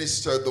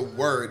ministered the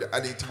word,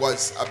 and it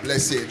was a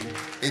blessing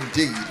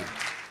indeed.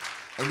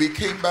 And we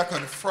came back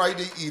on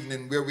Friday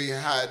evening where we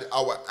had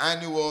our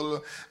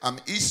annual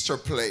Easter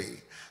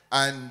play.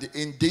 And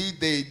indeed,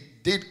 they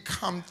did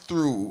come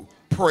through,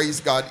 praise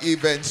God,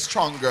 even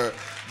stronger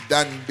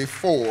than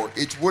before.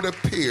 It would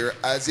appear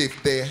as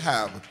if they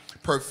have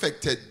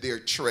perfected their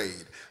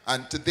trade.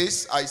 And to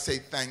this, I say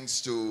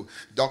thanks to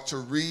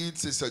Dr. Reed,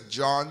 Sister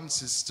John,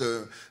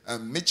 Sister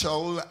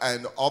Mitchell,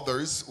 and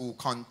others who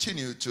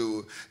continue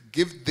to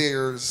give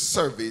their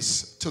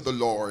service to the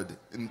Lord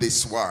in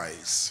this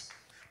wise.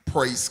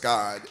 Praise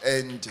God.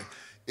 And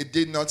it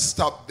did not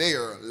stop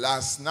there.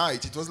 Last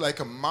night, it was like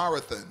a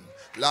marathon.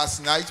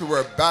 Last night, we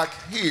were back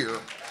here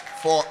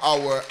for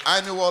our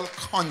annual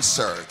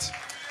concert.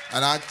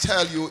 And I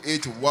tell you,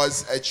 it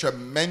was a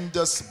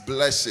tremendous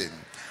blessing.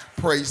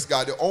 Praise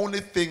God. The only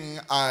thing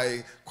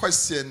I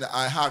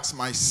asked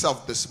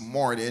myself this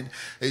morning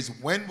is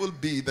when will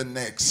be the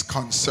next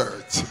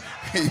concert?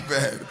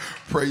 Amen.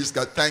 Praise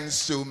God.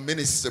 Thanks to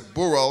Minister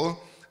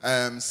Burrell,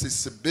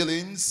 Sister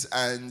Billings,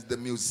 and the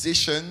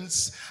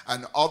musicians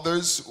and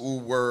others who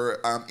were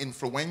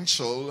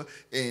influential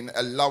in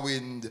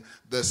allowing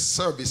the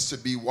service to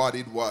be what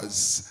it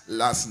was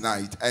last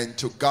night. And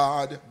to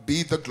God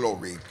be the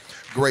glory.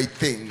 Great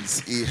things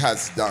he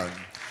has done.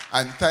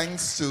 And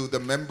thanks to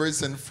the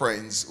members and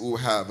friends who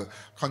have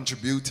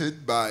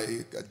contributed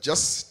by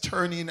just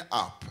turning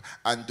up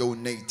and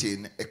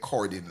donating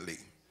accordingly.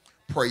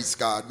 Praise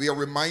God. We are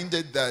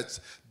reminded that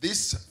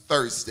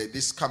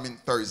this coming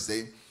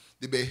Thursday,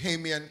 the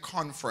Bahamian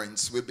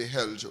Conference will be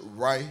held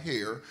right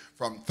here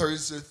from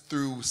Thursday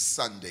through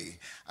Sunday.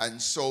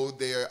 And so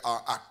there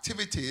are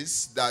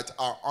activities that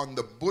are on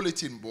the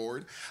bulletin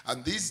board.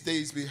 And these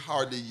days we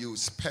hardly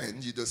use pen.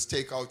 You just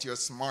take out your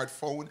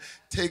smartphone,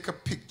 take a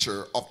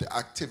picture of the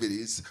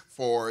activities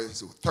for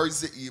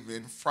Thursday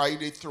evening,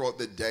 Friday throughout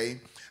the day,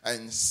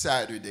 and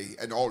Saturday,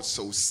 and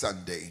also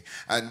Sunday.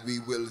 And we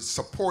will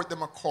support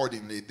them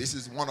accordingly. This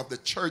is one of the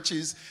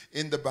churches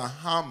in the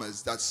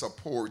Bahamas that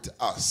support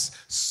us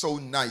so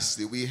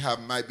nicely. We have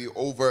maybe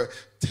over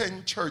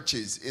 10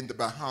 churches in the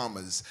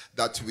Bahamas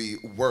that we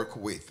work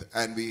with,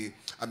 and we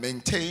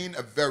maintain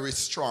a very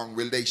strong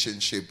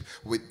relationship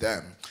with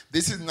them.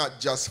 This is not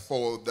just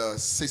for the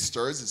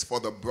sisters, it's for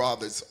the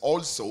brothers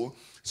also.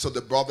 So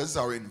the brothers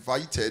are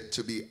invited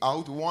to be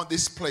out. We want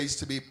this place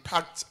to be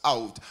packed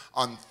out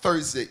on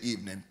Thursday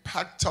evening,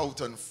 packed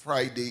out on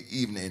Friday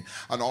evening,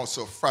 and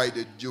also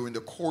Friday during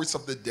the course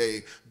of the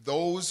day.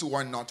 Those who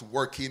are not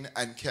working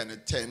and can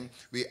attend,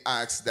 we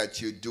ask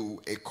that you do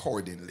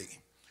accordingly.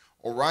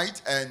 All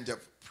right, and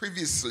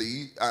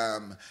previously,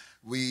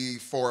 we,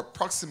 for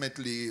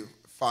approximately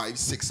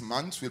 5-6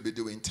 months, we'll be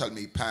doing Tell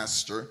Me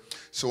Pastor.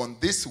 So on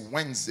this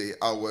Wednesday,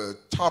 our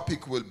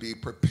topic will be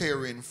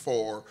preparing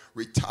for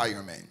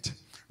retirement.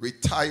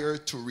 Retire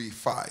to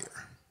refire.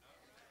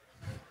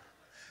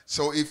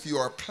 So if you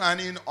are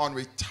planning on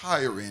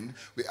retiring,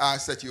 we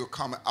ask that you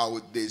come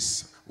out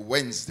this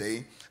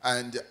Wednesday,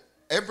 and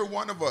every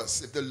one of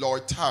us, if the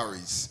Lord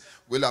tarries,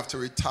 will have to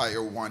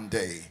retire one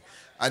day.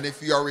 And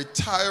if you are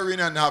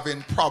retiring and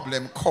having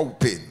problem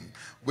coping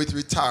with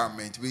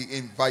retirement, we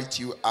invite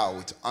you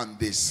out on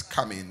this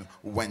coming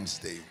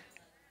Wednesday.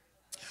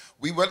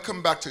 We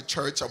welcome back to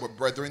church our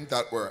brethren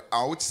that were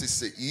out,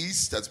 Sister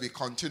East, as we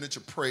continue to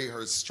pray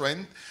her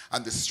strength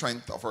and the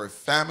strength of her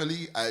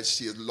family as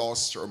she had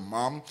lost her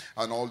mom,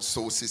 and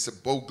also Sister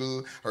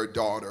Bogle, her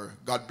daughter.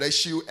 God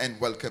bless you and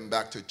welcome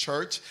back to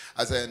church.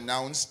 As I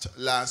announced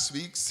last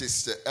week,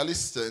 Sister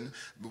Elliston,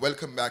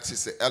 welcome back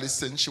Sister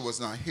Elliston. She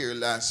was not here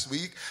last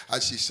week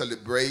as she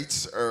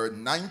celebrates her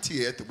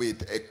 90th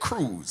with a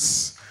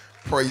cruise.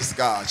 Praise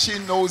God. She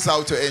knows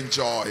how to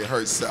enjoy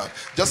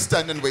herself. Just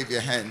stand and wave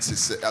your hand,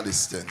 Sister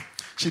Elliston.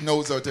 She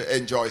knows how to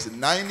enjoy it.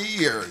 90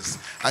 years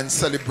and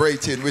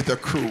celebrating with a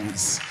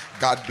cruise.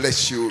 God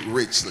bless you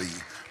richly.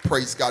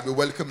 Praise God. We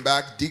welcome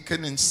back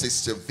Deacon and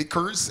Sister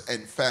Vickers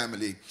and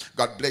family.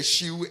 God bless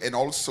you. And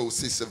also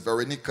Sister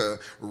Veronica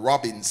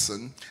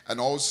Robinson. And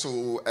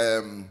also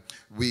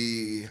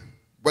we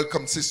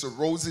welcome Sister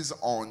Roses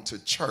on to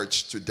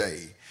church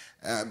today.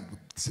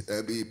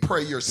 We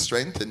pray your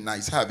strength and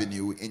nice having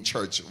you in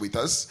church with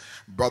us.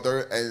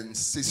 Brother and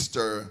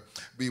sister,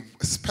 we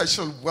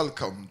special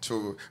welcome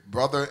to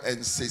brother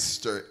and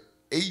sister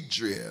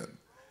Adrian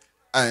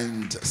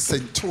and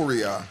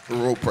Centuria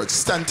Rupert.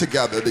 Stand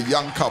together, the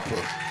young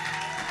couple.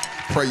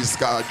 Praise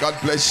God. God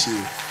bless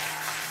you.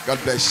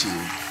 God bless you.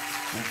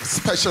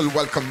 Special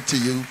welcome to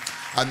you.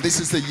 And this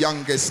is the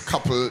youngest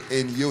couple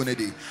in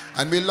unity.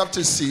 And we love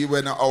to see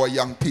when our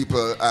young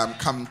people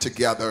come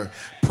together,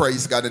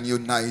 praise God, and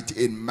unite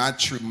in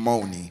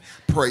matrimony.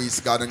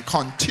 Praise God, and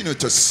continue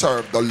to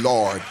serve the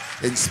Lord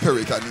in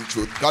spirit and in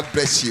truth. God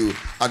bless you,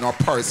 and our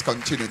prayers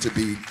continue to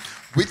be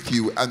with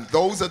you. And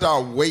those that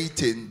are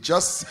waiting,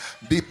 just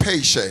be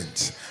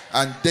patient.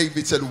 And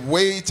David said,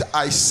 wait,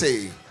 I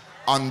say,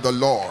 on the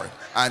Lord,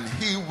 and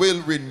he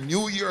will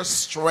renew your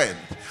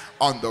strength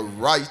on the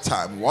right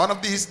time. One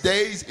of these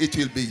days, it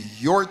will be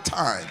your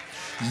time.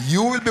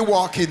 You will be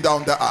walking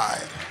down the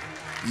aisle.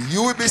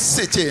 You will be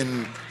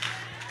sitting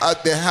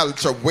at the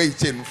altar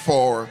waiting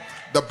for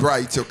the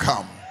bride to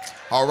come.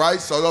 All right,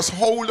 so just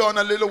hold on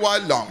a little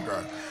while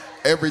longer.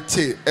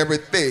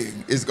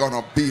 Everything is going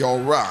to be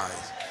all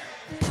right.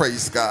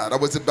 Praise God. I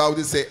was about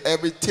to say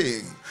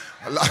everything.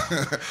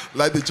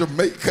 Like the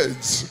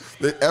Jamaicans,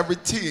 that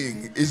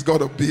everything is going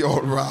to be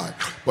all right.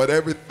 But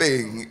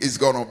everything is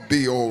going to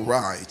be all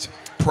right.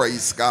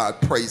 Praise God.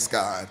 Praise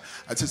God.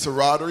 And Sister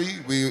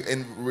Rodri,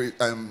 we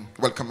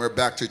welcome her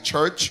back to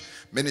church.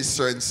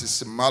 Minister and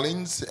Sister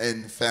Mullins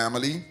and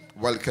family,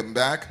 welcome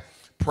back.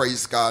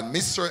 Praise God.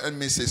 Mr.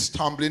 and Mrs.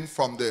 Tomlin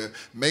from the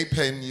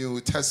Maypen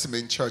New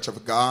Testament Church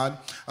of God,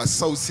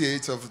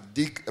 Associate of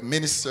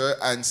Minister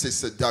and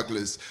Sister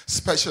Douglas,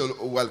 special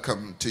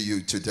welcome to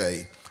you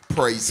today.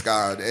 Praise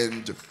God.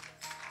 And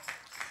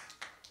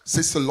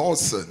Sister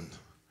Lawson,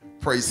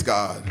 praise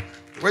God.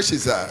 Where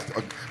she's at?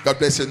 God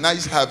bless you.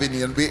 Nice having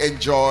you. And we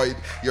enjoyed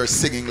your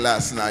singing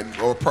last night.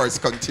 Our prayers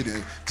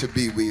continue to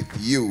be with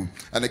you.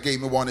 And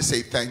again, we want to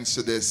say thanks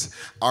to this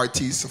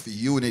Artists of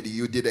Unity.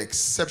 You did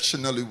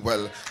exceptionally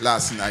well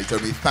last night.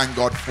 And we thank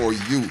God for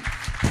you.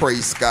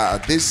 Praise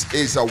God. This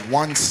is a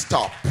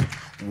one-stop,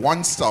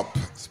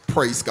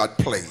 praise God,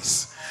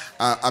 place.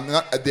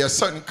 There are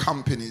certain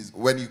companies,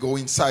 when you go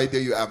inside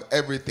there, you have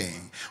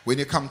everything. When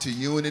you come to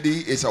Unity,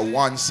 it's a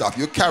one-stop.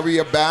 You carry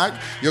a bag,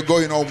 you're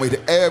going home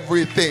with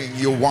everything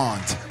you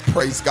want.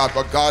 Praise God.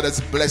 But God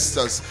has blessed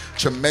us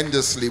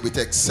tremendously with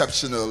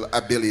exceptional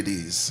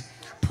abilities.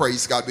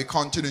 Praise God. We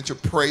continue to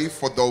pray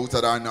for those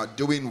that are not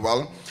doing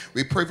well.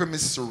 We pray for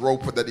Mr.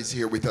 Roper that is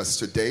here with us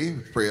today.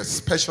 We pray a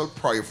special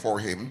prayer for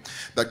him,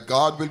 that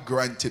God will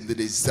grant him the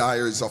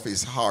desires of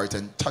his heart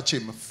and touch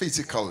him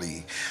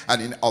physically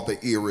and in other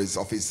areas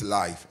of his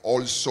life.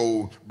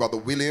 Also, Brother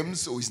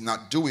Williams, who is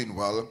not doing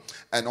well,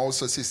 and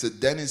also Sister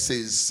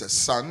Dennis's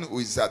son, who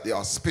is at the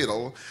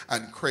hospital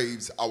and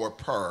craves our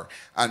prayer,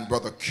 and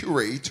Brother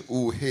Curate,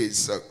 who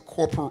is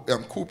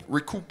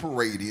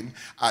recuperating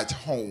at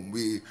home.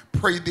 We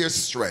pray their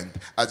strength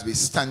as we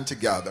stand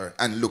together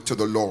and look to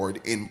the Lord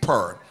in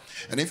prayer.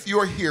 And if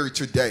you're here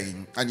today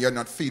and you're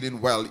not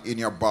feeling well in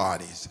your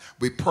bodies,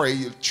 we pray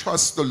you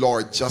trust the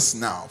Lord just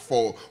now,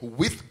 for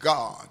with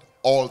God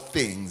all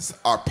things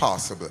are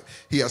possible.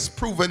 He has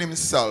proven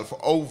himself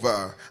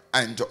over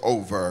and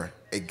over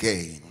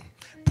again.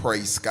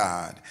 Praise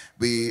God.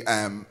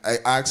 I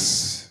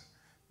ask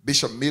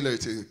Bishop Miller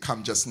to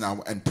come just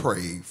now and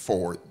pray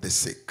for the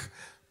sick.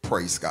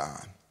 Praise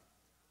God.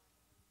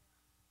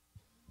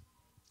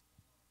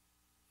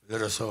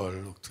 Let us all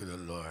look to the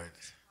Lord.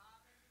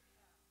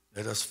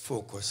 Let us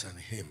focus on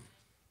him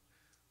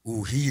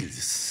who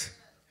heals.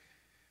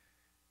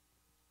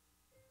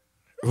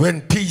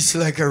 When peace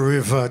like a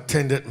river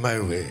attended my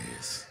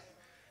ways,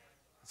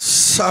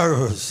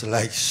 sorrows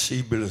like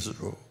Sheba's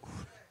robe.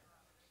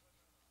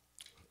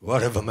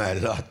 Whatever my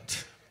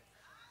lot,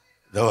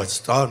 thou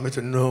hast taught me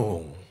to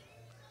know,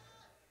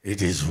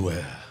 it is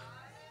well.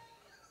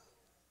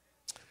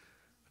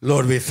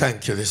 Lord, we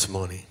thank you this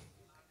morning.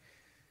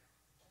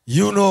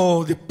 You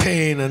know the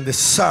pain and the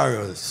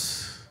sorrows.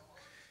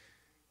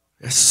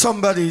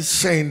 Somebody is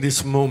saying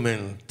this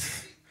moment,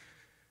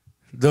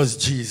 does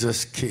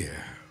Jesus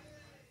care?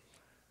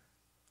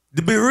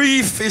 The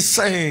bereaved is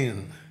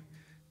saying,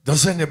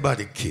 does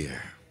anybody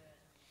care?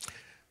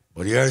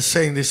 But you are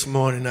saying this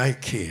morning, I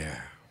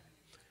care.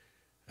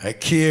 I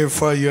care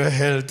for your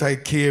health. I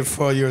care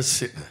for your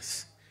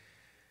sickness.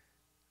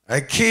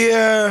 I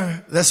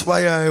care, that's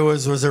why I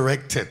was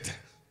resurrected,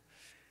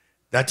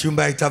 that you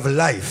might have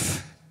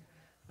life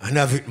and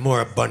have it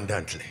more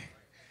abundantly.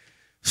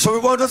 So we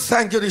want to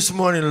thank you this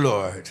morning,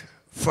 Lord,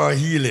 for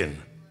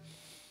healing.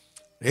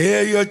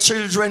 Here your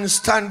children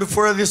stand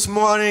before you this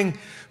morning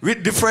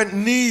with different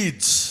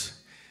needs.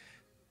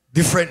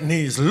 Different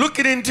needs.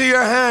 Looking into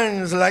your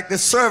hands like the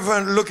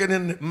servant looking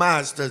in the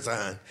master's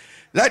hand.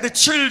 Like the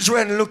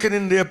children looking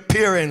in their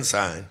parents'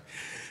 hand.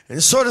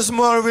 And so this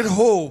morning with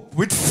hope,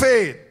 with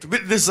faith,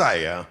 with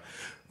desire,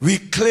 we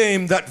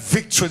claim that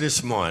victory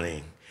this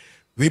morning.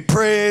 We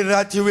pray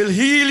that you will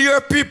heal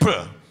your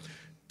people.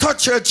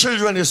 Touch your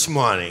children this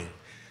morning.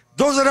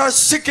 Those that are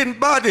sick in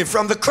body,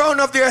 from the crown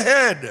of their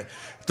head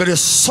to the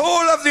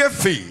sole of their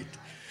feet.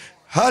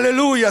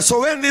 Hallelujah.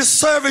 So when this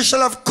service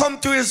shall have come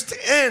to its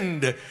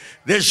end,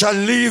 they shall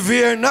leave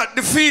here not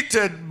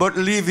defeated, but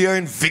leave here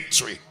in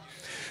victory.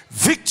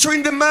 Victory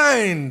in the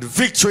mind,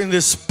 victory in the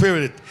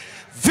spirit,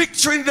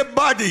 victory in the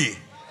body.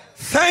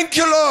 Thank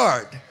you,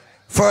 Lord,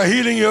 for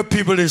healing your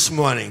people this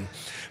morning.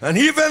 And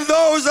even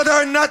those that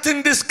are not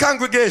in this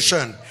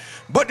congregation,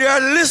 but they are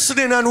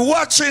listening and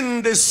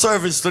watching this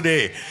service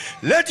today,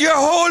 let your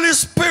Holy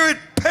Spirit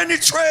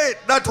penetrate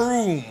that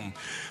room.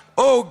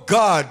 Oh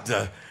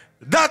God,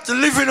 that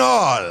living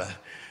all,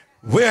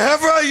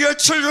 wherever your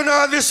children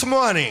are this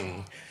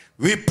morning,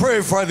 we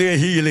pray for their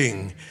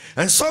healing.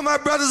 And so, my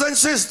brothers and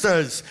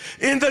sisters,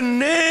 in the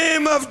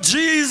name of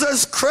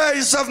Jesus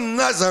Christ of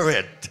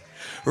Nazareth,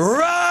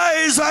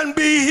 rise and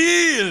be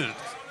healed.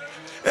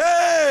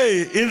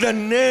 Hey, in the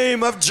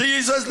name of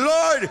Jesus,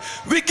 Lord,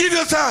 we give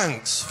you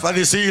thanks for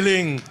this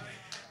healing.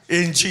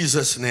 In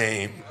Jesus'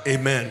 name,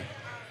 amen.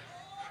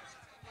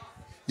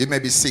 You may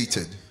be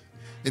seated.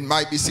 It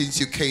might be since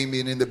you came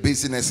in the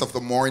busyness of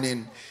the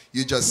morning,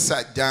 you just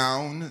sat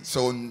down.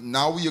 So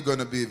now you're going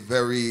to be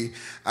very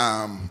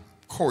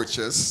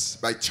courteous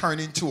by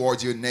turning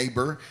towards your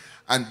neighbor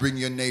and bring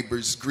your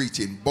neighbor's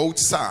greeting, both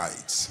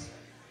sides.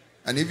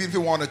 And even if you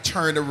want to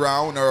turn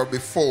around or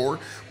before,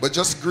 but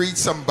just greet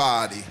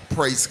somebody.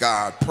 Praise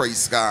God,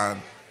 praise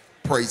God,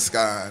 praise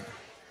God.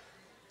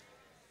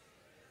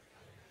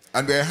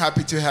 And we're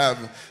happy to have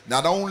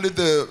not only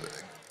the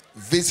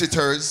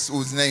visitors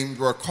whose names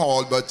were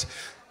called, but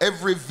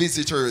every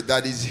visitor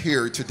that is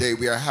here today.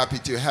 We are happy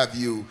to have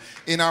you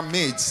in our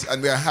midst,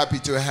 and we are happy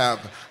to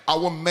have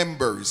our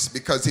members,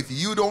 because if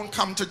you don't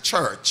come to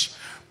church,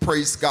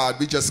 praise God,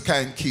 we just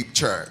can't keep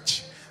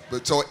church.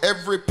 But so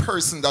every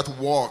person that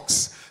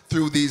walks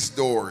through these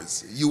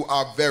doors, you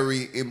are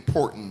very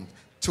important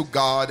to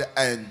God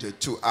and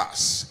to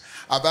us.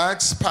 I've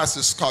asked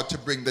Pastor Scott to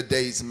bring the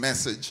day's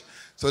message.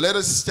 So let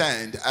us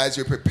stand as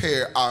we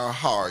prepare our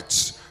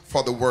hearts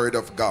for the word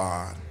of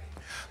God.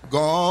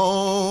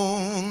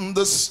 Gone,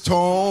 the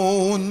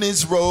stone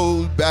is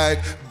rolled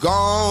back.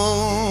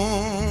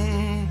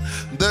 Gone,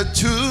 the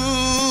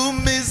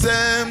tomb is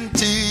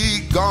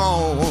empty.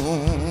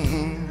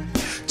 Gone,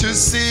 to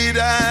sit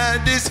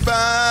at his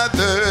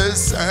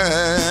Father's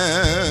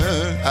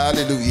hand.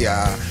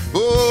 Hallelujah.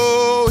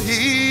 Oh,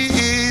 he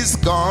is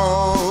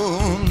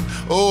gone,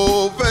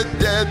 over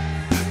death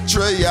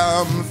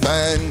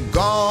triumphant,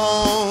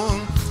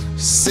 gone.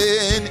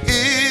 Sin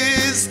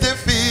is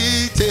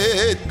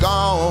defeated,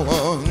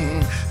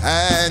 gone,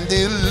 and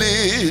he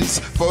lives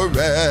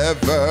forevermore.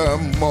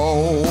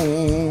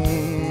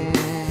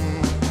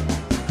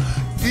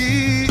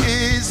 He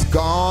is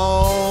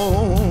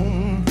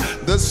gone,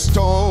 the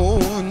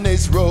stone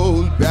is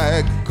rolled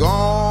back,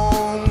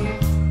 gone,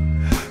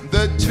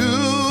 the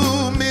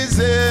tomb is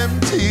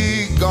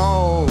empty,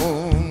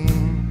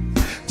 gone,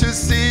 to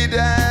sit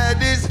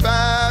at his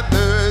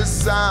Father's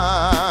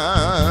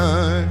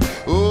side.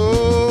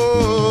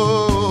 Oh,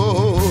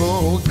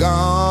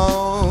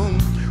 gone,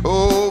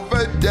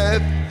 over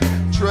death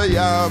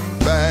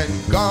triumphant,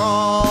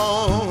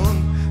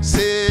 gone,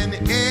 sin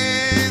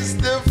is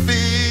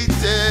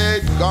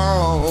defeated,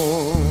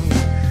 gone,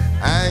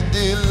 and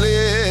he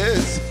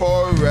lives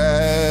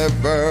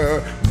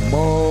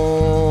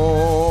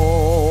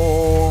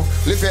forevermore.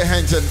 Lift your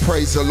hands and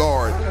praise the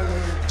Lord.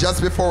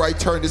 Just before I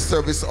turn the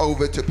service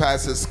over to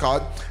Pastor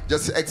Scott,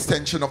 just an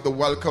extension of the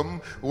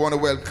welcome. We want to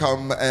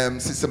welcome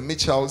Sister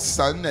Mitchell's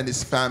son and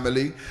his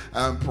family,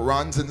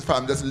 Ron's and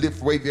family. Just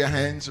wave your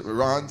hands,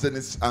 Ron's and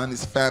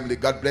his family.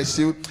 God bless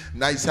you.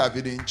 Nice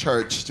having you in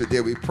church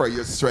today. We pray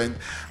your strength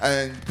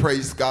and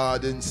praise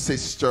God. And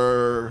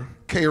Sister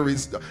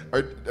Carrie's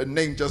her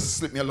name just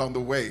slipped me along the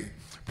way.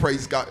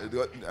 Praise God.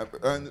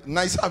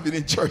 Nice having you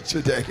in church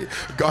today.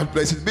 God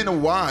bless you. It's been a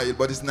while,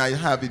 but it's nice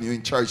having you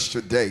in church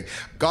today.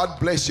 God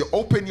bless you.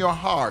 Open your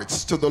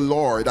hearts to the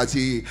Lord as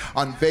he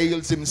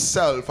unveils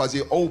himself, as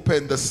he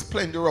opens the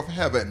splendor of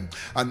heaven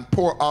and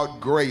pour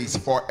out grace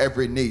for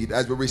every need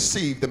as we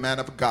receive the man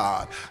of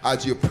God,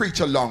 as you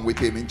preach along with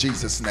him in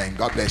Jesus' name.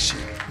 God bless you.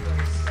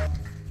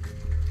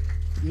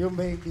 You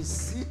may be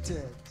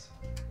seated.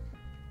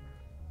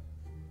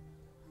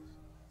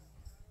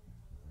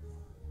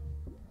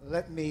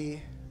 Let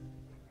me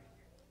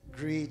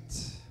greet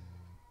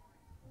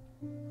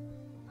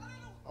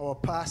our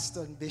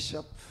pastor and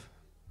bishop,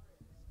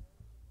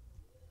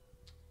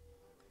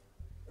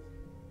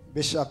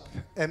 Bishop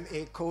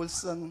M.A.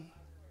 Colson,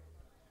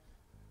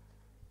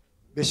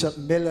 Bishop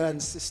Miller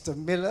and Sister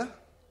Miller,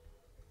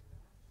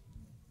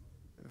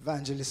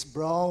 Evangelist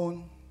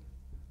Brown,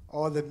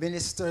 all the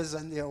ministers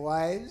and their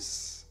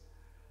wives,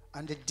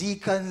 and the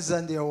deacons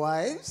and their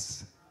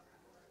wives,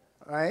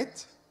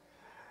 right?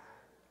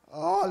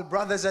 All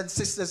brothers and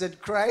sisters in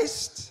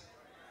Christ,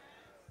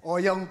 our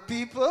young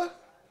people,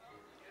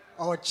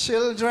 our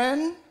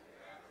children,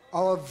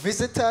 our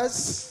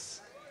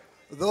visitors,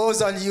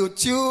 those on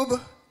YouTube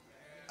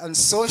and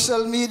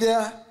social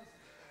media.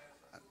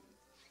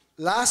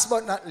 Last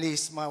but not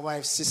least, my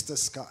wife, Sister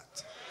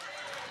Scott.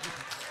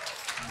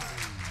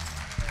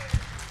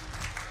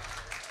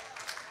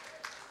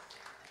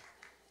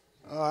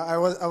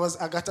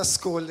 I got a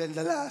scolding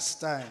the last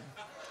time.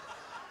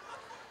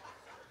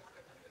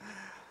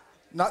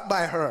 Not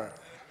by her.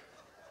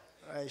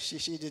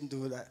 She didn't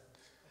do that.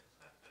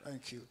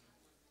 Thank you.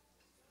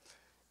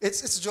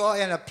 It's joy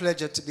and a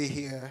pleasure to be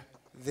here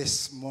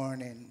this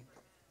morning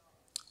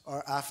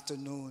or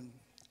afternoon.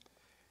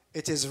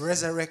 It is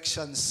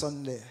Resurrection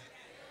Sunday.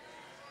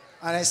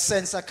 And I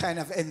sense a kind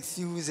of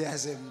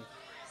enthusiasm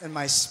in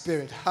my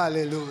spirit.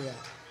 Hallelujah.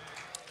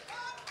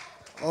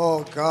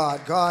 Oh God,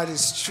 God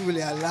is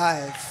truly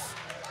alive.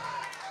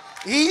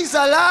 He's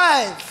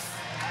alive.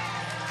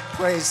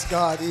 Praise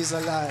God, he's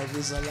alive,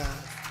 he's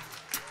alive.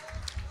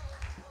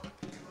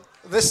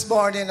 This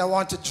morning I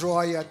want to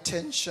draw your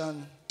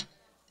attention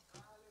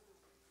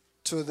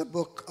to the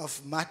book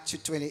of Matthew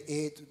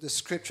 28, the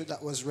scripture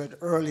that was read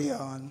early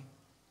on.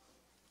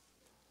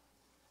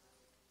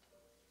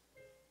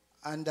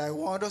 And I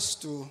want us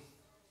to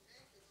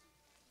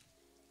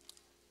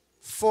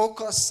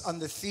focus on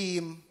the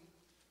theme,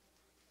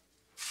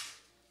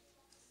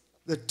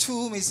 the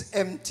tomb is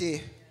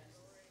empty.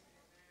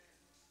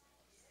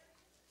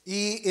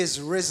 He is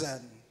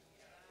risen.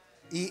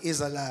 He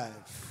is alive.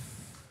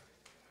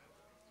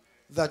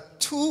 The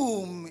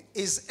tomb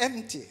is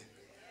empty.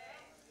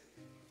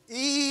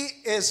 He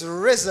is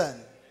risen.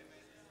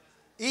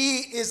 He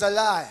is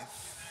alive.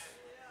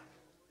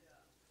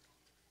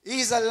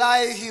 He's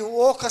alive. He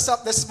woke us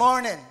up this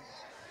morning.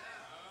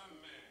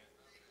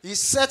 He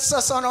sets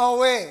us on our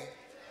way.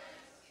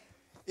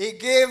 He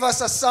gave us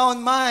a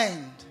sound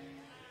mind.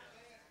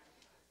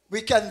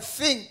 We can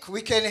think,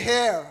 we can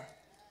hear,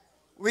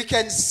 we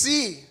can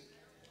see,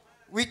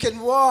 we can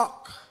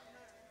walk.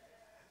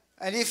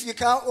 And if you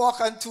can't walk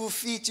on 2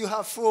 feet, you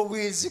have 4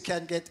 wheels you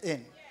can get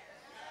in.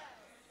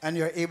 And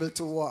you're able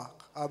to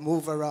walk or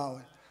move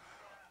around.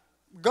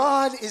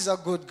 God is a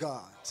good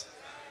God.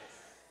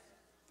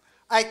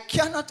 I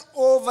cannot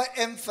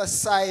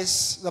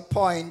overemphasize the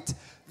point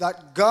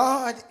that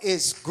God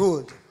is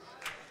good.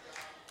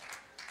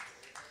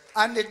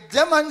 And it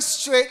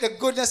demonstrates the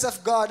goodness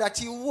of God that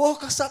he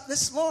woke us up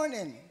this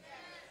morning.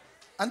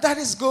 And that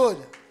is good.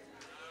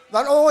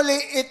 Not only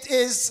it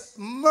is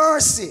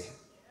mercy,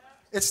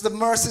 it's the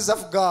mercies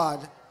of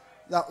God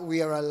that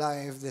we are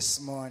alive this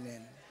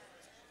morning.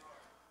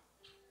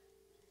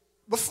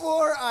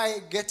 Before I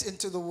get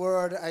into the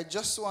word, I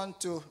just want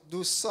to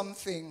do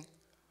something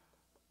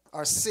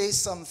or say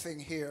something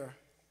here.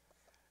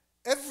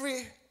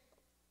 Every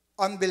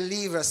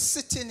unbeliever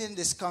sitting in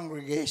this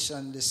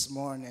congregation this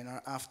morning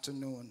or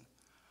afternoon,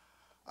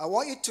 I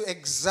want you to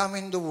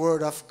examine the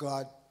word of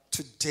God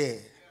today.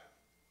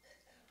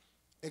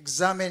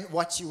 Examine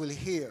what you will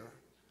hear.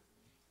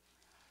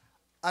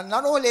 And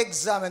not only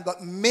examine,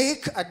 but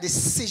make a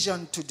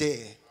decision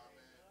today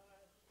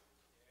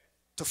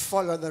to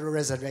follow the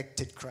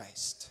resurrected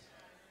Christ.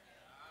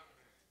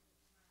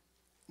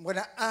 I'm going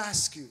to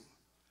ask you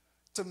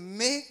to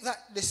make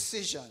that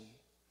decision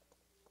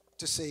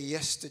to say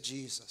yes to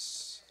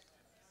Jesus.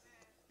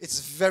 It's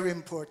very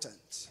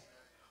important.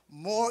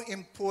 More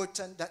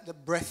important than the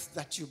breath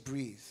that you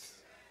breathe,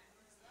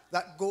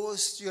 that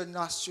goes to your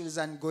nostrils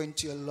and go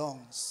into your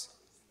lungs.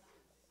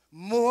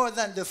 More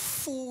than the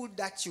food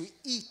that you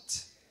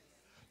eat.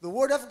 The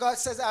word of God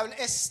says, I will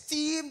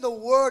esteem the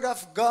word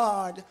of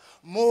God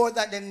more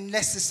than the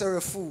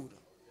necessary food.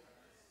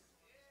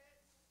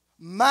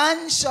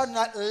 Man shall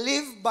not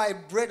live by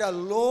bread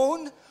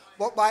alone,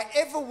 but by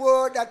every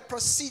word that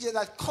proceeded,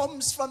 that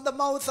comes from the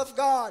mouth of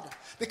God.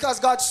 Because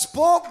God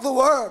spoke the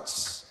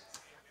words,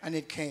 and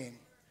it came.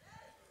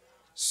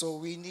 So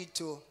we need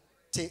to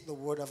take the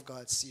word of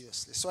God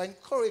seriously. So I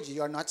encourage you,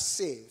 you are not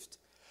saved.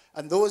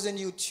 And those in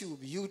YouTube,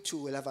 you too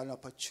will have an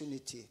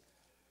opportunity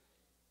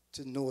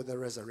to know the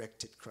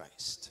resurrected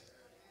Christ.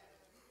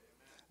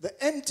 The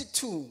empty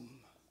tomb,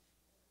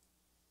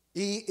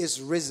 he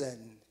is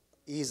risen,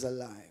 he is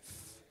alive.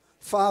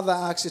 Father,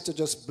 I ask you to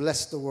just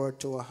bless the word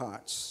to our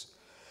hearts.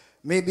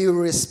 May be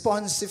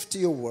responsive to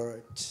your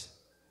word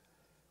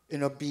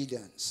in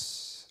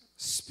obedience.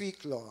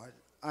 Speak, Lord.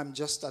 I'm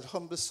just that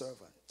humble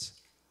servant,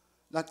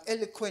 not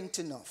eloquent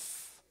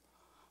enough,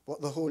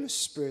 but the Holy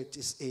Spirit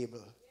is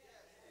able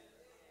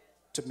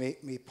to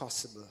make me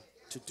possible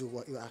to do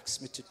what you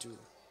ask me to do.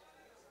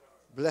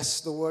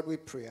 Bless the word, we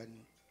pray,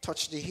 and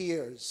touch the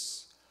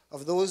ears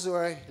of those who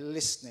are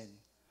listening,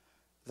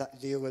 that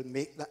they will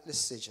make that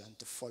decision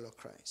to follow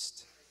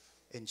Christ.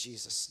 In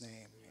Jesus'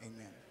 name,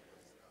 amen.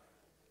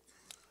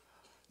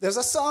 There's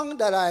a song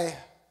that I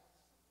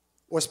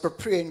was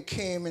preparing,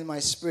 came in my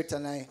spirit,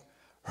 and I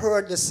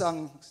heard the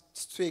song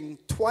sing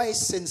twice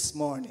since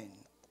morning.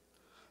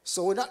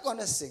 So we're not going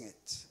to sing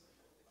it.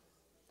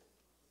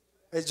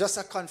 It's just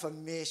a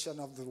confirmation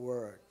of the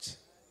word.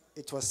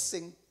 It was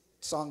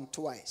sung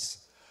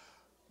twice.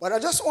 But I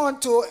just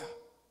want to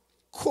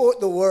quote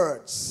the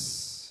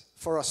words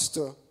for us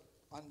to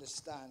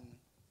understand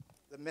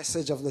the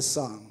message of the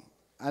song.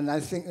 And I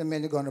think the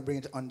men are going to bring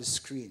it on the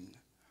screen.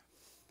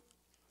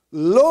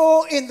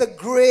 Low in the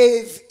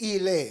grave he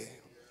lay,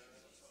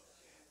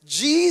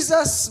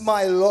 Jesus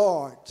my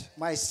Lord,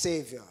 my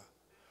Savior,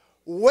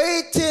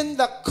 waiting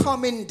the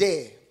coming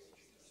day,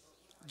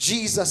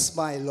 Jesus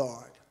my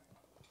Lord.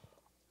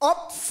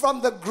 Up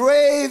from the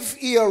grave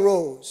he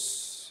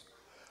arose,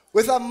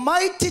 with a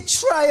mighty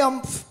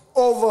triumph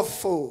over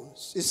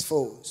his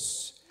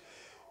foes.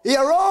 He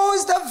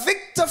arose the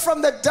victor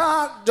from the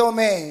dark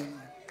domain,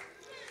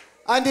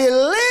 and he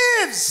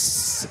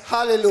lives,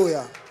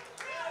 hallelujah.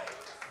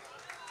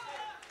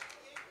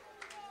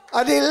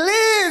 And he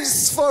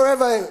lives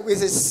forever with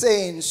his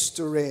saints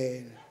to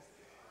reign.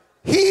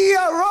 He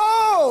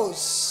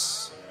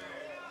arose.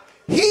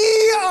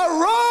 He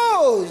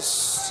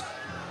arose.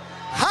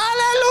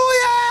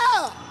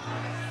 Hallelujah.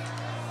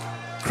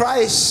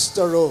 Christ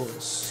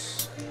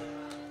arose.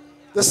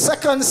 The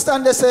second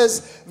stanza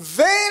says,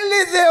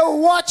 vainly they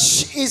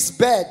watch his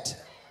bed,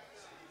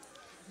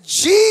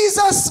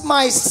 Jesus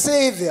my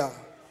Savior.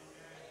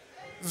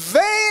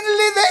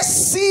 Vainly they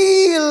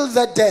seal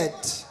the dead,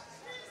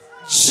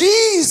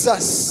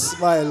 Jesus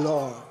my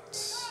Lord.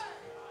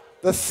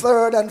 The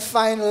third and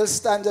final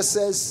stanza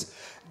says,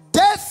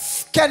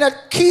 death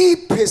cannot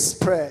keep his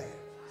prey,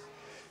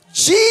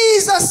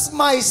 Jesus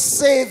my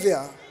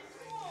Savior.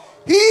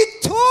 He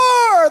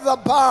tore the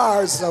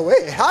bars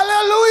away.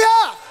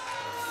 Hallelujah.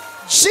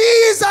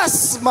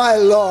 Jesus my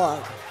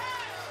Lord.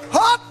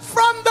 Up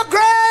from the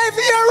grave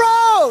he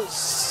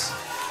arose,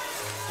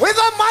 with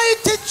a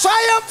mighty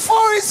triumph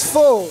for his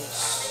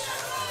foes.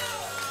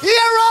 He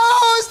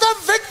arose the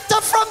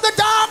victor from the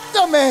dark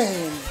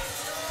domain.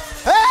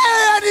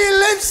 Hey, and he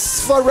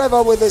lives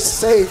forever with his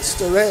saints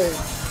to reign.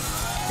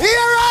 He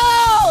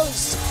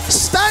arose.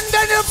 Stand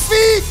on your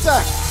feet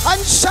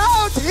and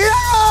shout, he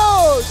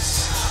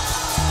arose.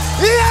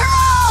 He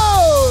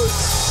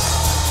arose.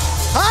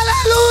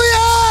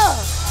 Hallelujah.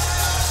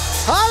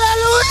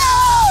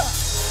 Hallelujah.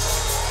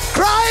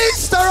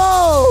 Christ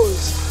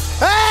arose.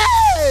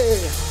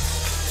 Hey.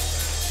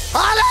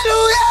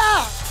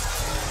 Hallelujah.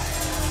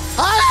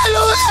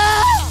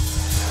 Hallelujah.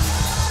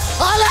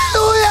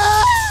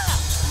 Hallelujah.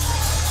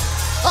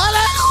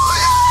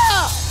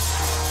 Hallelujah.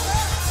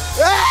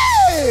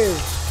 Hey.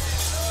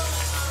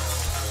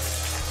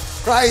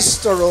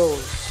 Christ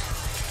arose.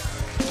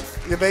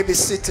 You may be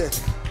seated.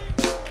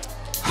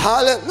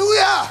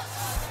 Hallelujah.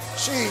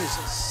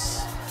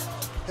 Jesus.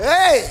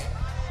 Hey.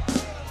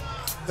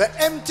 The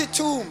empty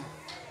tomb.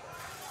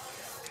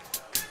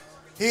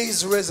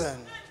 He's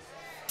risen.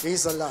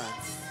 He's alive.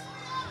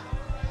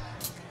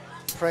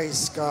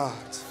 Praise God.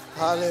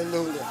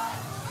 Hallelujah.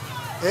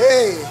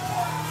 Hey.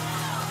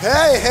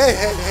 Hey, hey,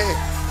 hey, hey.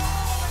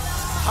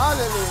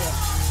 Hallelujah.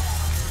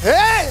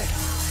 Hey.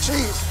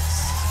 Jesus.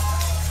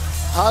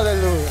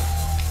 Hallelujah.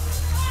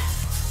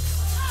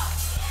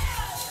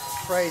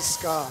 Praise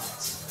God.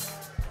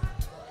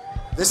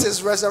 This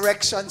is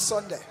Resurrection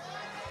Sunday.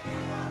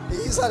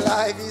 He's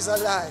alive. He's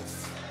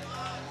alive.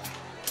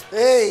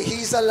 Hey,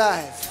 he's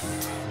alive.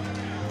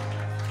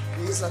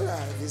 He's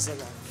alive. He's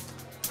alive.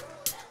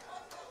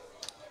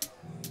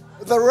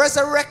 The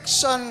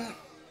resurrection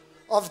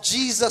of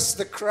Jesus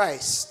the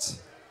Christ,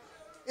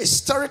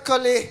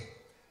 historically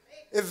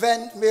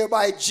event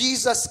whereby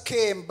Jesus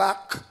came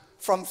back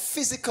from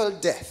physical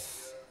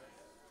death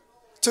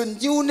to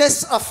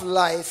newness of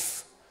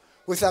life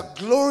with a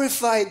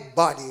glorified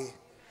body,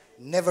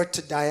 never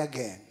to die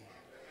again.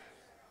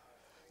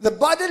 The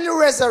bodily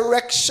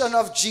resurrection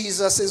of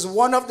Jesus is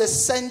one of the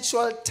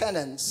central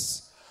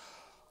tenets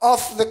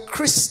of the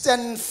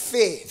Christian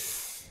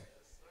faith.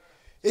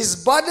 His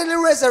bodily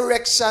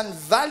resurrection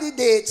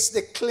validates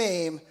the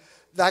claim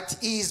that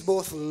he is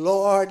both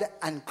Lord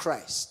and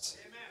Christ.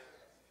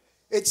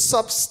 Its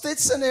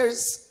substance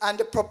and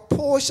the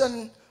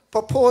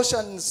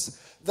proportions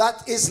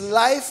that his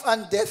life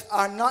and death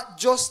are not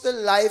just the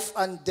life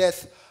and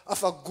death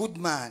of a good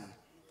man,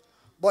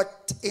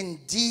 but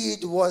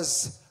indeed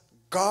was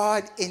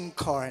God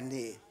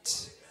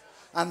incarnate,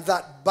 and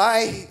that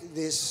by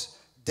this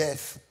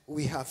death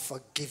we have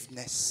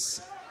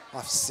forgiveness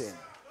of sin.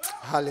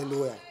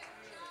 Hallelujah.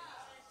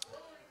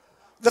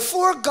 The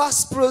four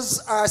Gospels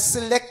are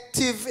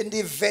selective in the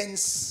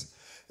events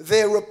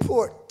they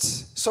report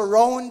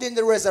surrounding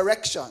the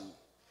resurrection.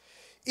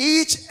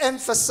 Each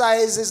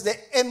emphasizes the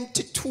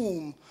empty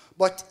tomb,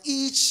 but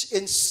each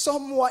in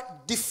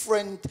somewhat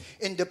different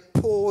in the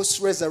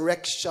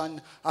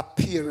post-resurrection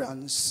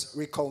appearance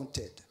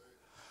recounted.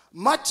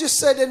 Matthew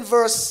said in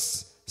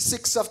verse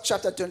 6 of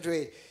chapter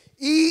 28,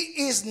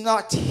 "He is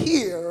not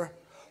here,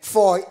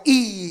 for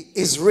he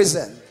is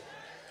risen."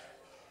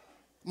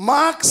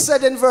 Mark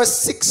said in verse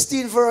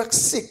 16, verse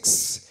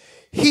 6,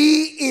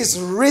 "He is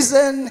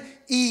risen,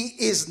 he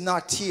is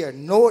not here."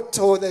 Note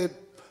how they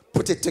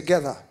put it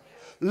together.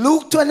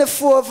 Luke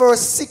 24 verse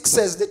 6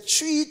 says the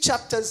three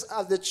chapters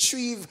are the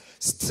three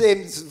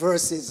same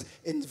verses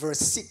in verse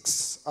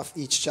 6 of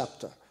each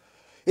chapter.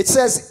 It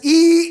says,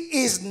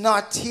 "He is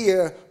not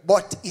here,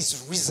 but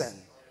is risen."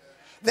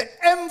 The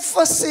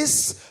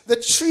emphasis the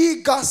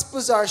three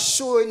Gospels are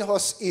showing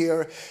us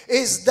here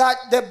is that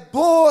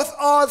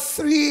all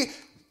three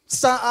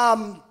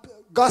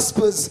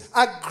Gospels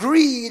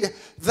agreed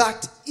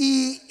that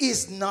he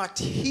is not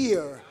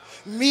here,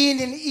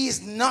 meaning he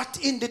is not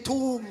in the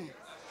tomb.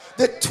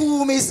 The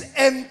tomb is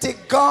empty,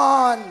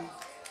 gone.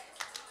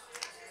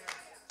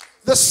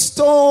 The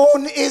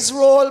stone is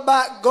rolled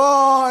back,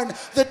 gone.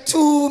 The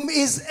tomb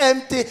is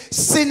empty.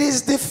 Sin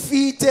is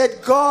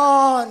defeated,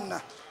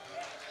 gone.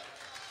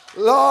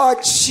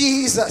 Lord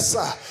Jesus,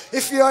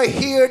 if you are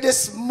here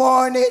this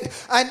morning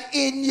and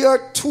in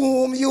your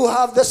tomb you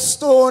have the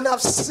stone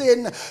of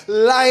sin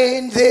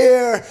lying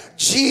there,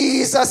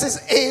 Jesus is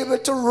able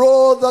to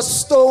roll the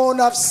stone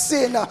of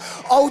sin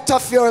out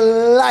of your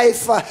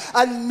life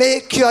and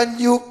make you a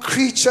new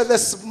creature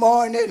this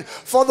morning.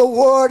 For the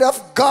word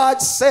of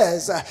God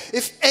says,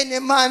 if any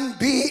man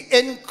be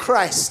in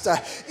Christ,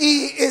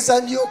 he is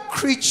a new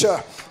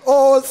creature.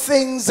 All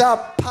things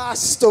are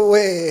passed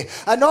away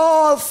and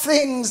all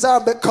things are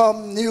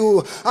become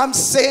new. I'm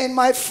saying,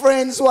 my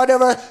friends,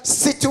 whatever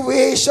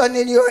situation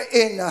you're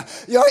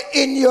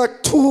in your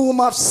tomb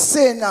of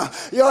sin,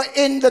 you're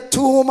in the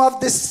tomb of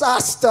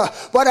disaster,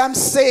 but I'm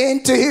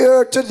saying to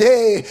you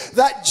today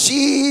that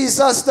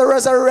Jesus, the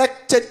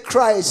resurrected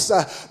Christ,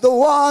 the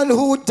one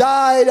who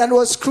died and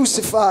was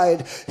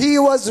crucified, he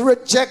was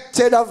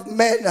rejected of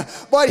men,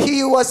 but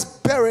he was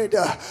buried,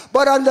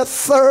 but on the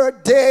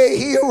third day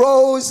he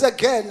rose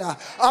again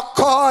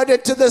according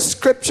to the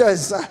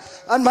scriptures.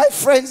 And my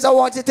friends, I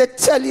wanted to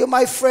tell you,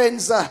 my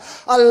friends, a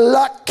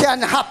lot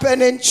can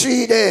happen in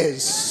 3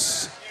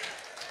 days.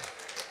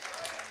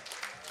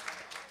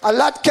 A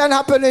lot can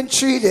happen in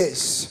 3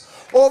 days.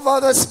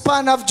 Over the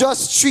span of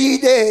just 3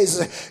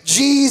 days,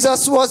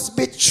 Jesus was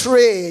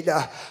betrayed,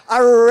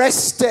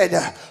 arrested,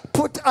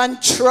 put on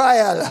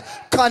trial,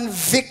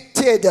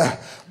 convicted,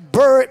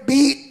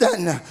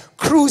 beaten,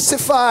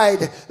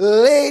 crucified,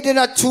 laid in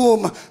a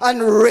tomb,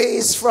 and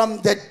raised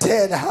from the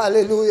dead.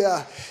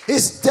 Hallelujah.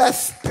 His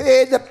death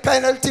paid the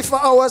penalty for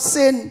our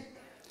sin,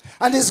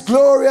 and his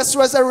glorious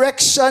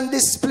resurrection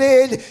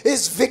displayed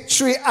his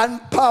victory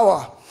and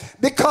power.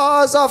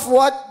 Because of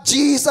what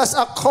Jesus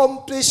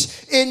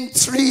accomplished in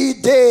 3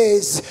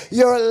 days,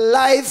 your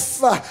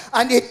life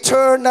and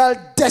eternal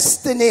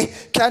destiny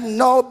can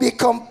now be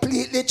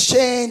completely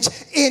changed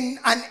in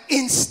an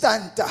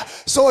instant.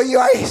 So you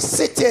are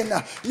sitting,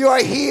 you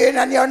are here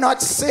and you're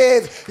not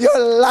saved. Your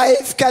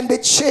life can be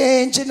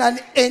changed in an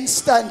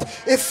instant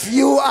if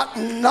you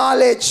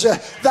acknowledge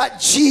that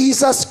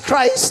Jesus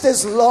Christ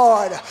is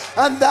Lord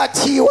and that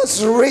he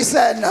was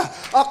risen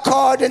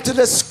according to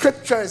the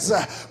scriptures.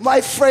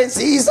 My friends,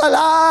 he's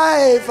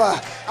alive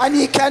and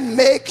he can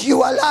make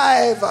you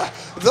alive.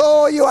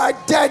 Though you are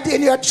dead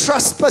in your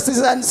trespasses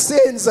and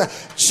sins,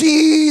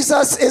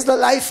 Jesus is the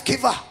life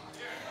giver.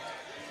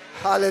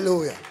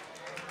 Hallelujah.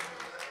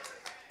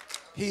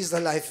 He's the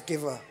life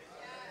giver.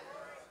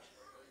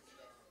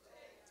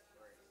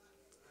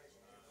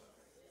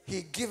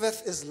 He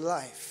giveth his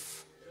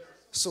life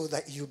so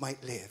that you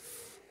might live.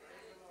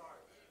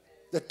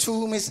 The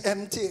tomb is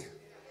empty.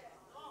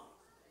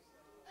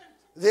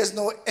 There's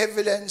no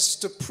evidence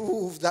to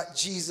prove that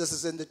Jesus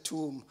is in the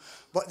tomb,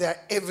 but there are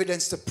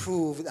evidence to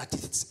prove that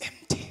it's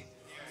empty.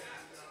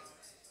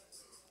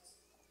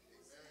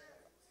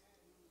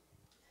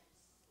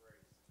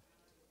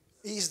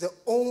 He's the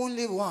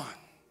only one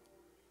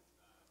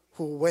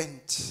who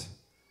went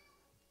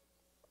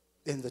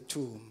in the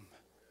tomb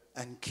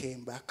and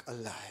came back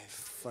alive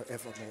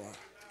forevermore.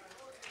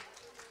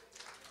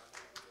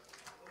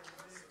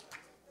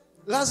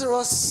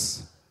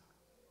 Lazarus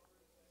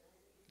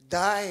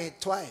died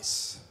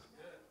twice,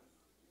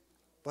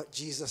 but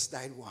Jesus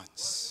died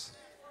once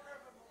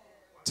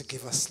to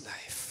give us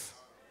life.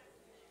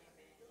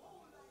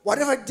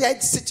 Whatever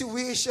dead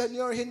situation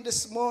you're in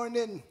this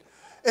morning,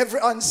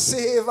 Every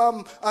unsaved,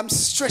 I'm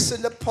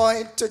stressing the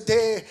point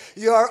today.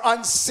 You are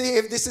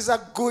unsaved. This is a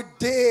good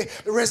day,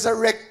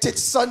 Resurrected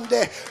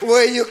Sunday,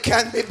 where you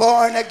can be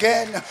born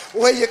again,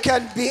 where you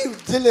can be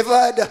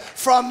delivered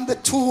from the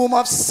tomb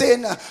of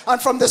sin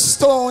and from the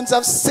stones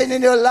of sin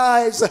in your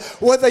lives.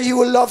 Whether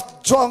you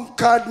love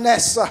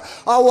drunkenness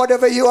or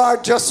whatever you are,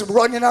 just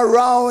running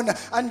around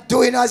and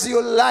doing as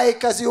you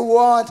like, as you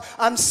want,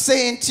 I'm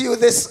saying to you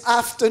this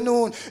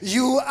afternoon,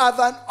 you have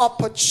an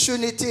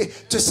opportunity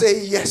to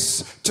say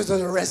yes to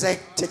the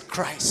resurrected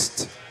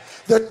Christ.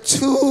 The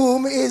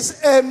tomb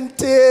is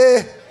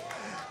empty.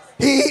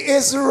 He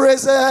is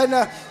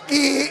risen.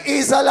 He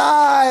is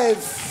alive.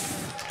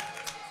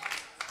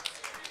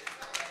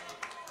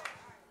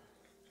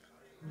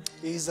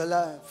 He is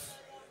alive.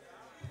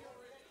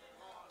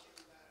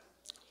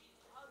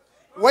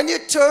 When you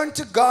turn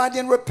to God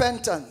in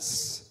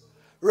repentance,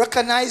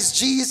 recognize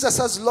Jesus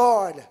as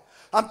Lord,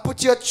 and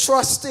put your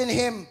trust in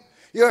Him,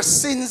 your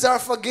sins are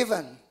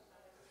forgiven.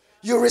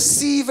 You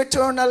receive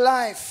eternal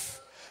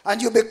life,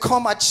 and you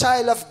become a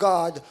child of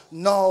God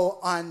now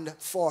and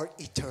for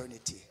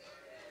eternity.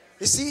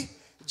 You see,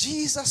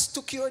 Jesus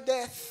took your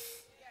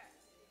death.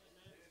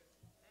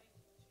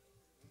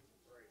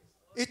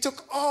 He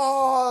took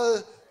all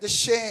the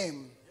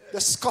shame, the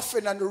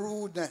scoffing and the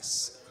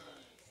rudeness,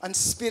 and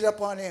spit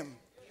upon Him.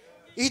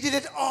 He did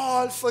it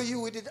all for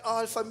you. He did it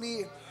all for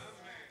me.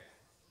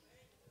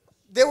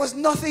 There was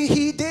nothing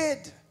He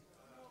did.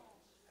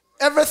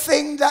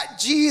 Everything that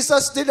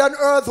Jesus did on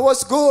earth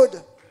was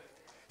good.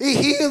 He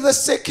healed the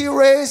sick. He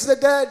raised the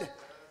dead.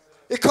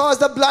 He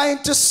caused the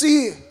blind to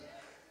see.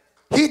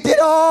 He did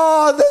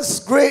all these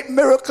great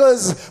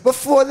miracles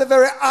before the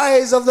very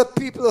eyes of the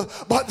people,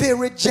 but they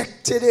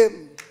rejected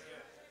Him.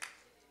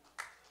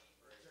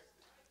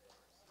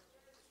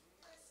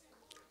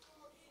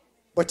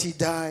 But He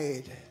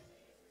died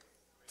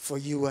for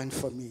you and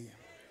for me.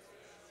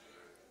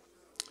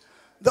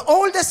 The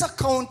oldest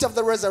account of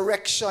the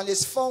resurrection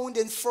is found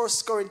in 1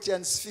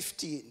 Corinthians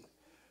 15.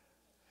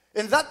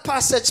 In that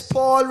passage,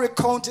 Paul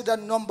recounted a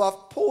number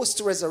of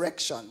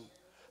post-resurrection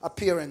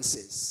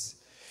appearances.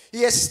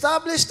 He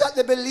established that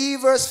the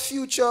believer's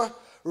future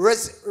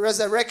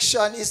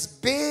resurrection is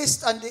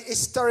based on the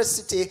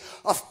historicity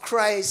of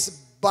Christ's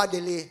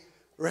bodily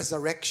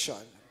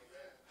resurrection.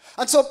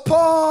 And so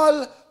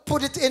Paul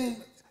put it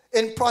in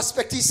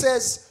prospect. He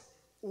says,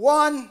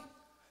 1,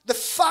 the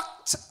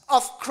fact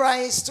of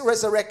Christ's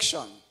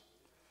resurrection.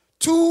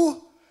 2,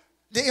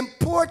 the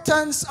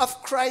importance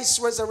of Christ's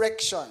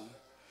resurrection.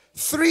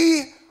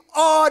 3,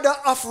 order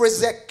of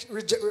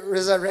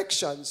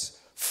resurrections.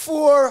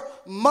 4,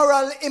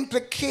 moral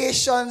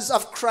implications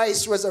of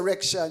Christ's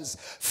resurrections.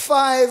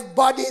 5,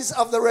 bodies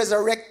of the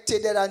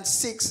resurrected, and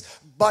 6,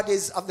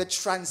 bodies of the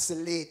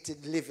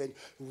translated living.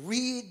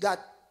 Read that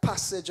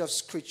passage of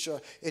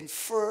scripture in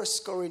 1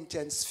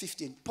 Corinthians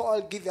 15.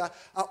 Paul gives a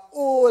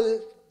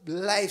whole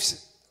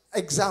life's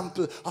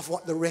example of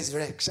what the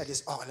resurrection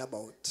is all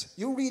about.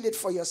 You read it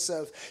for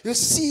yourself. You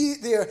see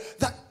there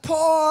that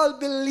Paul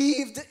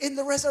believed in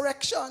the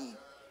resurrection.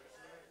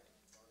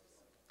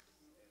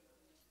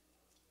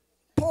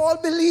 Paul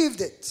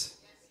believed it.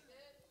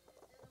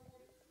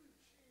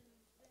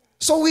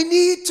 So we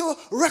need to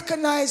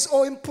recognize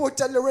how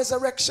important the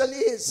resurrection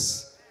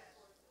is.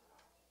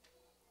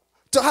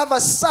 To have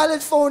a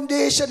solid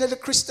foundation in the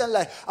Christian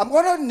life. I'm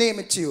going to name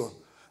it to you.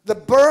 The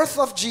birth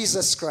of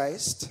Jesus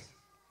Christ,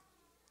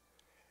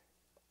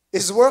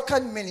 His work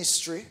and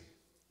ministry,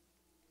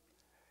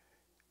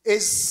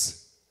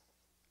 His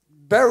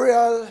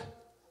burial,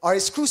 or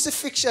His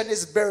crucifixion,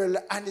 His burial,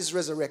 and His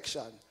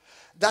resurrection.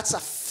 That's a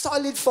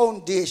solid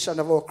foundation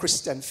of our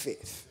Christian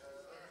faith.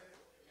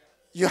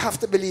 You have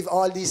to believe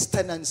all these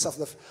tenets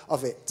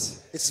of it.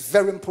 It's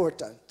very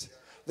important.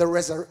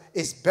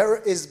 His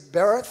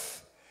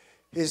birth,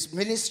 His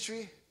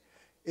ministry,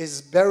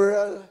 His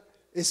burial,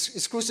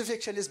 His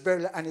crucifixion, His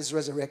burial, and His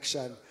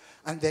resurrection.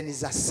 And then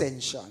His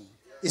ascension.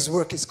 His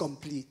work is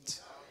complete.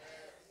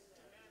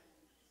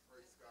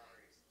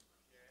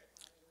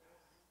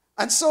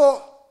 And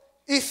so,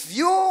 if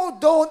you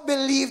don't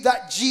believe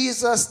that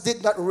Jesus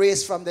did not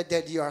raise from the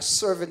dead, you are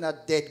serving a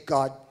dead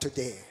God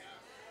today.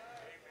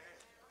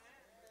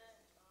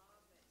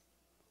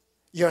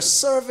 You're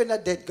serving a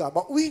dead God.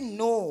 But we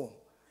know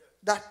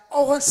that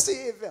our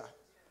Savior,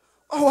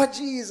 our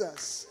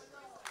Jesus,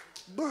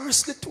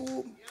 burst the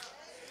tomb.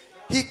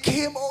 He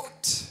came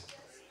out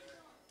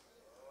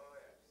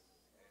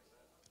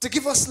to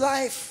give us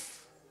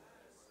life.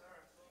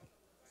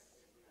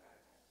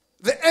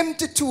 The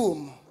empty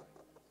tomb.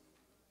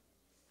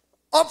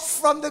 Up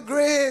from the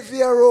grave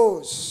He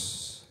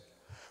arose.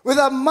 With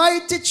a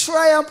mighty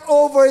triumph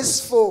over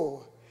His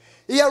foe.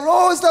 He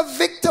arose the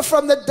victor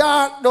from the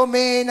dark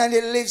domain, and He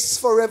lives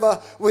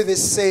forever with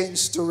His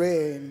saints to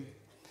reign.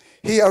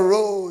 He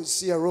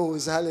arose,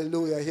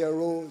 hallelujah, He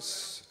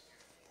arose.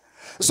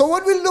 So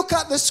when we look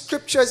at the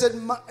scriptures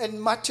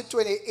in Matthew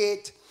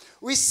 28,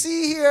 we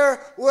see here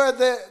where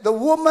the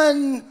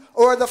woman,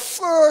 or the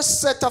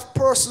first set of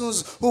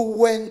persons who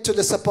went to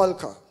the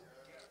sepulchre.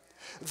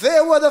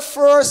 They were the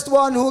first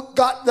one who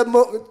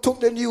took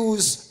the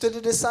news to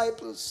the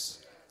disciples.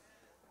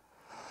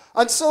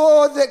 And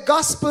so the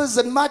Gospels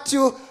in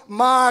Matthew,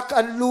 Mark,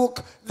 and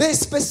Luke, they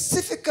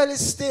specifically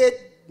state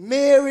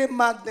Mary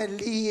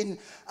Magdalene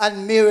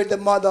and Mary, the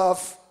mother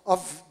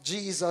of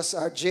Jesus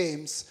or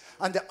James,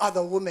 and the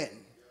other women.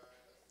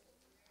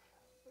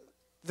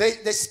 They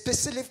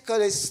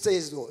specifically say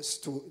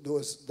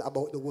those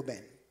about the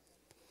women.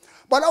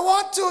 But I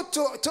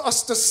want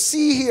us to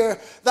see here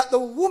that the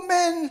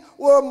women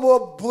were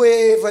more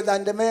brave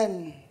than the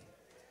men.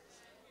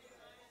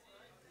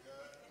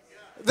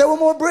 They were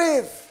more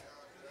brave.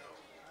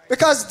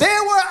 Because they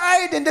were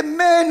hiding. The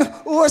men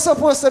who were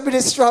supposed to be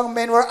the strong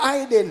men were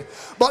hiding.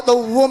 But the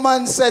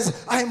woman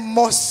says, I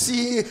must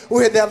see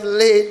where they have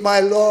laid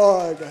my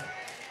Lord.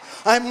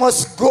 I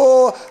must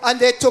go. And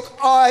they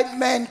took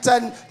ointment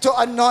and to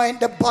anoint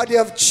the body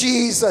of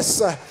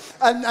Jesus.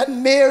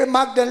 And Mary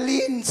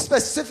Magdalene,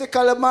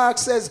 specifically Mark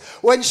says,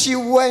 when she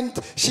went,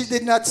 she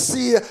did not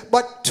see,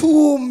 but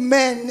two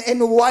men in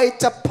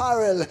white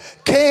apparel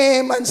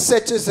came and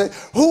said to her,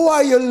 who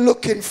are you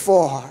looking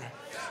for?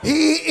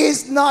 He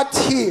is not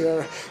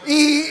here.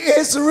 He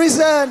is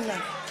risen.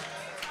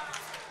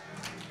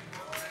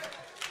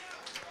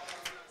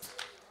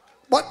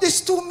 But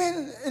these two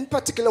men in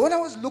particular, when I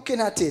was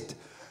looking at it,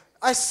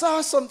 I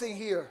saw something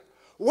here.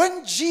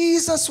 When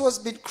Jesus was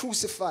being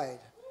crucified,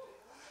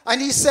 and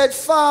he said,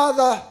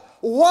 Father,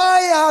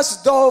 why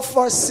hast thou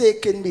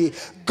forsaken me?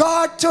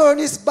 God turned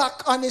his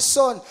back on his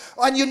son.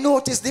 And you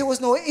notice there was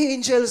no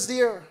angels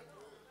there.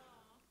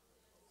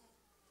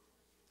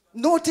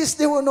 Notice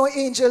there were no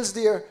angels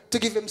there to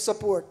give him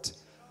support.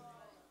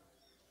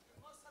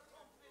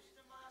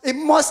 He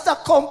must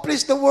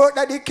accomplish the work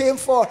that he came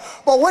for.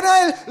 But when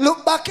I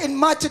look back in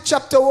Matthew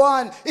chapter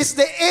 1, it's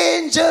the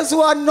angels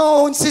who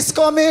announce his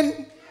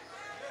coming.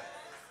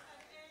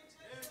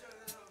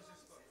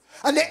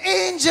 And the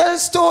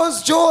angels told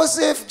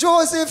Joseph,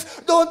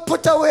 Joseph, don't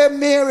put away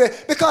Mary,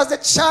 because the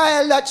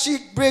child that she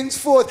brings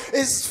forth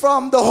is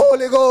from the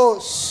Holy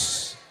Ghost.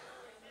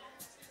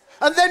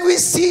 And then we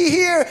see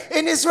here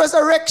in his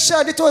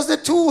resurrection, it was the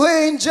two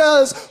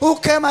angels who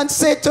came and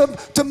said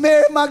to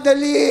Mary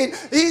Magdalene,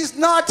 he's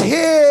not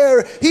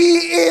here, he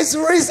is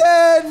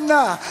risen.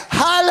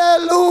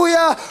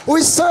 Hallelujah. We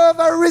serve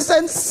a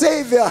risen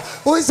Savior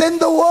who is in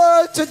the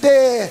world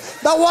today,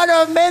 that one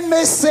of men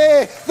may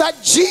say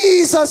that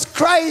Jesus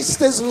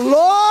Christ is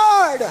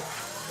Lord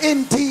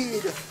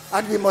indeed,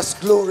 and we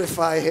must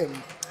glorify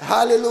him.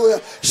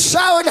 Hallelujah.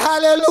 Shout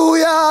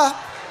hallelujah.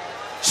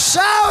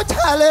 Shout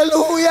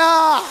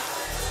hallelujah.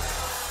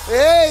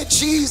 Hey,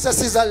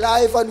 Jesus is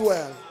alive and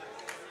well.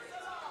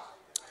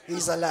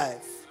 He's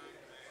alive.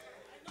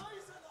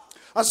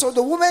 And so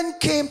the women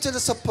came to the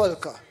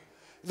sepulchre.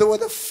 They were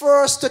the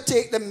first to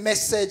take the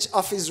message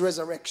of his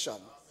resurrection.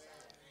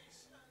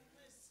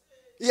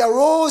 He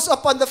arose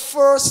upon the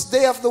first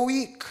day of the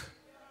week.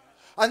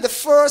 And the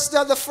first day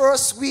of the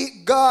first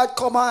week, God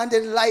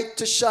commanded light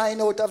to shine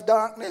out of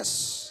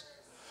darkness.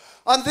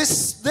 On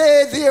this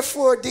day,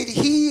 therefore, did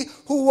he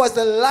who was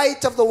the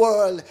light of the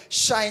world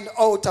shine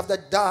out of the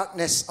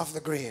darkness of the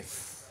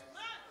grave.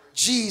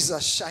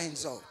 Jesus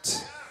shines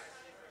out.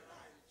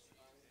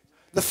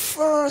 The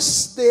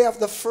first day of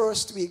the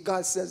first week,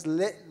 God says,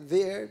 let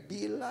there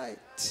be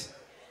light.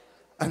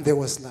 And there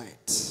was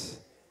light.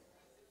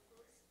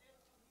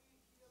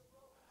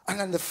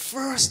 And on the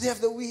first day of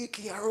the week,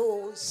 he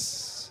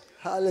arose.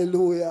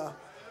 Hallelujah.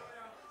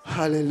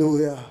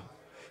 Hallelujah.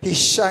 He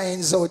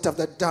shines out of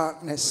the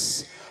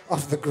darkness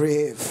of the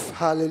grave.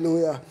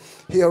 Hallelujah.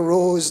 He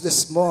arose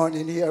this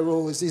morning. He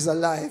arose. He's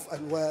alive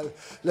and well.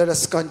 Let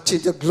us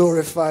continue to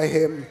glorify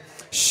him.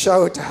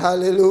 Shout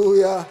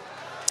hallelujah.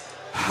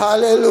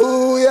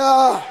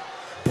 Hallelujah.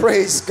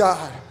 Praise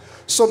God.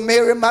 So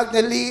Mary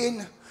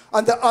Magdalene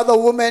and the other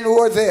women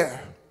were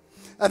there.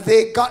 And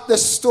they got the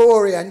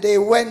story and they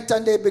went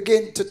and they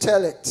began to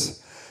tell it.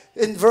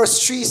 In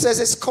verse 3 says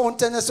his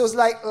countenance was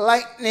like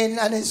lightning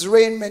and his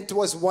raiment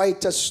was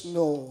white as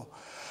snow.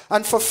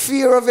 And for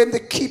fear of him,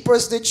 the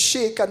keepers did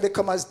shake and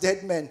become as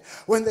dead men.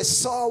 When they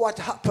saw what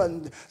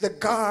happened, the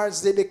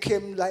guards, they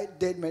became like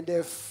dead men.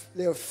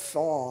 They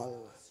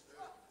fall,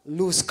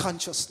 lose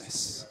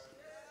consciousness.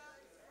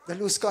 They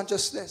lose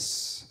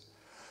consciousness.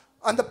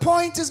 And the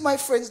point is, my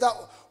friends, that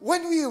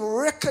when we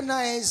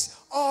recognize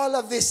all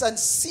of this and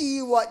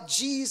see what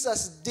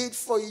Jesus did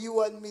for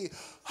you and me,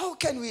 how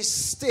can we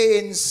stay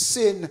in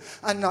sin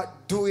and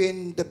not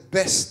doing the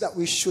best that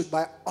we should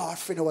by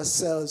offering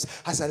ourselves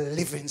as a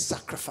living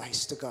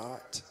sacrifice to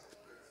God?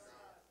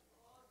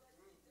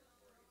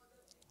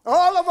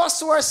 All of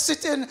us who are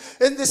sitting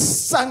in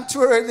this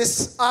sanctuary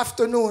this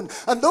afternoon,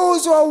 and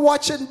those who are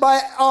watching by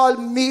all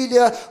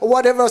media,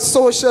 whatever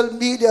social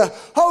media,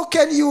 how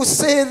can you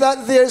say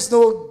that there's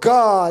no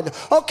God?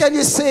 How can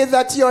you say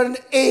that you're an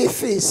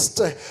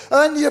atheist?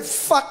 And the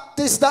fact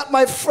is that,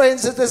 my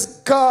friends, it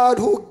is God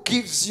who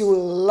gives you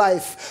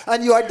life,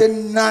 and you are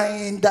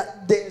denying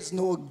that there's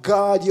no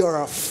God.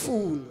 You're a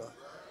fool.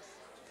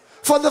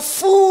 For the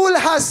fool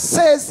has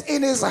says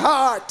in his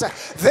heart,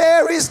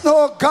 there is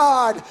no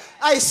God.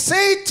 I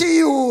say to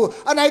you,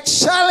 and I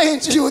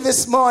challenge you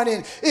this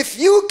morning, if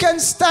you can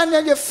stand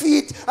on your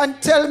feet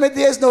and tell me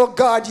there's no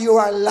God, you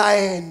are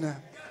lying.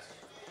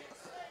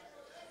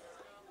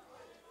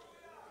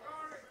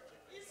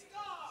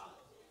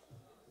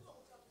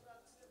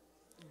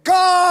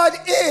 God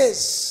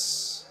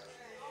is.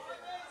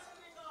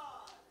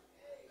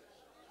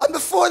 And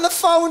before the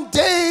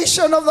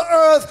foundation of the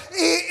earth,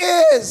 He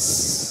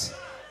is.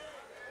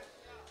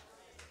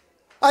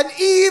 And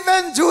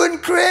even during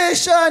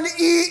creation,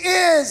 He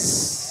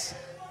is.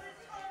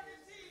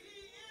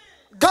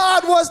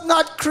 God was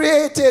not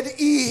created,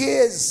 He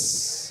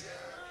is.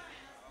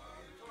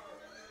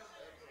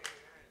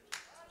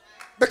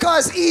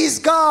 Because He's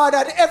God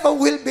and ever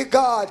will be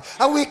God.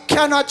 And we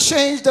cannot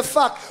change the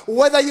fact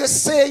whether you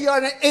say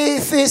you're an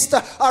atheist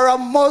or a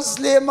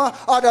Muslim or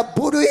a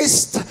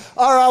Buddhist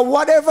or a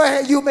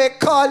whatever you may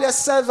call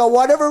yourself or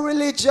whatever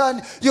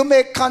religion you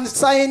may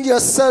consign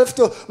yourself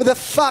to. The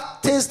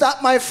fact is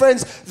that, my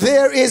friends,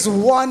 there is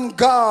one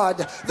God,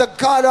 the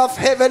God of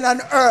heaven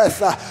and earth,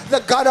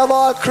 the God of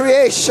all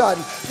creation,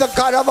 the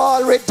God of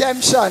all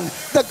redemption,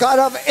 the God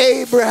of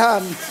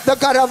Abraham, the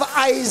God of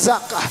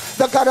Isaac,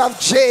 the God of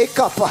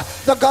Jacob,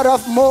 the God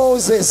of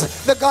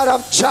Moses, the God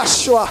of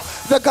Joshua,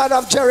 the God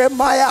of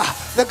Jeremiah,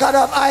 the God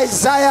of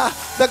Isaiah,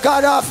 the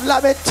God of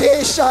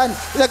Lamentation,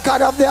 the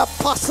God of the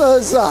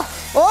apostles.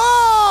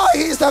 Oh,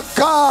 He's the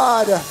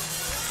God.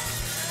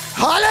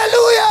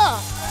 Hallelujah.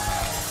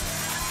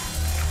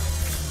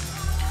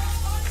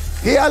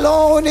 He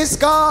alone is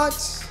God,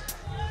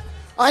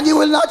 and He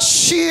will not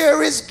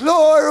share His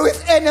glory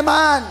with any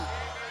man.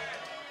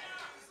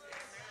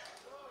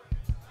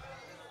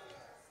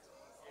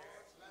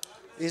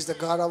 He's the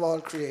God of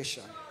all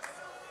creation.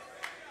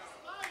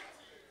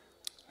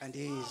 And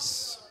He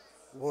is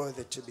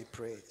worthy to be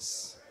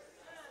praised.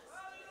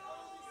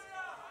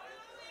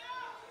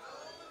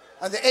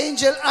 And the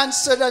angel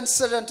answered and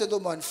said unto the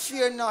woman,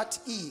 fear not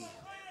ye,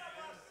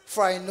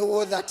 for I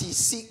know that ye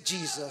seek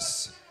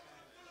Jesus,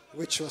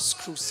 which was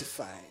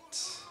crucified.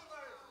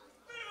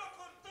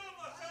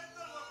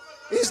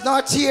 He's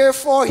not here,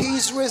 for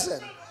He's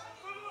risen.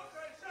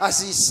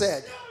 As He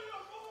said,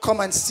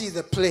 come and see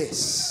the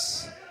place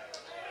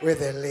where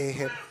they lay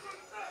Him.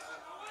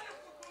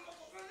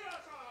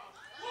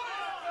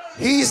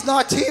 He's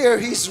not here,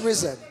 He's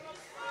risen.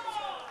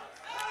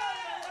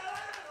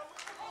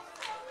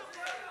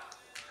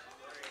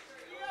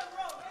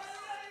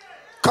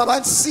 Come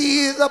and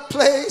see the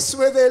place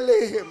where they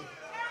lay Him.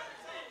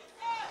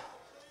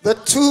 The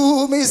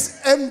tomb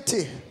is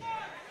empty.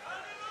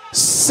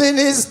 Sin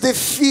is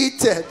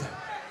defeated.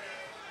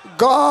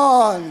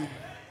 Gone.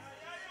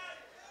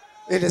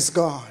 It is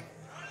gone.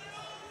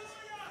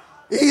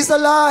 He's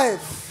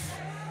alive.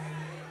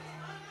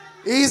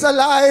 He's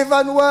alive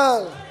and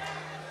well.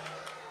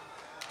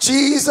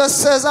 Jesus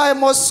says, I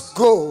must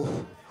go,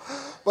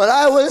 but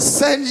I will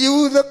send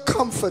you the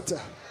Comforter.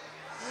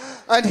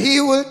 And He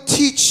will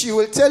teach you,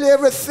 will tell you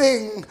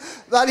everything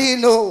that He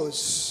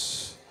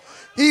knows.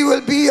 He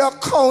will be your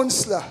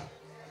counselor.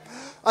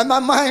 And my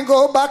mind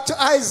go back to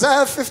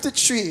Isaiah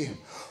 53.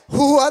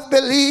 Who hath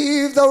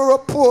believed the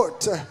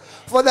report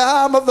for the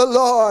arm of the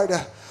Lord?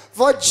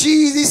 For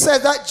Jesus, He said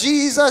that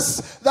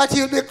Jesus, that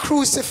He'll be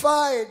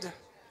crucified.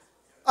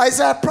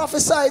 Isaiah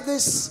prophesied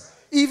this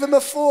even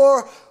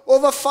before,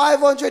 over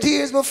 500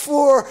 years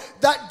before,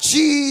 that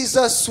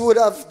Jesus would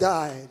have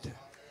died.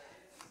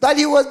 That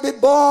He would be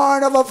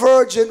born of a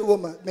virgin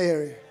woman,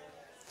 Mary.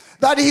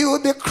 That He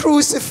would be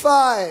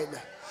crucified.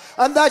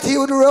 And that He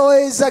would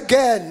rise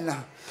again.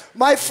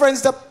 My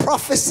friends, the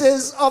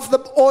prophecies of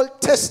the Old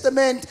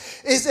Testament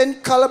is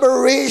in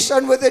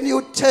collaboration with the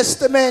New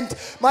Testament.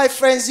 My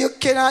friends, you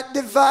cannot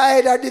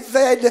divide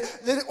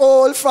the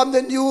Old from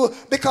the New,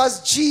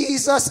 because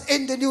Jesus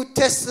in the New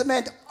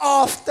Testament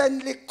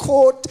often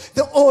quote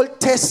the Old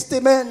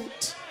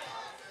Testament.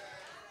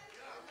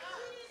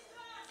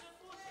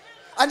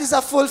 And it's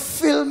a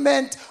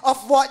fulfillment of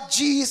what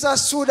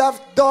Jesus would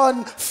have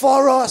done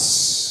for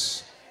us.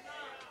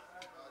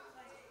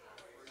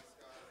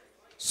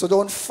 So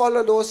don't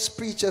follow those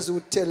preachers who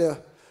tell you,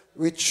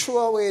 we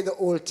throw away the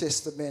Old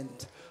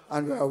Testament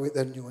and we are with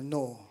the New.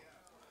 No.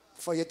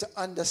 For you to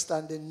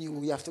understand the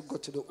New, you have to go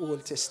to the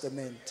Old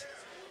Testament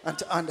and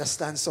to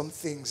understand some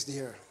things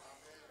there.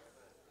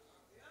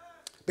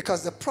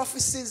 Because the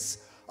prophecies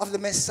of the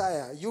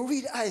Messiah, you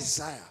read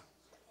Isaiah,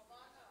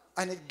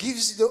 and it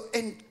gives you the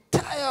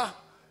entire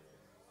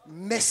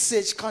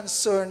message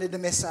concerning the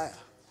Messiah.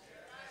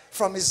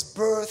 From His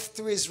birth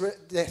to His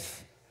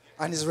death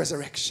and His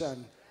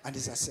resurrection and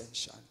His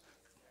ascension.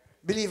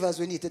 Believers,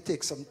 we need to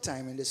take some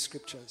time in the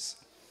scriptures.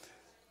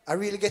 I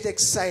really get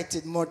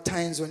excited more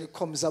times when it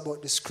comes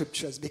about the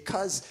scriptures,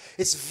 because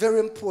it's very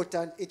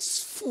important.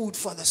 It's food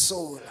for the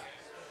soul.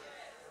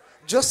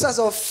 Just as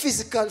our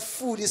physical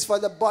food is for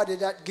the body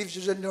that gives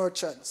you the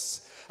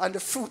nutrients, and the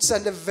fruits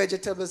and the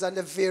vegetables and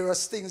the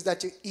various things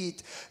that you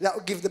eat that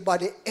will give the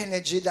body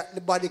energy, that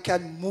the body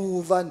can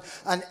move and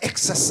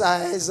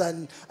exercise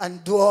and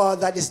do all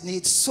that is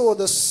needed. So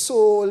the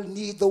soul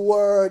needs the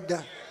word.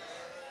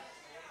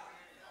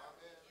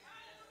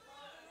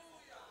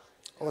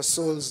 Our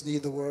souls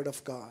need the word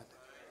of God.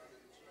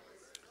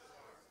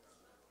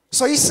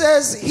 So he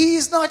says, he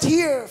is not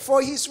here,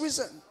 for he's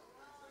risen.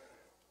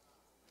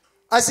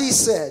 As he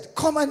said,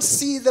 come and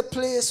see the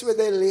place where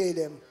they laid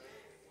him.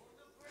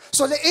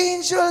 So the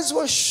angels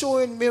were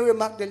showing Mary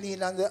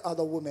Magdalene and the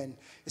other woman.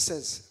 He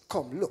says,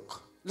 come,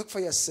 look for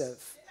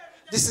yourself.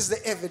 This is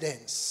the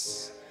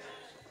evidence.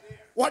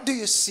 What do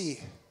you see?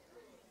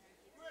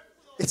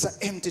 It's an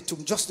empty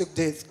tomb, just the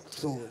dead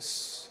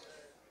clothes.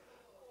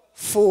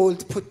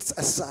 Fold put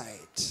aside.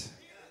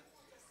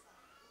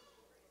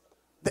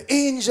 The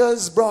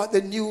angels brought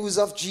the news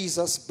of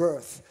Jesus'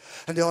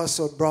 birth, and they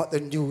also brought the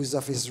news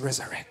of his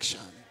resurrection.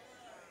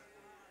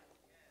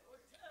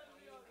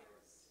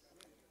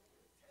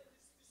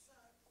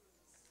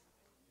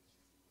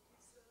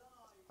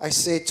 I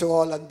say to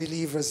all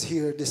unbelievers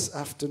here this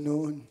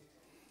afternoon,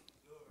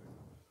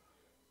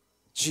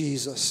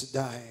 Jesus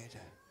died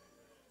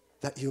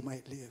that you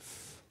might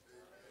live.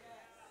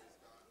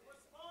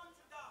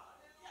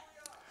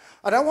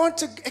 And I want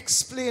to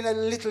explain a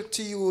little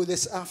to you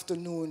this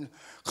afternoon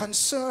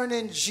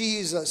concerning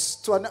Jesus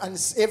to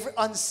every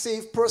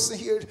unsaved person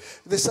here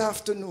this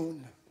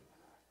afternoon.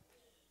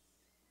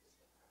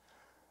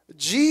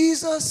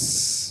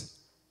 Jesus'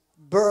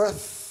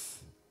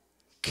 birth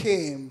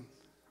came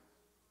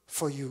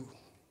for you.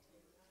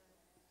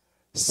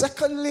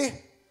 Secondly,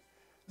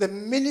 the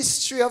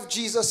ministry of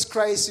Jesus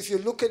Christ, if you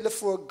look at the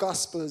 4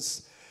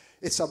 Gospels,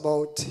 it's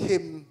about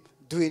him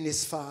doing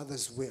his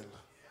Father's will.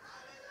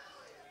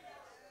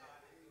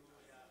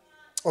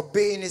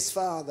 Obeying his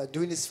Father,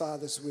 doing his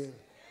Father's will.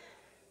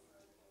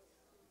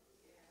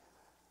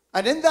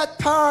 And in that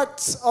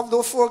part of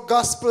the 4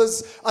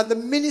 Gospels and the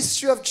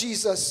ministry of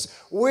Jesus,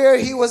 where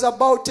he was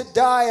about to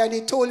die and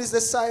he told his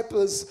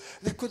disciples,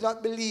 they could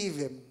not believe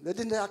him. They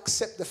didn't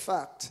accept the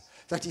fact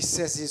that he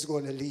says he's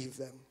going to leave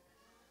them.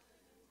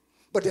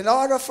 But in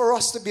order for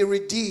us to be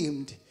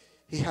redeemed,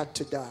 he had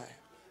to die.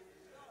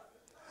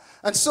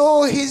 And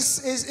so his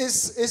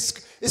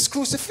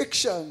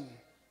crucifixion,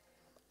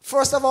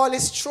 first of all,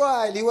 his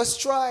trial. He was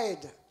tried.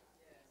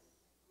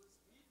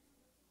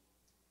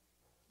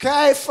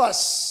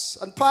 Caiaphas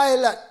and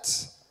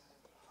Pilate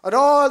and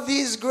all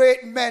these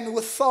great men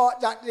who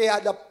thought that they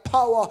had the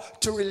power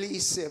to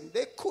release him.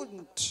 They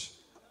couldn't.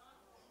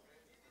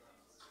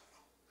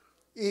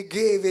 He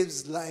gave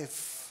his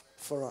life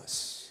for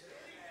us.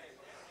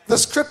 The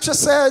scripture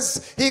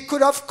says he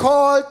could have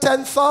called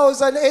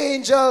 10,000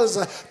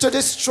 angels to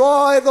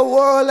destroy the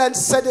world and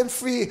set him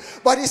free.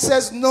 But he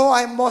says, no,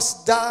 I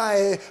must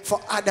die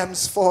for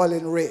Adam's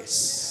fallen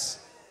race.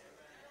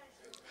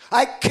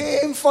 I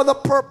came for the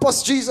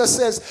purpose, Jesus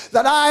says,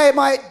 that I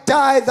might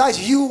die, that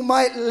you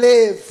might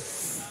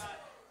live.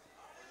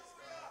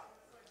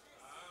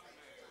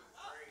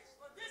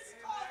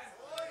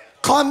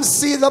 Come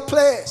see the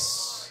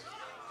place.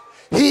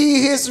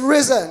 He is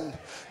risen.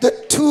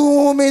 The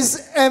tomb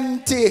is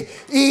empty.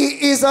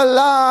 He is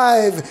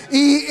alive.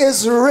 He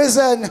is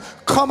risen.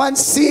 Come and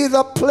see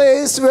the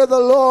place where the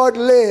Lord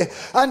lay.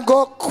 And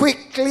go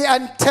quickly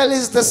and tell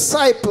his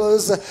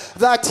disciples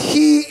that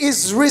he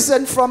is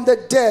risen from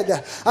the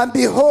dead. And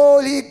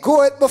behold, he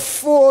goeth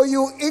before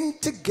you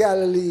into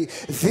Galilee.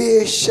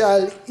 There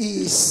shall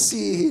ye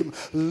see him.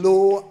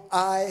 Lo,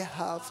 I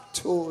have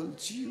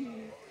told you.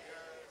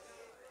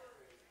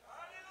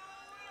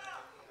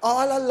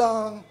 All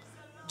along,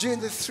 during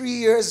the 3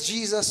 years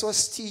Jesus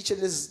was teaching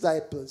his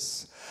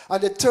disciples,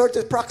 and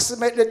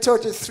approximately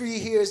 33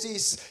 years he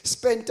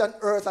spent on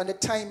earth, and the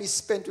time he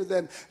spent with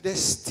them, they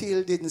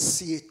still didn't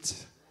see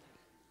it.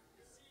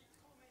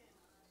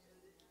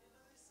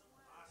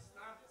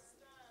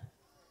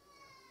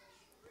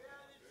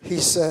 He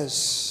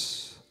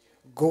says,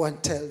 go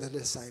and tell the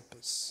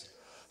disciples.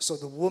 So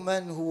the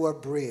women who were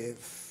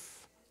brave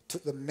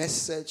took the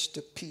message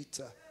to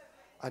Peter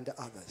and the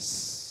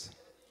others.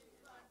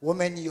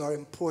 Women, you are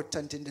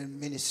important in the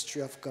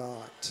ministry of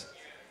God.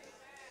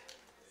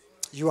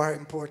 You are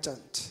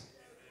important.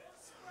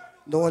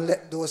 Don't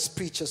let those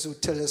preachers who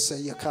tell us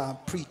you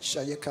can't preach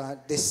and you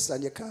can't this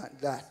and you can't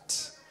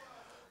that.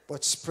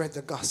 But spread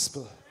the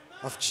gospel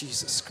of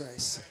Jesus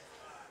Christ.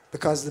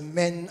 Because the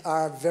men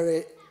are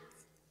very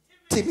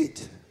timid.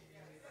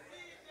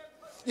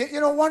 You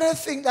know, one of the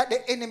things that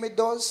the enemy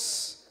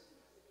does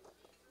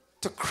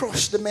to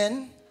crush the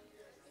men?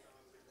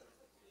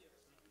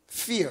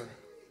 Fear.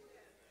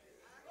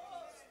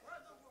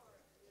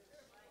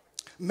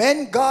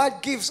 Men,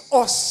 God gives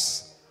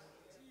us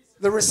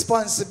the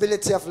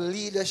responsibility of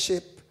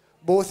leadership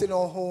both in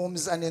our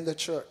homes and in the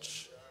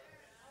church.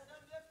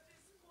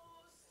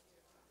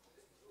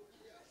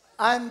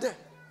 And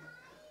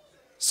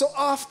so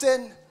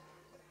often,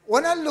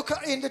 when I look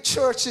in the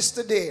churches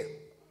today,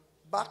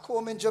 back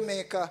home in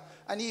Jamaica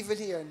And even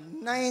here,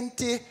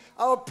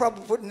 I would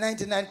probably put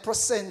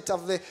 99%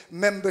 of the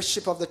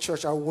membership of the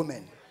church are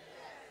women.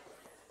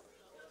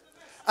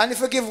 And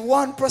if we give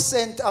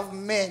 1% of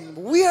men,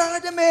 we are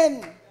the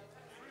men.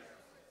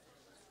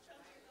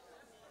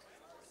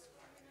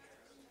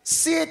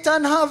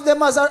 Satan have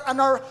them as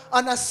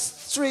on a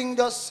string,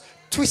 just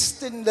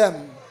twisting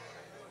them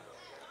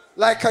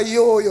like a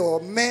yo-yo.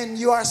 Men,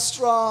 you are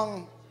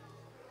strong.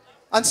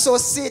 And so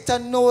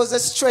Satan knows the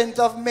strength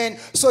of men,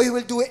 so he will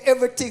do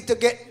everything to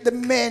get the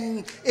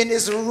men in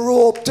his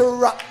rope, to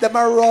wrap them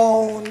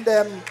around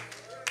them.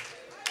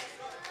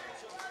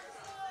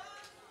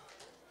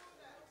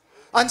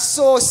 And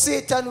so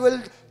Satan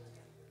will,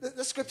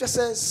 the scripture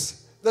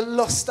says, the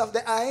lust of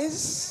the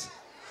eyes.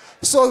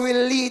 So he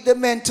will lead the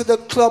men to the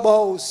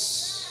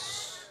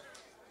clubhouse.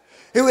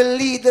 He will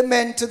lead the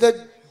men to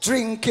the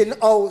drinking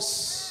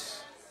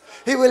house.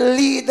 He will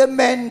lead the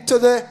men to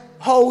the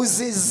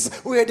houses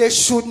where they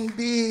shouldn't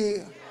be.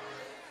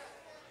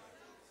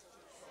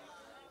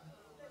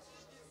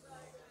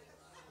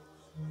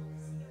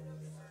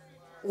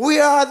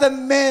 We are the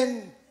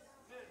men.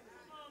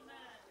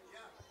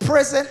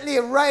 Presently,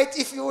 right,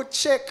 if you would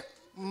check,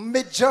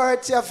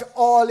 majority of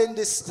all in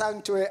this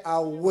sanctuary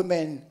are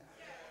women.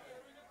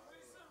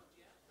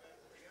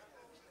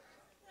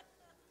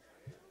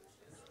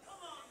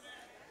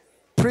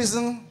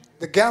 Prison,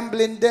 the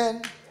gambling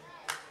den,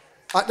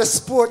 at the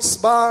sports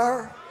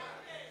bar,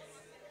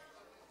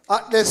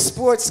 at the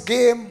sports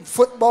game,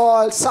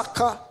 football,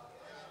 soccer.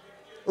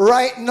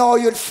 Right now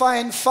you'd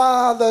find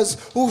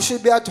fathers who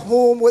should be at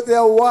home with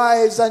their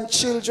wives and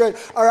children,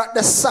 or at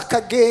the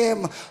soccer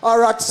game,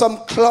 or at some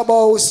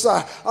clubhouse,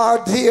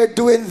 or they're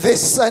doing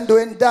this and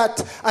doing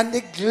that, and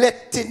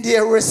neglecting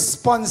their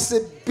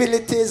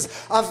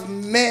responsibilities of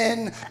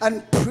men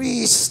and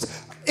priests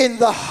in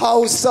the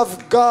house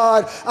of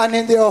God and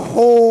in their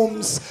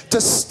homes, to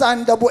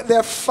stand up with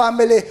their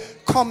family,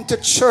 come to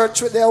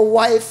church with their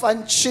wife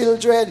and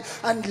children,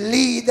 and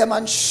lead them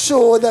and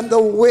show them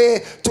the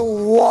way to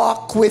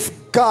walk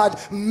with God.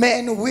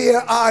 Men,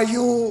 where are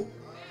you?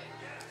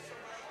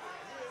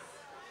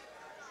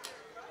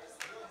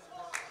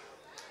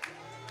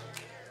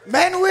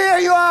 Men, where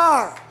you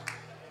are?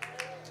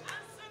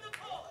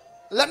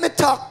 Let me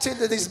talk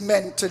to these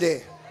men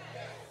today.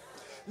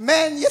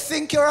 Men, you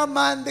think you're a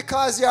man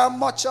because you're a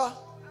macho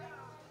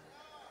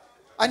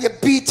and you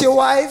beat your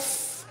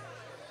wife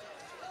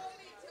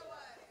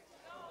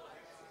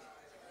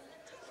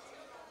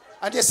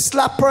and you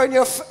slap her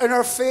in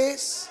her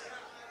face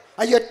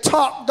and you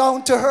talk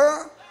down to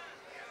her?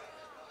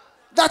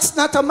 That's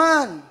not a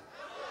man.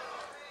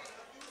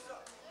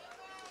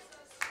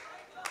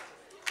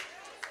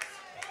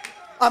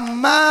 A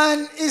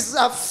man is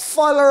a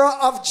follower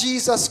of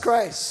Jesus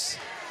Christ.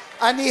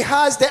 And he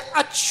has the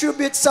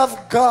attributes of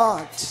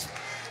God.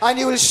 And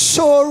he will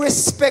show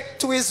respect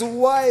to his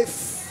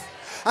wife.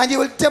 And he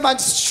will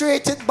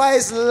demonstrate it by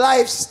his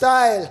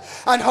lifestyle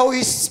and how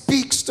he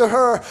speaks to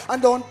her.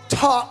 And don't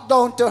talk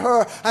down to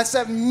her and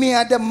say, me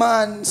are the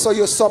man, so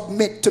you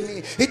submit to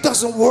me. It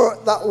doesn't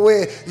work that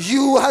way.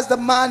 You as the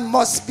man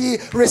must be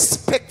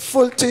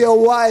respectful to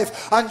your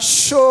wife and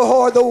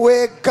show her the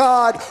way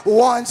God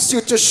wants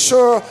you to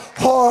show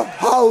her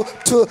how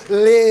to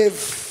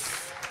live.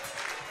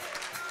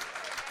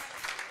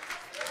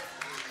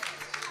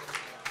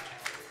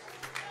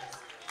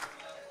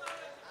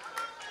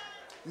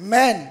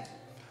 Men,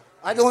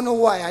 I don't know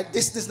why,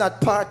 this is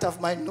not part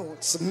of my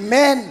notes.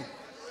 Men,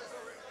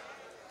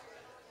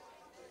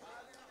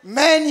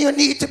 you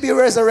need to be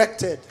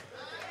resurrected.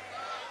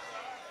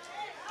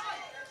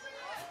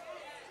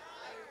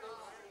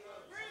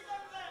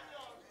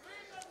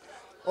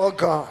 Oh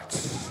God.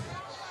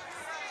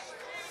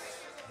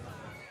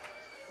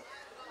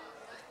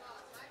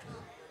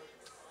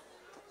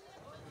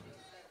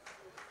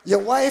 Your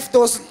wife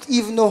doesn't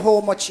even know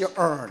how much you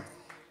earn.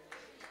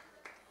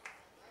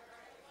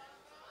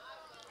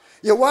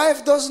 Your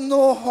wife doesn't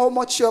know how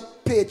much your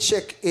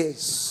paycheck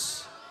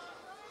is.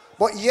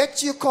 But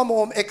yet you come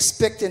home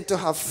expecting to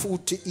have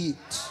food to eat.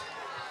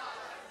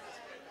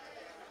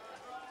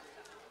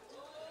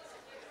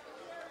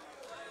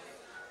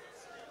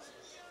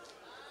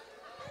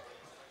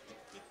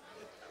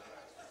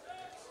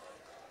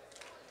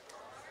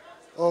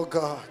 Oh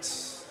God.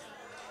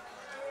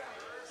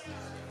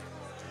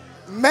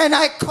 Men,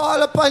 I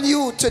call upon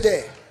you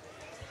today.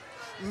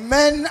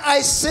 Men,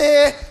 I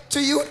say to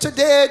you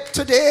today,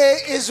 today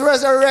is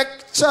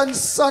Resurrection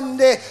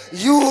Sunday.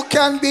 You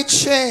can be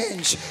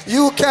changed.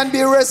 You can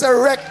be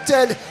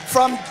resurrected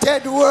from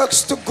dead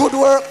works to good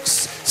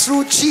works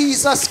through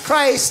Jesus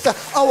Christ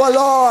our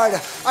Lord.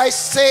 I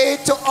say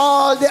to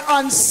all the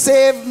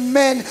unsaved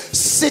men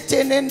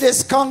sitting in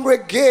this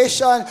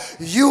congregation,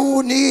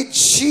 you need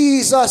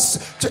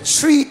Jesus to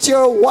treat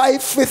your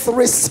wife with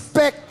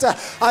respect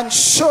and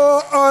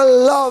show her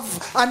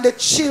love and the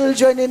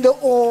children in the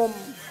home.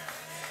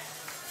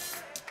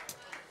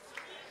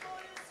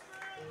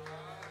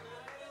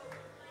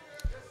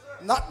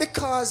 Not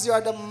because you are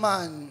the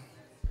man,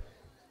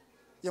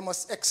 you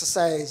must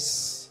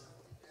exercise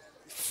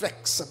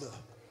flexible.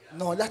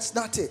 No, that's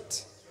not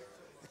it.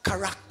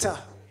 Character.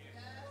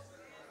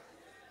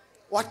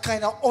 What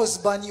kind of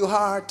husband you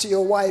are to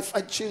your wife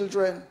and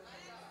children.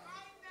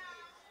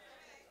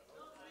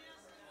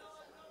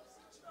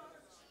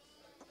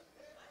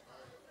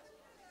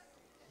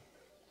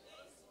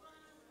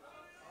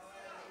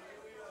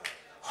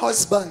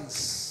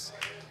 Husbands,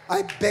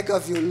 I beg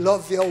of you,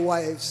 love your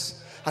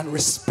wives and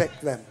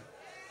respect them.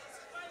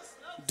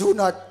 Do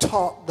not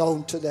talk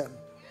down to them.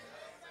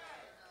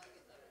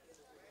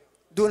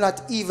 Do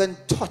not even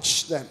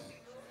touch them.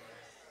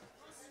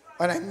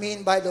 What I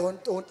mean by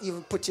don't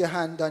even put your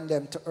hand on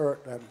them to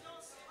hurt them.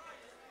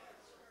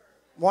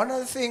 One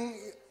other thing,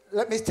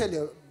 let me tell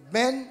you,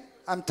 men,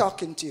 I'm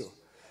talking to you.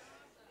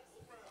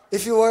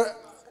 If you were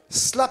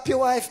slap your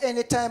wife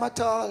anytime at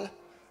all,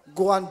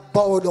 go and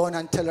bow down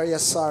and tell her you're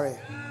sorry.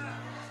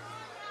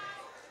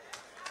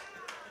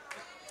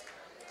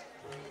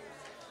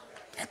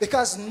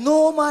 Because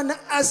no man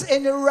has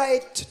any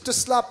right to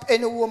slap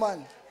any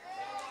woman.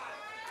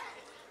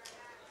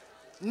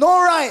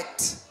 No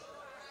right.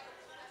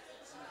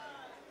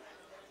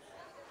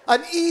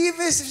 And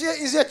even if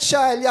it's your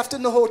child, you have to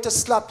know how to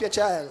slap your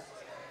child.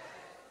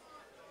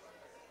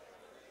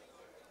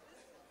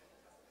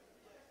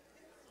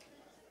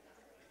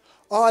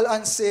 All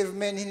unsaved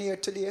men in here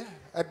today,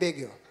 I beg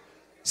you,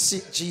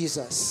 seek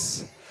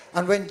Jesus.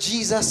 And when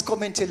Jesus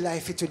comes into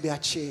life, it will be a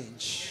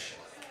change.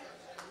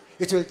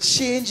 It will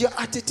change your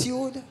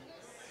attitude,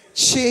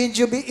 change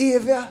your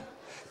behavior,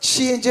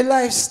 change your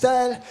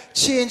lifestyle,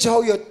 change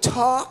how you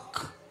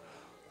talk,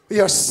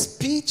 your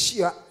speech,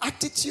 your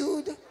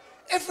attitude.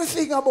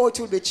 Everything about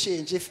you will be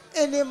changed. If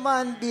any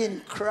man be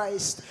in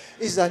Christ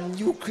is a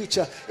new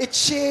creature. A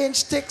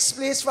change takes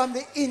place from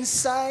the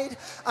inside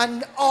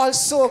and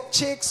also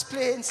takes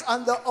place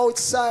on the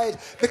outside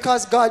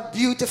because God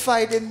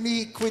beautified the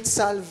meek with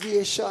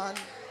salvation.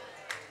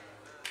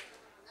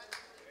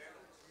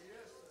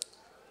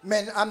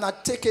 Men, I'm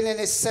not taking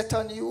any set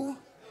on you,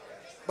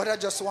 but I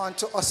just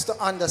want us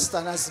to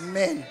understand as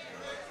men,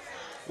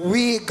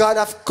 God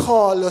have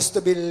called us to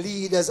be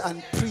leaders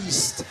and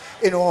priests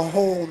in our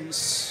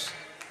homes.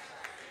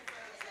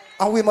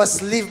 And we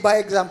must live by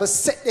example,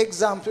 set the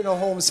example in our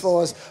homes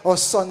for us, our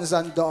sons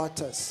and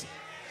daughters.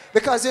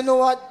 Because you know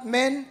what,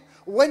 men?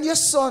 When your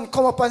son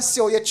come up and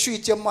see how you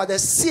treat your mother,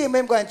 same way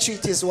I'm going to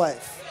treat his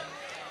wife.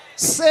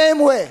 Same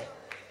way.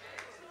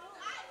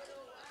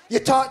 You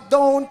talk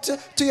down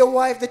to your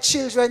wife, the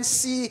children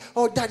see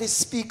how daddy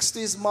speaks to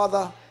his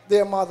mother,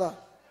 their mother.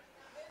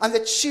 And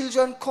the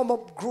children come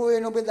up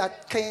growing up with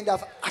that kind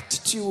of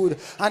attitude.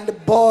 And the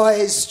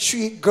boys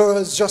treat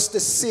girls just the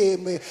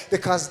same way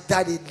because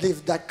daddy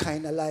lived that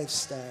kind of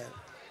lifestyle.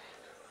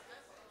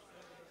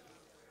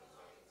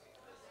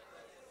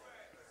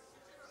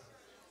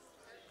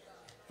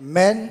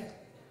 Men,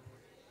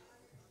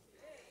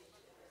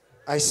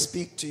 I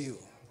speak to you.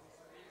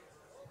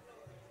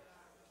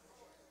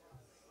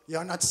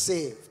 You're not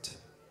saved.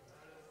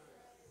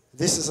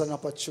 This is an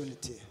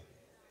opportunity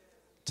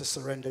to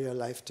surrender your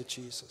life to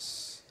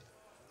Jesus.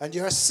 And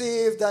you're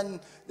saved, and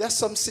there's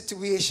some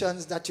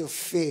situations that you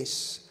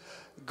face.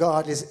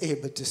 God is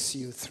able to see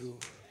you through.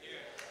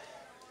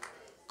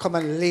 Come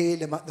and lay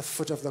them at the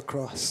foot of the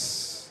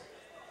cross,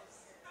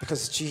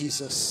 because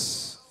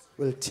Jesus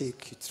will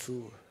take you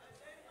through.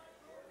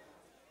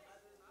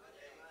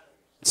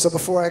 So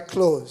before I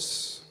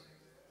close,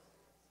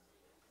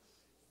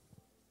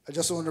 I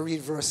just want to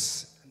read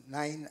verse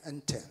 9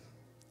 and 10.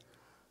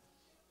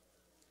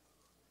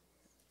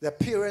 The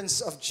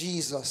appearance of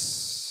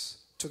Jesus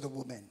to the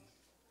woman.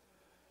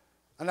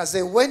 And as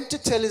they went to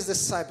tell his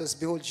disciples,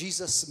 behold,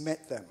 Jesus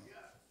met them,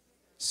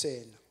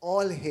 saying,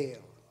 all hail.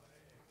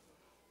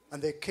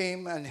 And they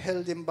came and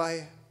held him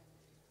by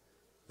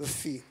the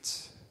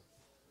feet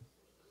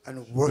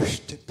and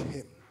worshipped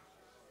him.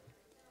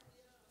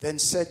 Then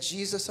said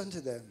Jesus unto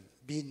them,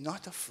 be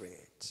not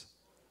afraid.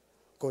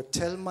 Go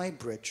tell my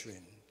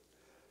brethren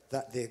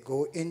that they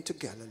go into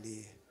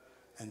Galilee,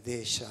 and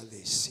there shall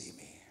they see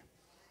me.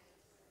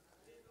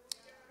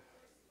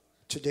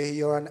 Today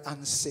you're an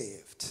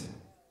unsaved.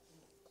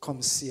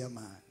 Come see a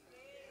man.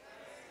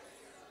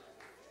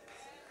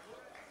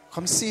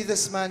 Come see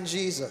this man,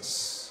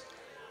 Jesus.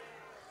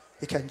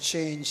 He can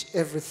change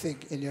everything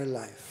in your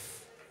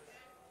life.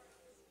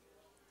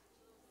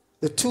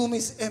 The tomb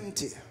is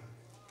empty.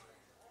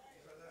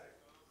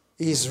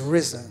 He is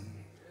risen.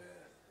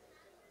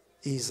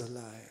 He is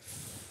alive.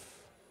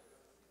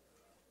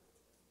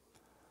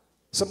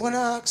 So I'm going to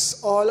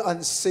ask all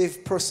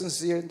unsaved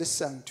persons here in the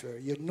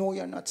sanctuary. You know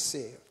you're not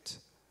saved.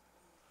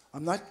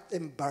 I'm not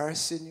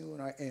embarrassing you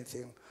or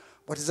anything,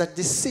 but it's a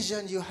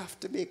decision you have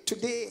to make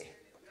today.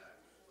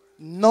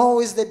 Now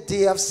is the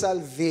day of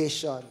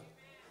salvation.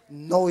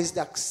 Now is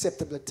the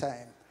acceptable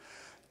time.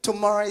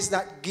 Tomorrow is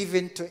not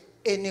given to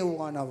any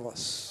one of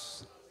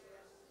us.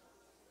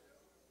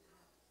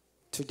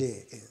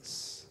 Today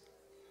is.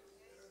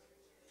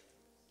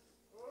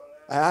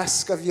 I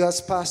ask of you as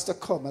Pastor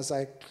come as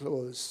I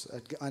close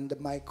and hand the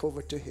mic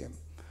over to him.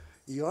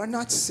 You are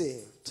not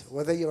saved,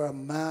 whether you're a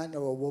man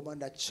or a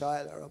woman, a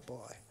child or a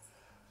boy.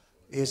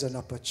 Here's an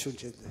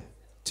opportunity.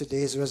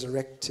 Today is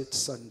Resurrected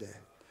Sunday.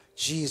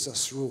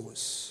 Jesus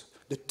rose.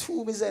 The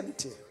tomb is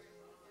empty.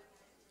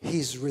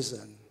 He's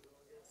risen.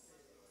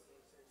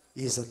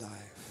 He's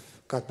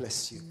alive. God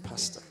bless you,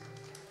 Pastor.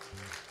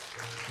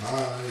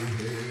 I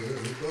hear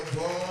the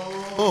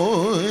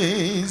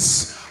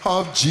voice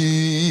of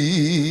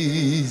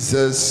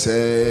Jesus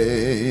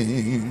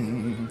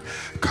saying,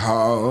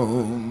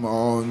 come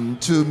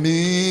unto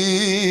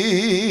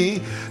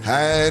me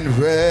and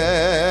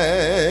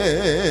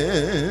rest.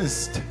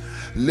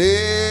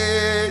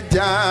 Lay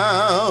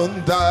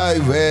down thy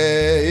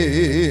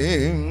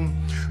weary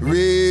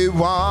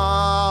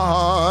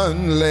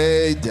one,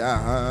 lay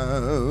down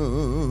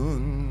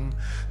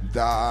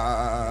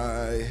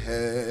thy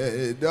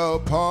head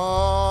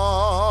upon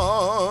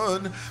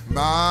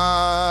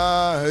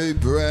my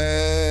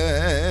breast.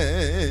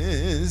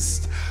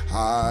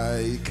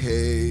 I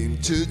came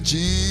to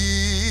Jesus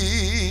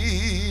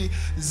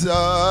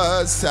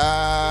as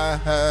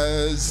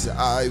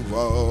I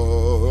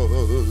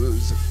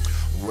was,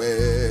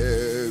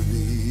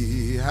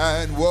 weary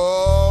and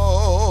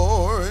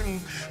worn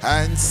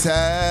and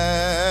sad.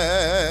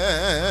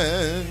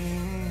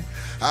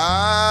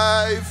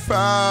 I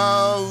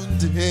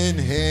found in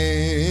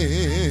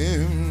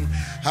him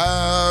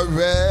a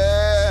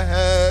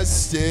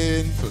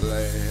resting place,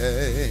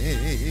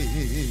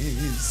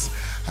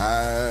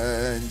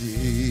 and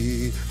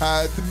he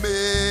hath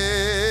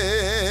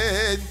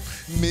made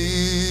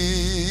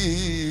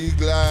me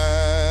glad.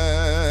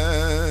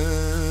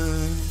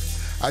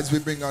 As we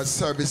bring our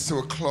service to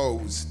a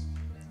close,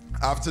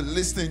 after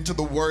listening to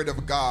the word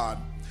of God,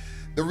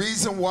 the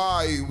reason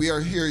why we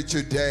are here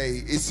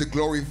today is to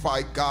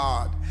glorify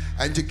God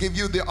and to give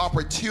you the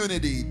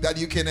opportunity that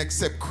you can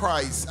accept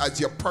Christ as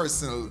your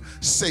personal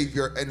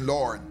Savior and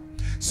Lord.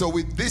 So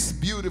with this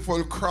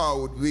beautiful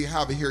crowd we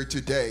have here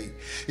today,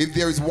 if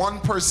there is one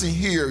person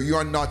here you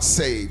are not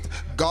saved,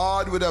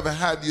 God would have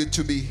had you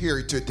to be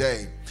here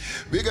today.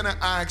 We're going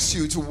to ask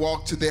you to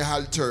walk to the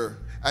altar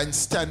and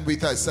stand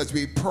with us as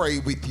we pray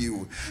with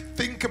you.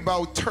 Think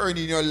about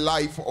turning your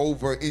life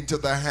over into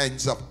the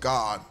hands of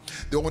God.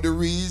 The only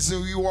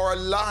reason you are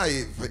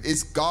alive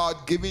is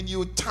God giving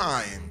you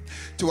time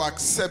to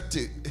accept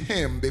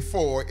him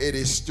before it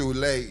is too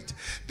late.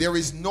 There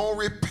is no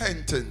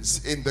repentance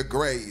in the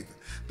grave.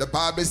 The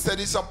Bible said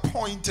it's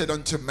appointed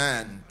unto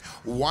man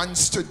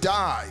once to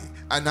die,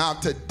 and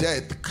after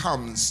death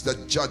comes the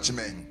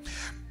judgment.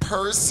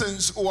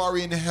 Persons who are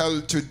in hell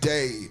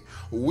today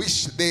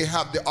wish they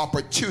have the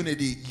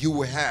opportunity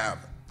you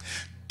have.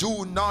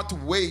 Do not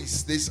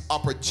waste this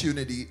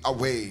opportunity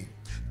away.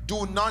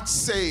 Do not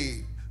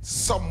say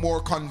some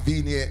more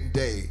convenient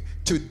day.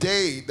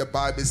 Today, the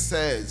Bible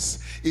says,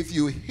 if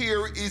you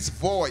hear his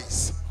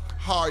voice,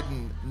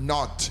 harden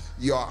not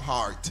your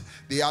heart.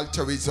 The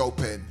altar is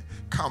open.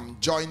 Come,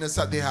 join us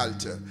at the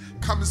altar.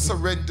 Come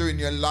surrendering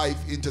your life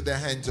into the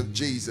hands of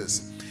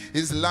Jesus.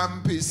 His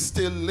lamp is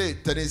still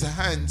lit and his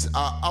hands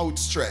are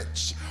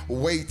outstretched,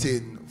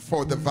 waiting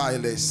for the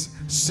vilest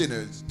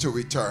sinners to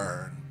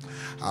return.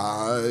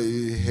 I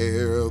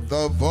hear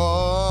the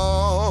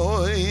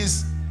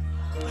voice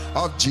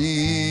of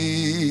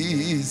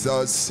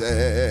Jesus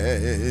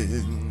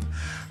saying,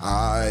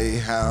 I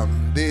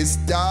am this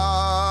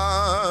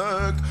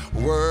dark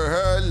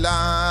world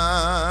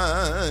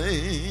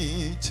light.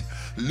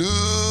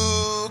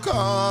 Look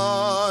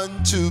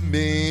unto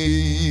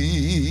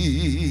me,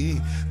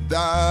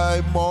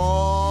 thy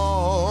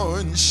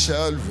morn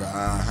shall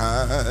rise,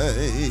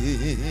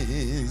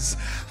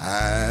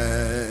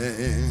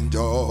 and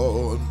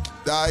all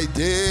thy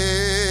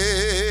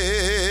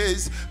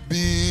days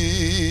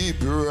be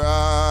bright.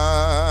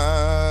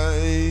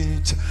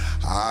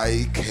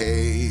 I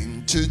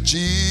came to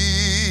Jesus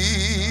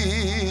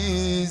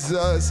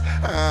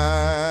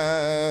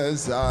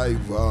as I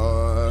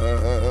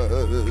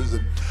was,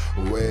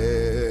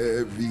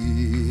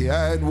 weary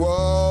and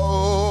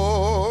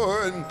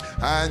worn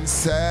and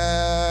sad.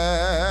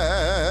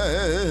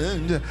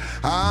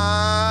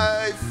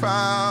 I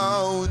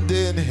found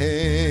in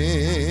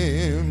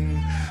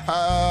him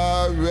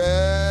a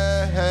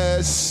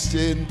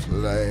resting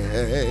place,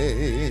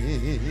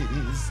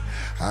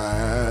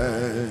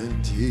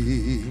 and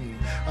he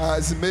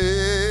has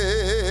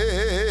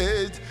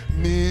made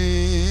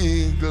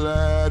me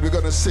glad. We're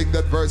going to sing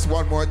that verse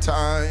one more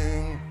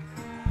time.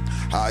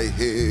 I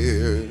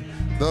hear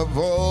the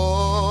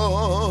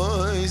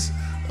voice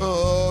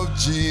of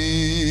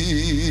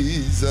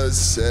Jesus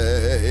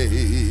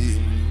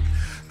saying,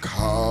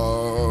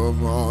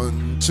 come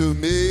unto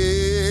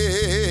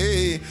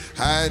me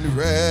and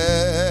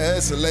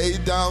rest. Lay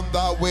down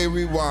thy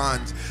weary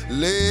ones,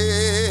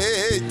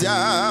 lay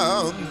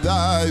down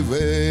thy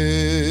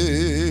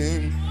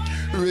weary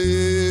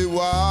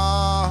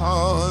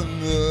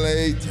one,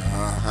 lay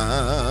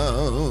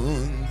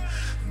down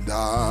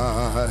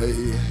thy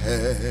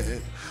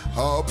head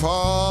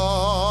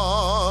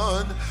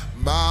upon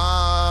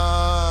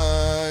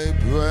my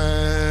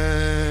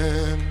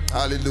breast.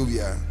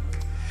 Hallelujah.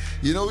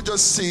 You know,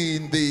 just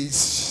seeing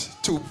these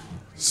two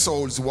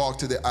souls walk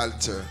to the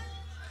altar,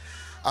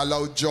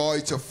 Allow joy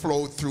to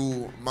flow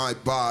through my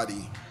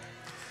body.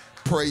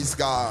 Praise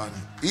God.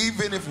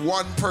 Even if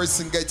one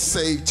person gets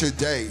saved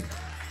today,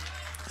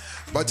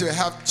 but to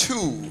have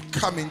two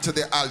coming to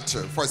the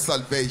altar for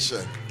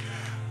salvation,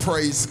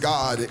 praise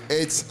God,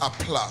 it's a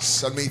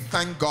plus. And we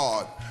thank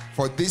God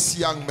for this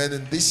young man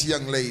and this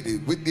young lady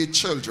with their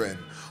children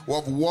who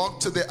have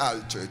walked to the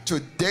altar.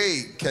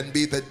 Today can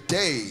be the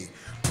day,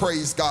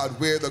 praise God,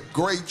 where the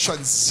great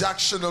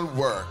transactional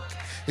work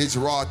is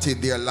wrought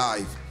in their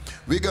life.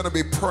 We're going to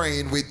be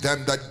praying with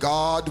them that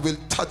God will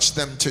touch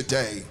them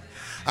today.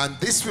 And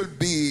this will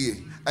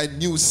be a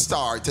new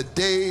start, a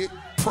day,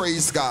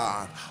 praise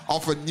God,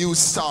 of a new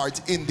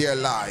start in their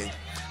life.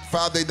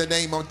 Father, in the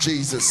name of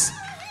Jesus,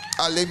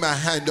 I lay my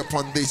hand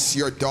upon this,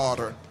 your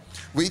daughter.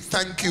 We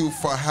thank you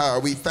for her.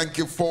 We thank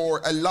you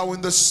for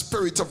allowing the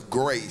Spirit of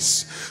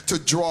grace to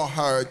draw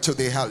her to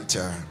the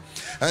altar.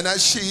 And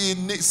as she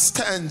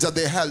stands at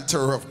the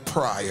altar of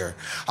prayer,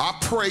 I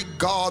pray,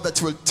 God,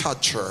 that you will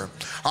touch her.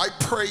 I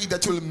pray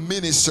that you will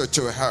minister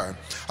to her.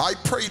 I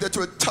pray that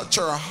you will touch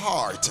her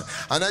heart.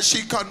 And as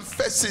she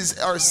confesses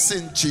her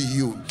sin to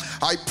you,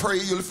 I pray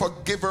you'll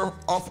forgive her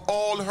of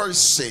all her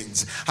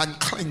sins and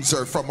cleanse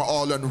her from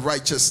all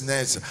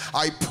unrighteousness.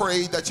 I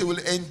pray that you will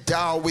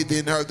endow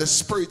within her the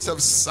spirit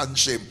of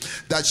sonship,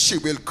 that she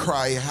will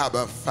cry,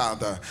 Abba,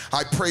 Father.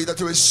 I pray that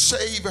you will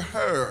save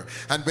her.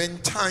 And when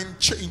time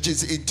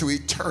changes into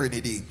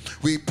eternity,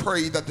 we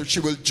pray that she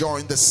will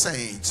join the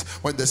saints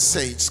when the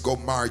saints go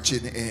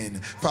marching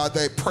in.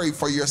 Father, I pray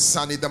for your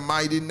son in the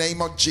mighty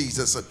name of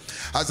Jesus.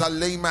 As I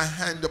lay my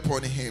hand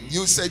upon him,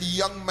 you said,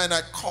 young man,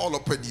 I call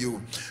upon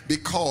you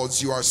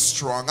because you are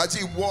strong. As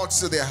he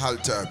walks to the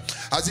altar,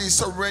 as he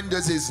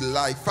surrenders his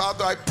life,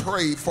 Father, I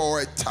pray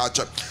for a touch.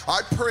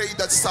 I pray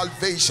that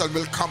salvation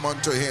will come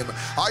unto him.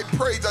 I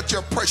pray that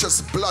your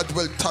precious blood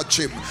will touch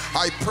him.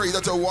 I pray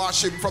that you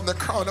wash him from the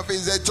crown of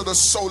his head to the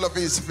sole of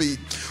his feet.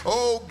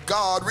 Oh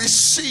God,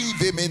 receive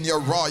him in your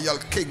royal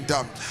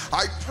kingdom.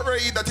 I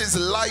pray that his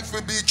life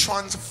will be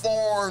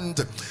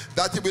transformed,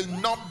 that he will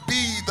not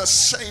be the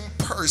same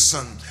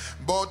person,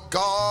 but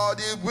God,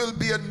 it will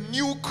be a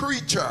new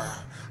creature.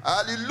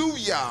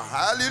 Hallelujah,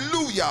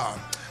 hallelujah.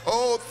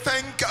 Oh,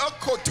 thank you.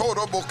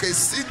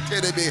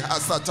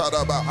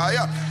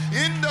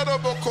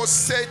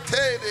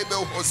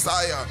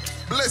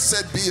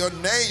 Blessed be your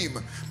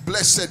name.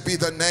 Blessed be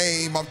the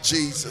name of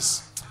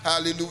Jesus.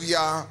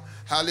 Hallelujah.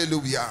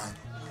 Hallelujah.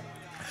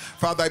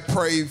 Father, I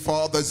pray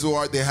for others who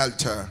are at the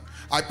altar.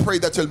 I pray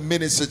that you'll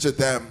minister to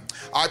them.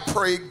 I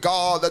pray,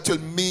 God, that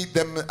you'll meet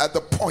them at the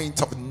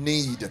point of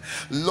need.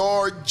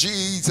 Lord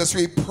Jesus,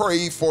 we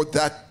pray for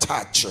that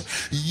touch.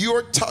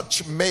 Your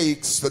touch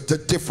makes the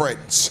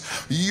difference.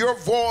 Your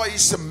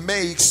voice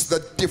makes the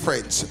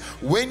difference.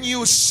 When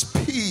you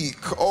speak,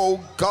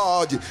 oh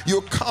God,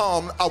 you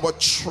calm our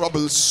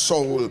troubled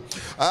soul.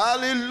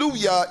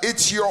 Hallelujah.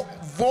 It's your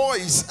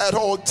voice at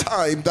all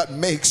time that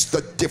makes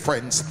the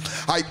difference.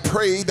 I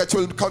pray that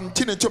you'll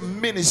continue to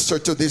minister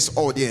to this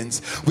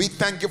audience. We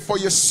thank you for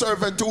your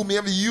servant whom you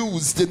have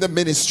used in the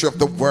ministry of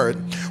the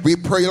word. We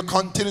pray you'll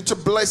continue to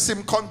bless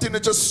him, continue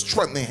to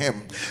strengthen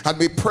him, and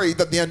we pray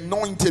that the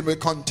anointing will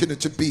continue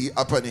to be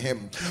upon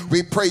him.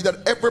 We pray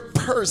that every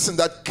person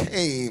that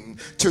came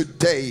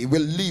today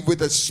will leave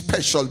with a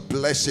special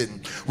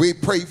blessing. We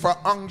pray for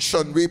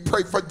unction, we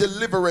pray for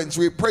deliverance,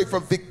 we pray for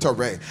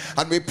victory,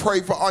 and we pray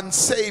for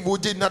unsaved who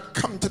did not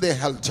come to the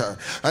altar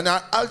and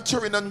are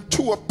altering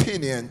unto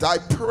opinions. I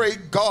pray,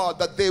 God,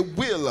 that they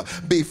will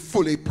be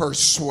fully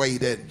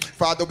persuaded.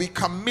 Father, we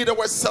commit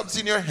ourselves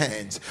in your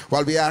hands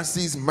while we ask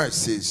these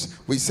mercies.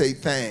 We say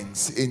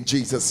thanks in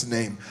Jesus'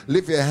 name.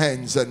 Lift your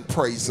hands and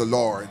praise the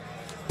Lord.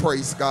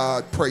 Praise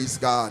God, praise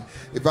God.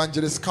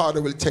 Evangelist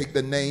Carter will take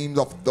the names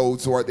of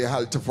those who are at the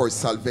altar for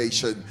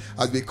salvation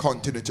as we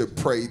continue to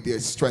pray their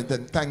strength.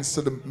 And thanks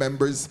to the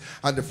members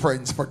and the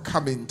friends for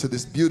coming to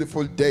this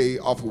beautiful day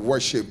of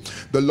worship.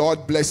 The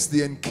Lord bless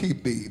thee and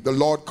keep thee. The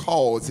Lord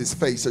cause his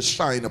face to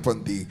shine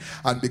upon thee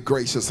and be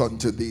gracious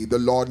unto thee. The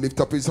Lord lift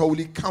up his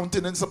holy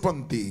countenance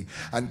upon thee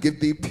and give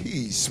thee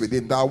peace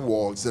within thy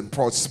walls and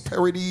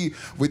prosperity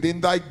within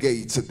thy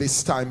gates at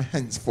this time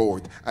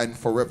henceforth and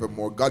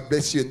forevermore. God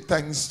bless you, and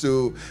thanks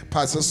to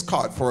Pastor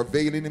Scott for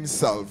availing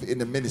himself in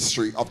the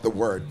ministry of the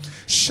word.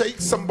 Shake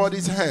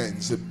somebody's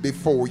hands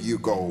before you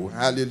go.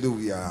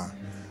 Hallelujah.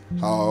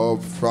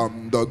 Out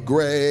from the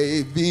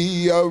grave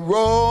he arose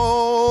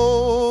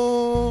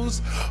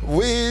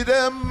with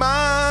a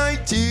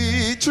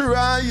mighty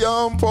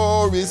triumph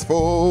for his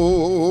foe.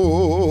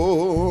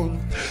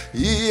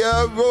 He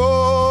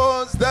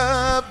arose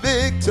the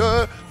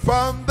victor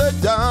from the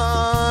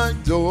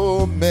dark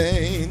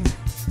domain.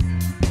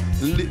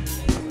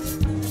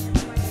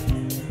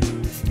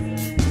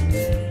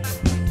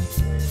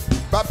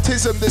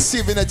 Baptism this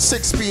evening at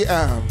 6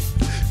 p.m.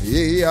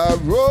 He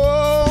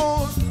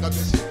arose.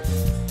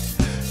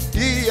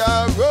 He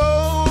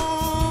arose.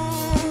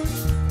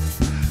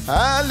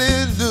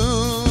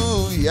 Hallelujah.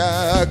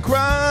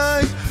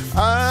 Christ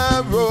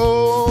arose.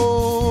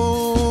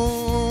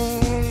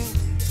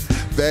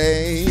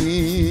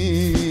 Vainly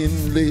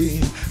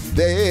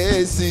they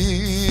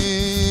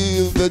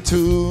the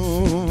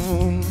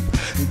tomb.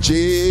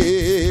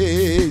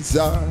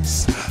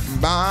 Jesus,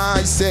 my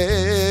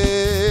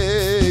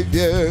Savior,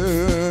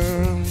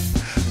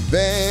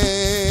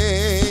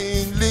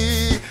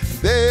 vainly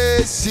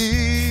they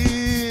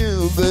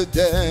seal the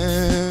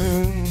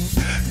dead.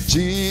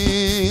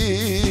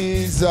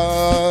 Jesus,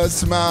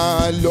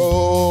 my Lord,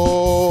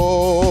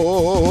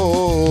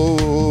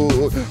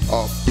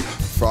 up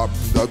from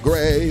the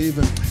grave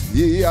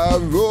he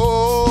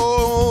arose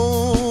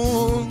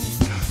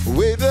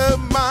with a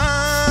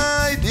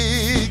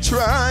mighty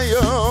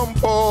triumph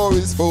for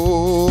his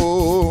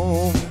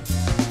foe.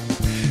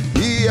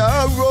 He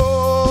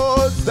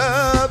arose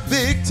the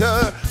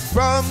victor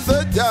from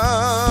the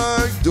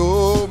dark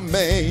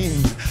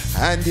domain,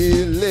 and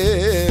he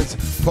lives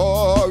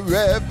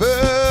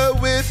forever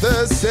with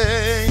the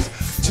saints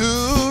to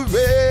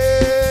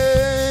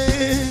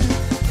reign.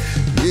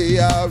 He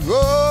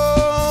arose,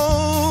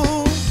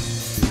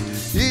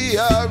 he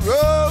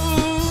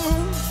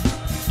arose,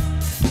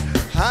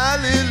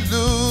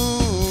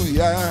 hallelujah,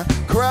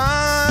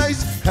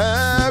 Christ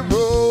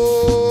arose.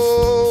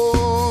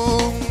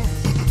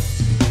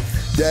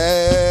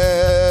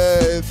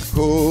 Death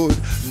could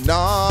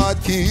not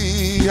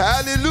keep,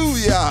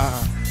 hallelujah,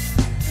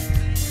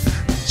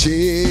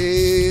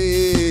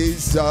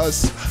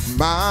 Jesus,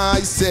 my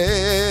Savior.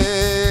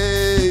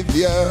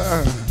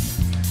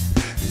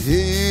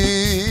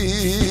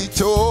 He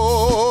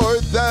tore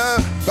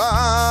the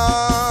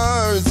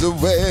bars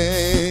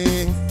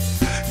away.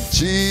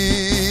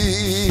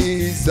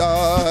 Jesus,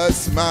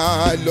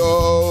 my Lord.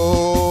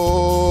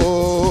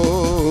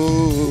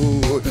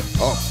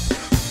 Up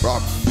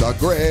from the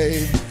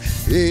grave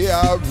he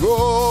arose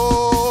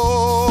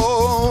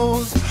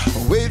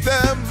with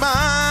a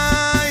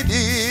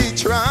mighty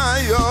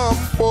triumph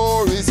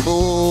for his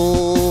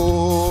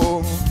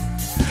foe.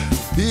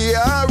 He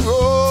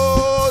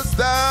arose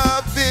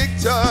the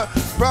victor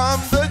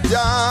from the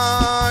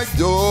dark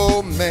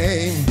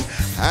domain,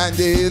 and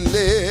he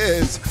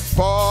lives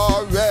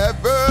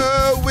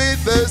forever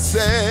with the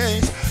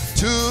saints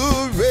to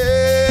reign.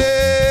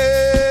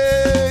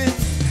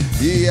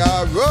 He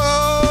arose,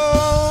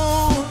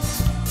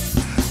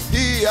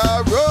 he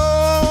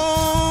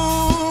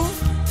arose,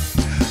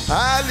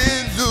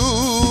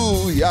 hallelujah,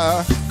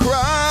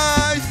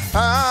 Christ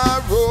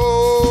arose.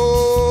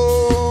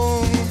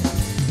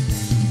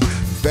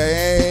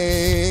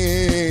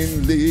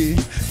 Vainly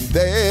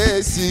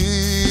they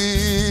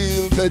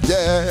seal the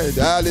dead,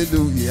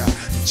 hallelujah,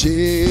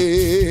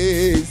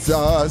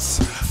 Jesus,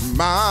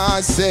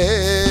 my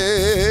Savior.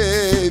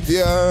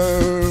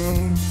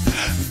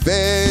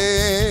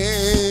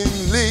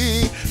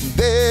 Vainly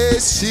they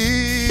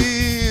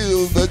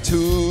seal the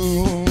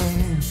tomb.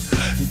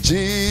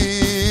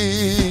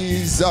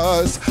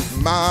 Jesus,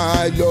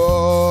 my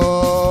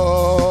Lord.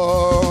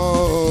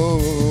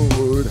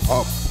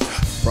 Up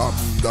from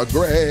the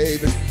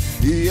grave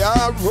he arose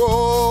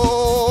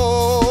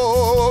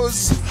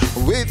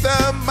with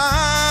a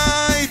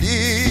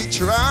mighty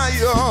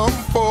triumph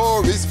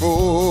for his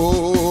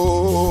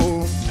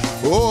foe.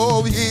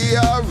 Oh, he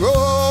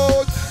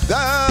arose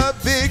the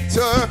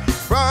victor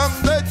from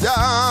the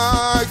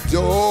dark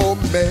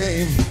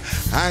domain,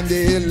 and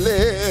he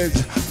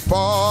lives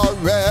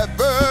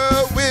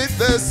forever with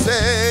the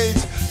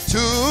saints to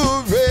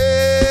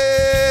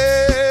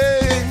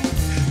reign.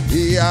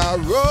 He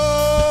arose,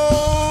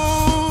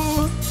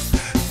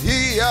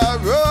 he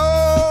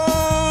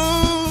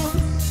arose,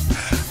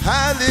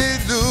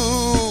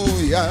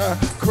 hallelujah,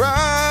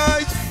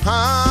 Christ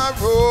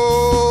arose.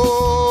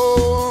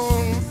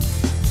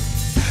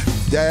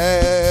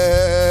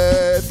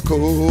 Death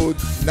could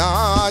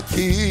not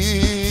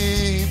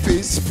keep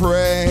his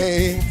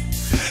prey.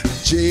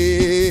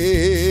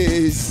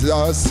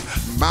 Jesus,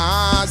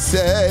 my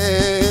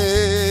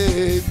Savior,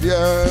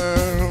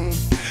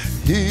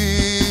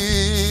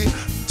 he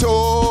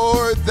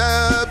tore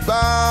the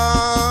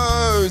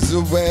bars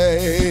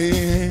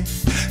away.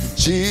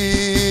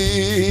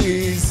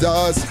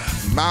 Jesus,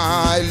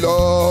 my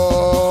Lord.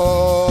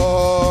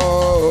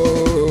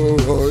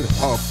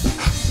 Up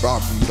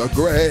from the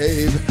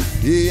grave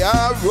he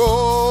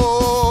arose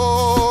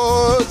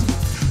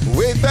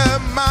with a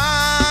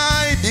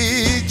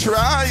mighty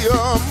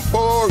triumph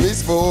for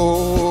his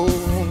foe.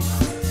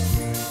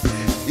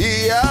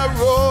 He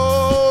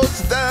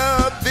arose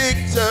the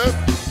victor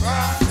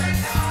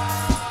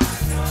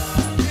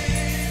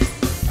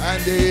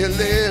and he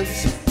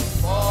lives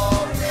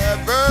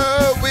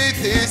forever with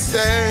his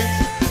saints